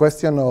on the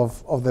question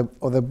of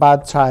the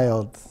bad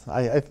child.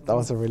 I thought that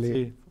was a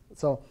really...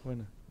 So,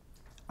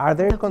 are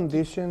there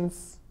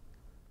conditions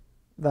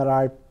that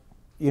are,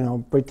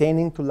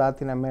 pertaining to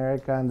Latin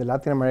America and the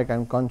Latin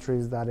American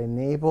countries that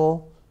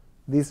enable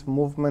these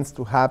movements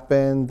to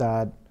happen,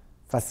 that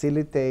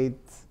facilitate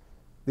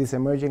these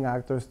emerging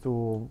actors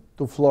to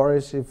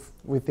flourish if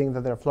we think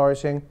that they're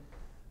flourishing?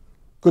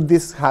 Could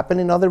this happen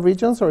in other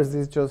regions, or is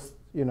this just,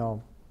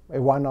 a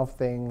one-off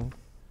thing?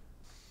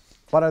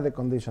 What are the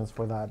conditions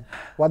for that?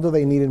 What do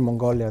they need in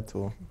Mongolia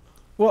to?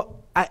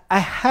 Well, I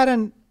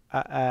had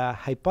a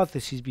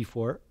hypothesis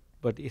before,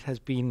 but it has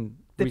been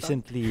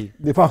recently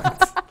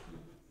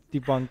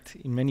debunked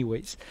in many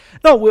ways.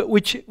 No,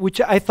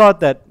 which I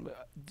thought that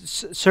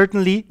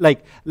certainly,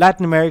 like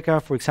Latin America,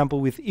 for example,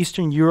 with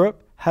Eastern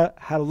Europe, had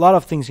a lot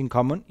of things in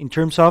common in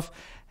terms of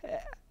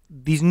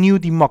these new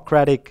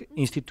democratic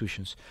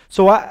institutions.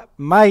 So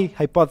my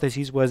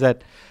hypothesis was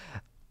that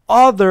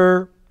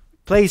other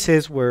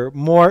places where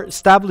more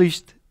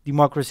established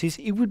democracies,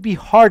 it would be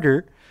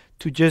harder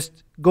to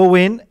just go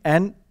in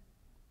and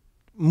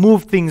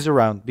move things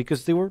around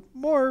because they were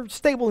more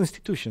stable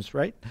institutions,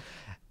 right?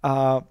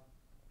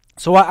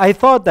 So I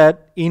thought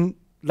that in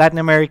Latin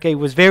America it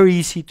was very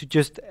easy to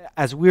just,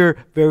 as we're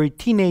very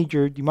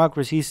teenager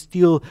democracies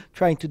still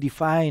trying to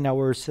define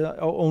our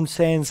own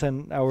sense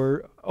and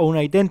our own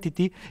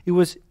identity, it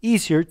was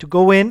easier to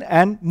go in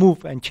and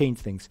move and change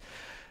things.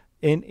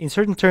 In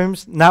certain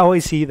terms, now I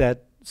see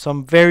that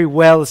some very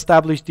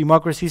well-established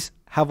democracies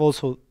have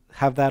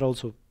that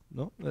also,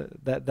 no?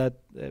 that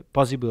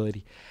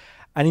possibility.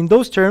 And in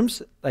those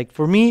terms, like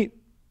for me,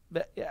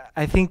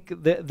 I think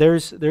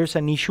there's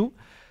an issue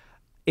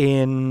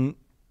in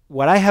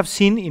what I have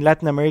seen in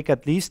Latin America,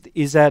 at least,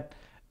 is that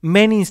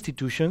many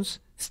institutions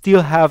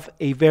still have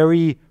a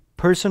very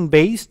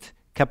person-based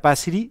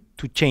capacity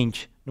to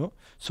change. No?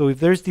 So if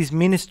there's this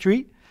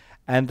ministry,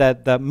 and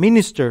that the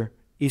minister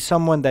is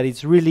someone that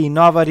is really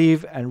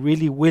innovative and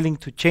really willing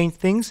to change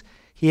things,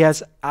 he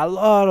has a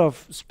lot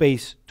of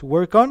space to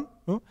work on.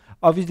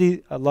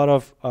 Obviously, a lot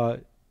of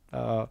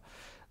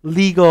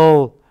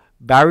legal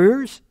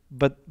barriers,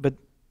 but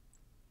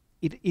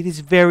it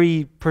is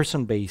very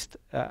person-based.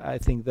 I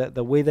think that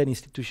the way that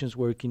institutions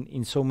work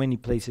in so many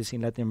places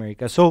in Latin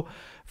America. So,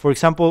 for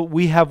example,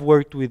 we have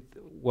worked with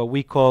what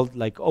we called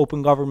like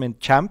open government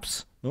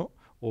champs,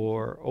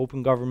 or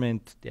open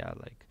government,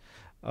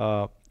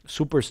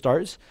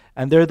 superstars,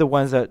 and they're the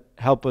ones that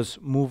help us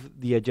move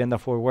the agenda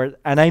forward.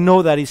 And I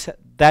know that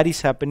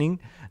is happening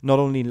not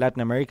only in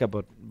Latin America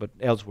but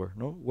elsewhere.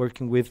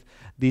 Working with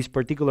these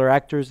particular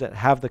actors that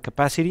have the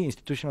capacity,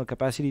 institutional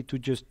capacity, to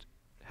just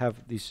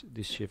have these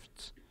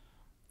shifts.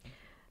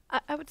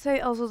 I would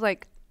say also,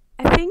 like,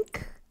 I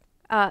think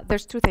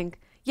there's two things.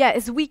 Yeah,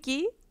 it's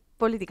wiki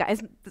politica.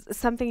 It's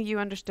something you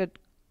understood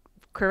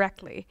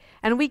correctly.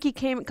 And wiki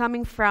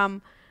coming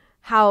from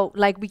how,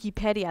 like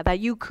Wikipedia, that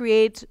you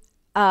create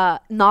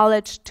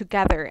knowledge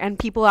together, and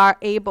people are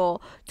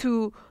able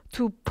to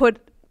put,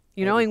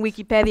 in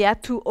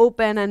Wikipedia, to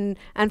open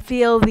and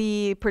feel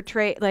the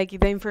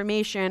the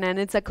information, and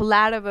it's a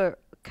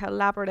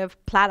collaborative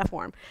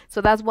platform.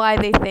 So that's why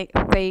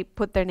they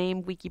put their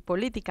name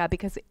Wikipolitica,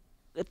 because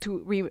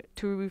to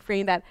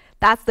refrain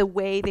that's the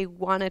way they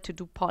wanted to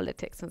do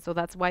politics, and so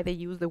that's why they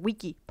use the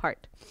wiki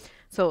part.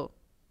 So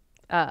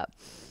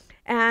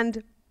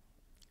and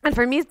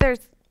for me,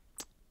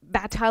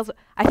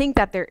 I think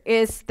that there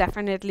is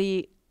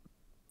definitely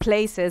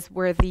places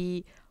where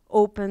the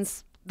open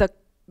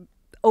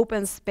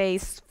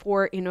space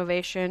for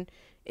innovation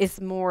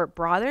is more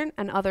broader,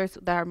 and others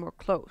that are more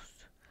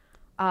closed.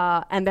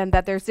 And then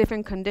that there's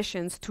different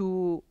conditions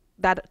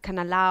that can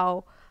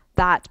allow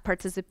that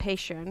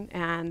participation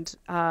and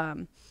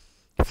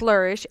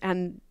flourish,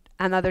 and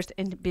others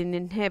being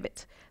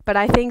inhibit. But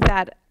I think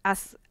that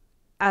as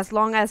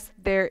long as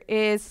there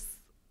is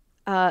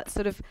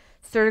sort of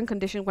certain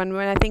condition, when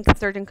I think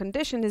certain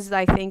condition is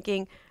like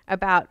thinking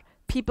about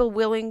people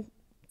willing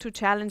to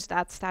challenge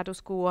that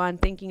status quo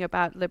and thinking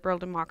about liberal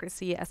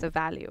democracy as a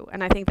value.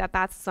 And I think that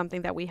that's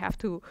something that we have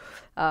to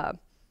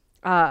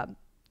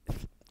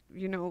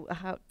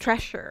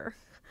treasure.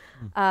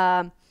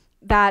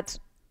 That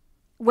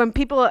when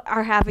people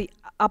have the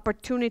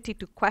opportunity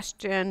to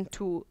question,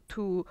 to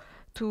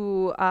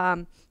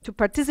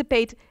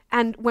participate,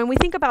 and when we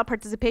think about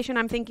participation,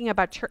 I'm thinking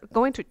about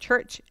going to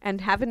church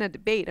and having a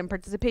debate, and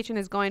participation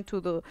is going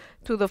to the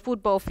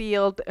football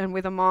field and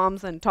with the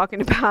moms and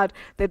talking about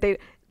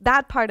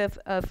that part of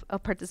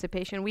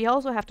participation. We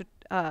also have to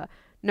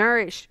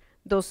nourish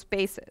those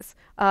spaces,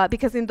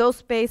 because in those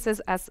spaces,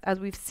 as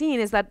we've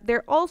seen, is that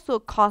they're also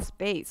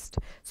cost-based.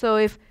 So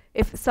if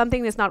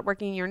something is not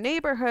working in your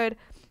neighborhood,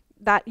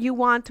 that you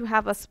want to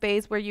have a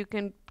space where you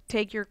can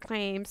take your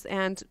claims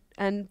and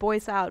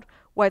voice out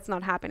what's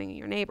not happening in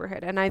your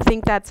neighborhood. And I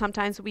think that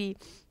sometimes we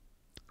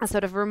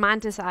sort of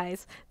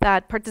romanticize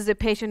that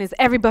participation is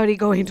everybody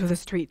going to the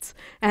streets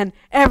and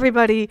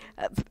everybody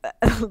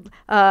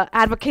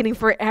advocating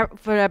for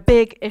a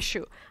big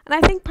issue. And I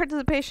think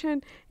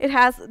participation, it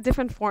has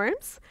different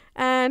forms,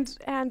 and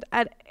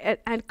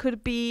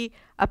could be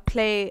a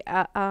play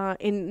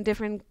in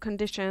different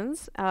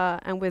conditions,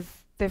 and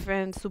with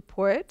different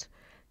support,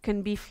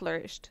 can be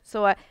flourished.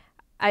 So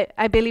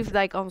I believe,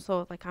 like,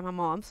 also, like, I'm a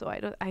mom, so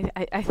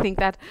I think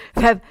that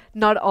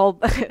not all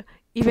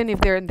even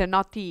if they're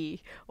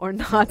naughty or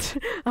not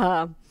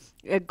a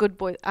good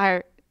boy,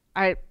 are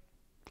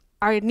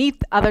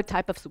need other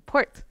type of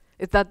support.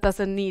 If that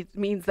doesn't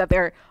means that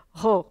they're,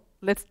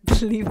 let's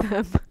leave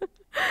them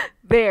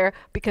there,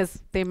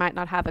 because they might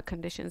not have the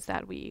conditions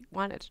that we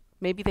wanted.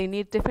 Maybe they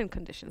need different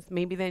conditions.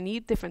 Maybe they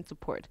need different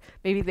support.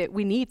 Maybe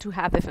we need to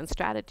have different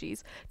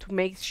strategies to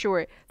make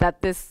sure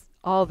that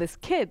all these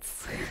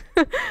kids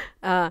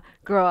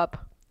grow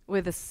up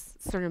with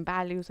certain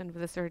values and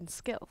with certain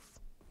skills.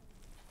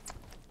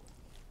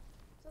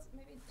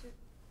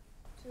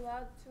 To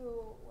add to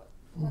what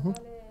Ale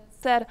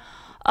said,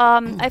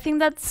 I think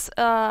that's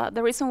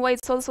the reason why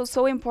it's also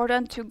so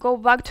important to go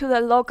back to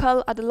the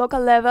local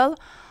level,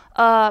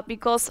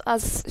 because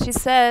as she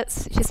said,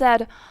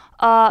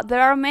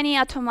 there are many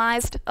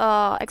atomized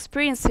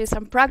experiences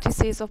and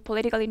practices of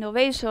political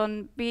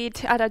innovation, be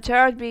it at a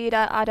church, be it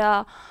at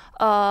a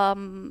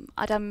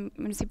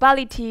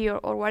municipality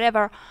or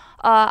whatever.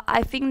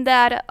 I think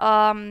that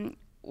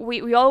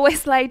we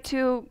always like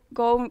to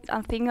go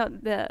and think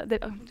of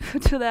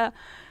to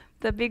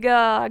the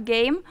bigger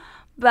game,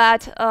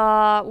 but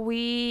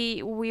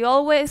we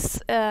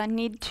always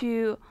need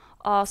to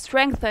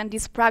strengthen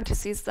these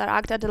practices that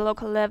act at the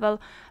local level,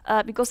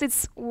 because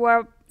it's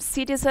where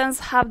citizens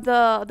have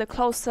the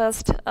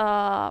closest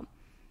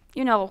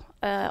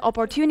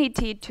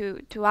opportunity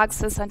to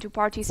access and to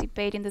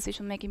participate in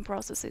decision-making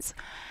processes.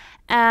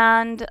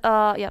 And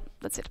yeah,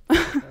 that's it.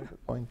 Good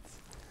point.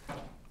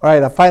 All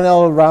right, a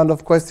final round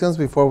of questions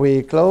before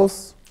we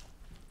close.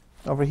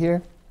 Over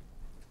here.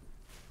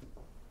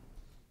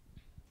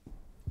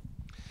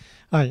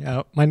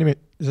 Hi, my name is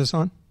this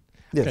on?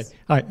 Yes.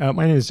 Okay. Hi,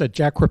 my name is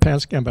Jack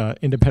Korpansky. I'm an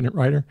independent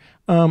writer.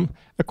 A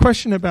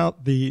question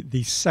about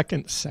the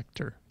second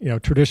sector. You know,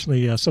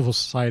 traditionally civil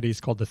society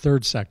is called the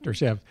third sector.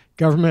 So you have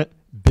government,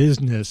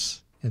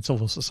 business, and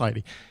civil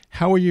society.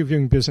 How are you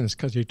viewing business?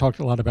 Because you talked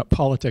a lot about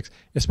politics,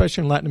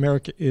 especially in Latin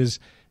America.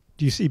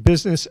 Do you see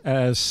business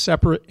as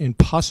separate and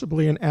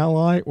possibly an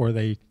ally, or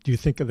do you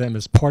think of them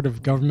as part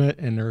of government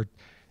and they're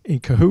in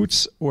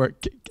cahoots? Or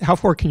how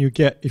far can you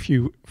get if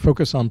you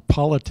focus on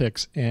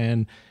politics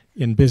and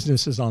in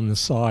businesses on the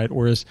side,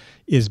 or is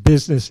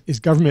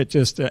government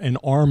just an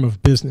arm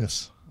of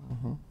business?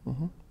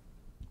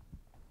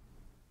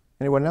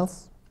 Anyone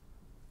else?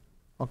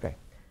 Okay.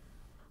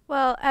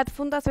 Well, at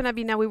Fundación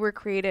Avina, we were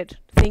created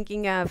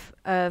thinking of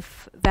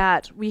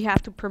that we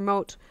have to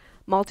promote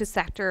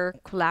multi-sector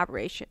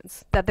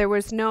collaborations, that there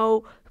was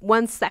no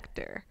one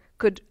sector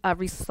could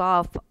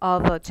resolve all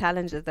the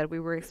challenges that we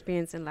were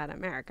experiencing in Latin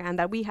America, and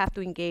that we have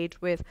to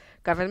engage with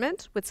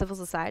government, with civil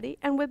society,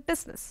 and with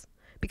business.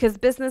 Because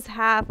business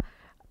have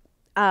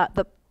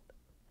the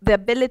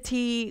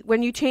ability,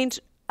 when you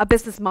change a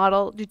business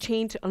model, you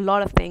change a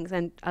lot of things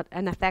and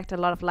affect a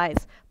lot of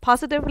lives,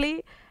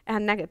 positively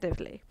and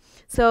negatively.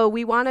 So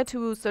we wanted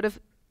to sort of,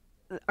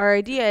 our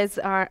idea is,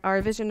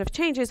 our vision of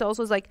change is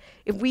also like,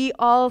 if we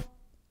all,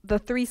 the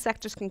three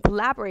sectors can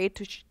collaborate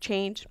to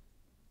change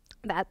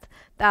that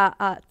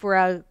for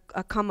a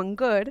common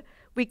good,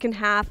 we can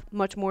have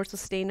much more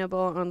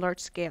sustainable and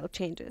large scale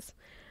changes.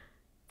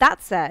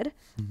 That said,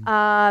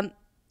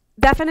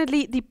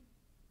 definitely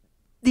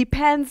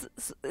depends,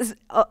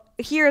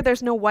 here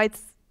there's no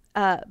whites,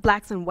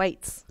 blacks and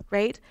whites,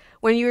 right?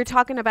 When you're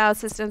talking about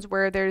systems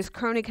where there's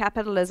crony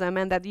capitalism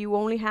and that you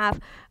only have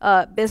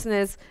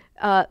business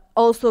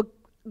also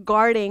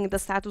guarding the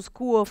status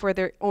quo for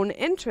their own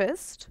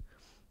interest,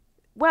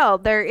 well,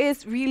 there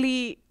is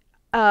really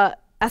a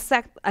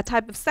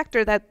type of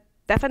sector that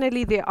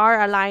definitely they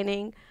are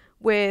aligning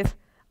with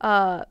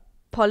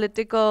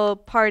political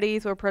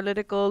parties or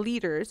political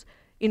leaders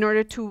in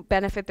order to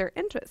benefit their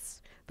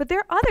interests. But there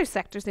are other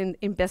sectors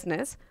in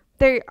business,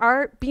 they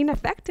are being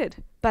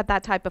affected by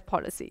that type of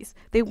policies.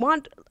 They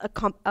want a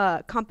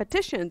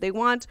competition. They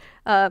want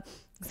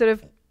sort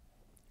of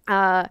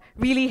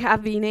really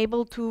have been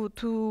able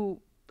to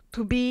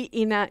be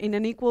in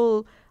an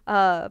equal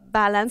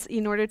balance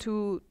in order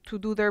to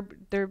do their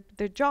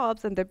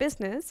jobs and their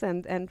business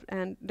and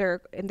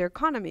their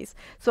economies.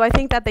 So I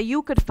think that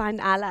you could find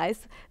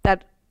allies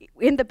that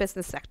in the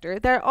business sector,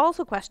 they're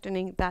also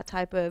questioning that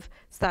type of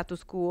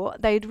status quo.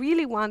 They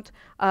really want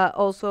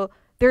also,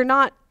 they're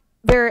not,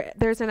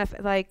 there's an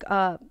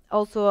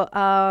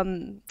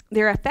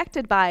they're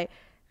affected by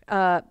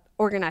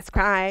organized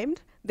crime,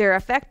 they're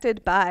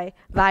affected by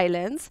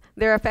violence,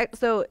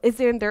 so it's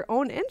in their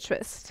own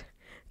interest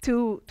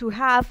to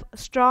have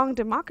strong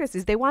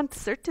democracies. They want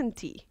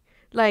certainty.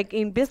 Like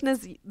in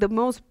business, the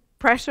most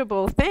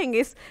pressurable thing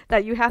is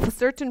that you have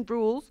certain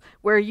rules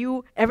where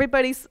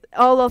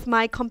all of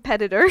my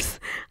competitors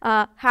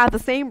have the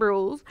same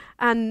rules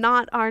and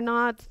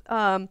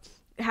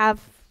have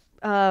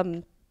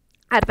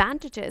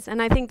advantages.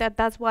 And I think that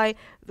that's why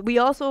we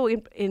also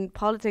in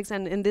politics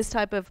and in this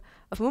type of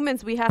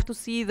movements, we have to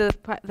see the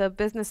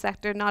business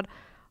sector not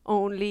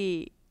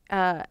only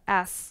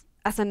as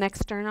an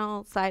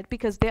external side,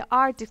 because they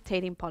are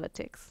dictating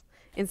politics.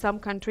 In some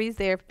countries,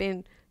 they have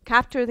been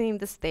capturing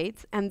the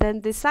states and then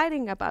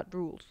deciding about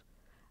rules.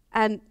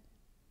 But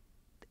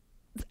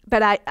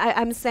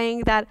I'm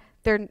saying that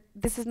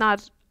this is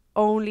not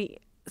only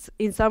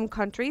in some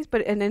countries,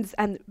 but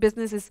and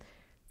businesses,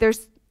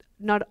 there's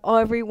not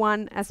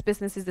everyone as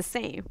business is the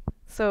same.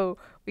 So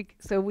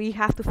we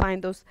have to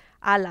find those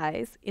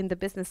allies in the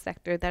business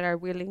sector that are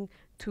willing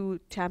to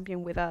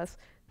champion with us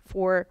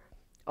for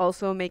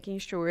also making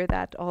sure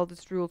that all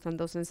those rules and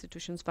those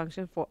institutions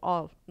function for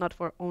all, not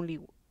for only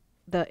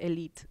the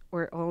elite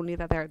or only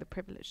that they're the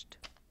privileged.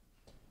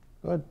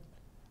 Good.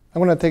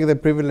 I'm going to take the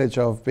privilege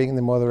of being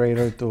the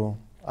moderator to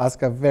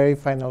ask a very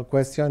final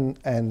question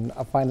and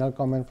a final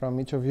comment from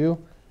each of you.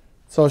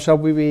 So shall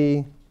we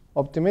be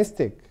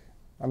optimistic?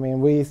 I mean,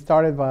 we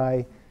started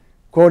by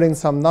quoting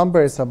some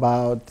numbers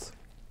about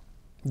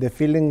the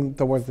feeling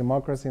towards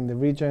democracy in the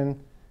region.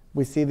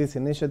 We see these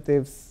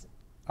initiatives.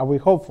 Are we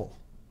hopeful?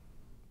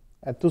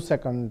 A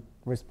 2-second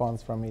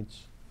response from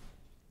each.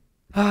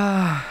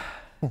 There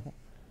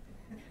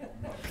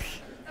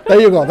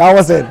you go. That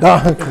was it.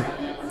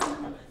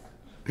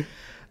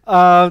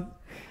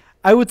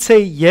 I would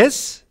say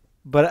yes,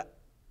 but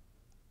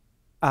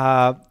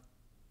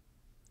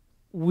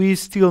we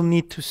still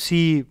need to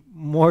see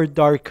more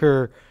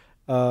darker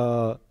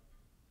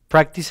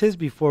practices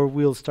before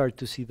we'll start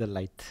to see the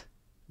light.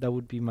 That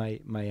would be my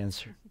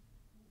answer.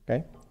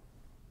 Okay.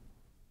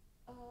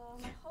 My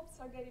hopes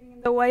are getting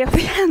in the way of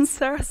the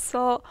answer,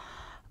 so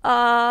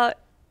I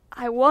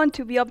want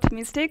to be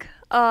optimistic.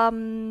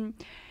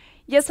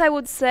 Yes, I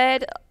would say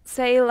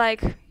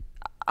like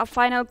a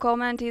final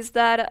comment is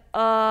that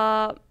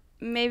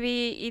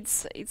maybe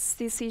it's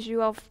this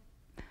issue of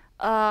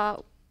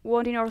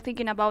wanting or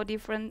thinking about a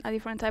different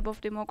type of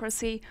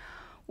democracy,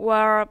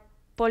 where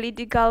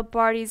political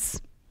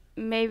parties,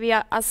 maybe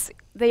as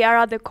they are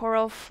at the core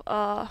of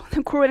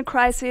the current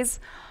crisis,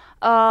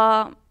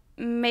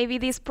 maybe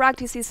these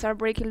practices are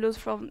breaking loose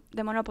from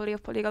the monopoly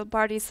of political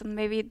parties, and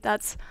maybe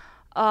that's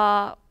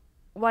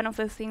one of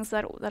the things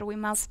that we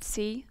must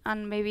see,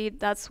 and maybe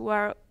that's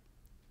where,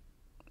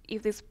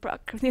 if these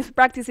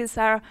practices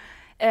are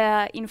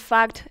in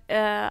fact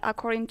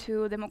according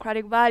to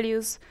democratic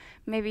values,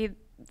 maybe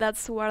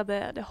that's where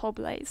the hope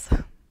lies.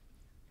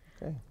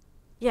 Okay.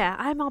 Yeah,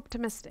 I'm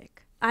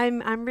optimistic.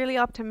 I'm really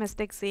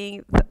optimistic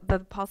seeing the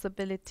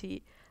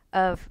possibility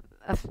of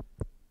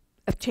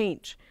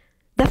change.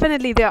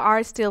 Definitely, there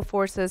are still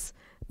forces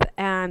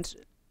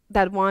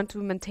that want to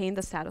maintain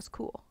the status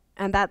quo,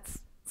 and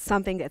that's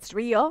something that's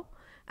real,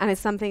 and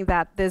it's something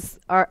that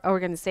our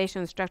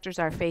organization structures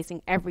are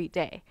facing every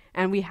day.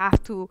 And we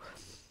have to,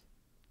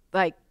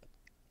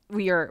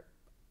 we are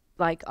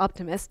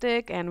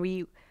optimistic, and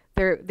we're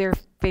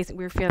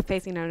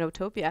facing an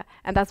utopia,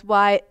 and that's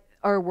why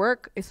our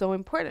work is so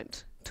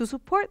important to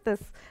support the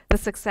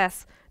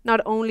success not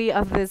only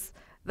of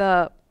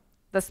the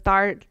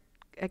START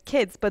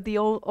kids, but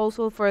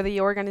also for the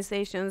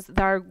organizations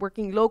that are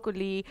working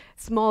locally,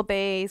 small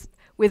based,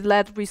 with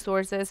less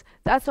resources.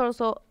 That's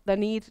also the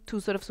need to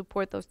sort of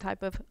support those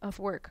type of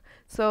work.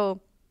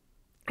 So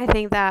I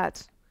think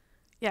that,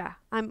 yeah,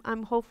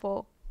 I'm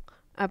hopeful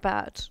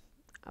about,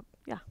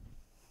 yeah.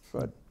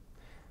 Good.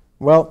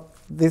 Well,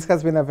 this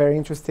has been a very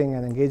interesting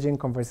and engaging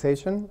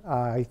conversation.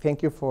 I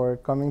thank you for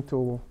coming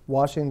to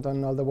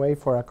Washington all the way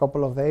for a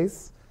couple of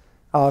days.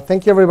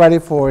 Thank you everybody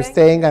for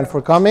staying and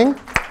for coming.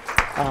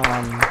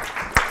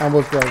 And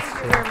we'll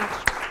close.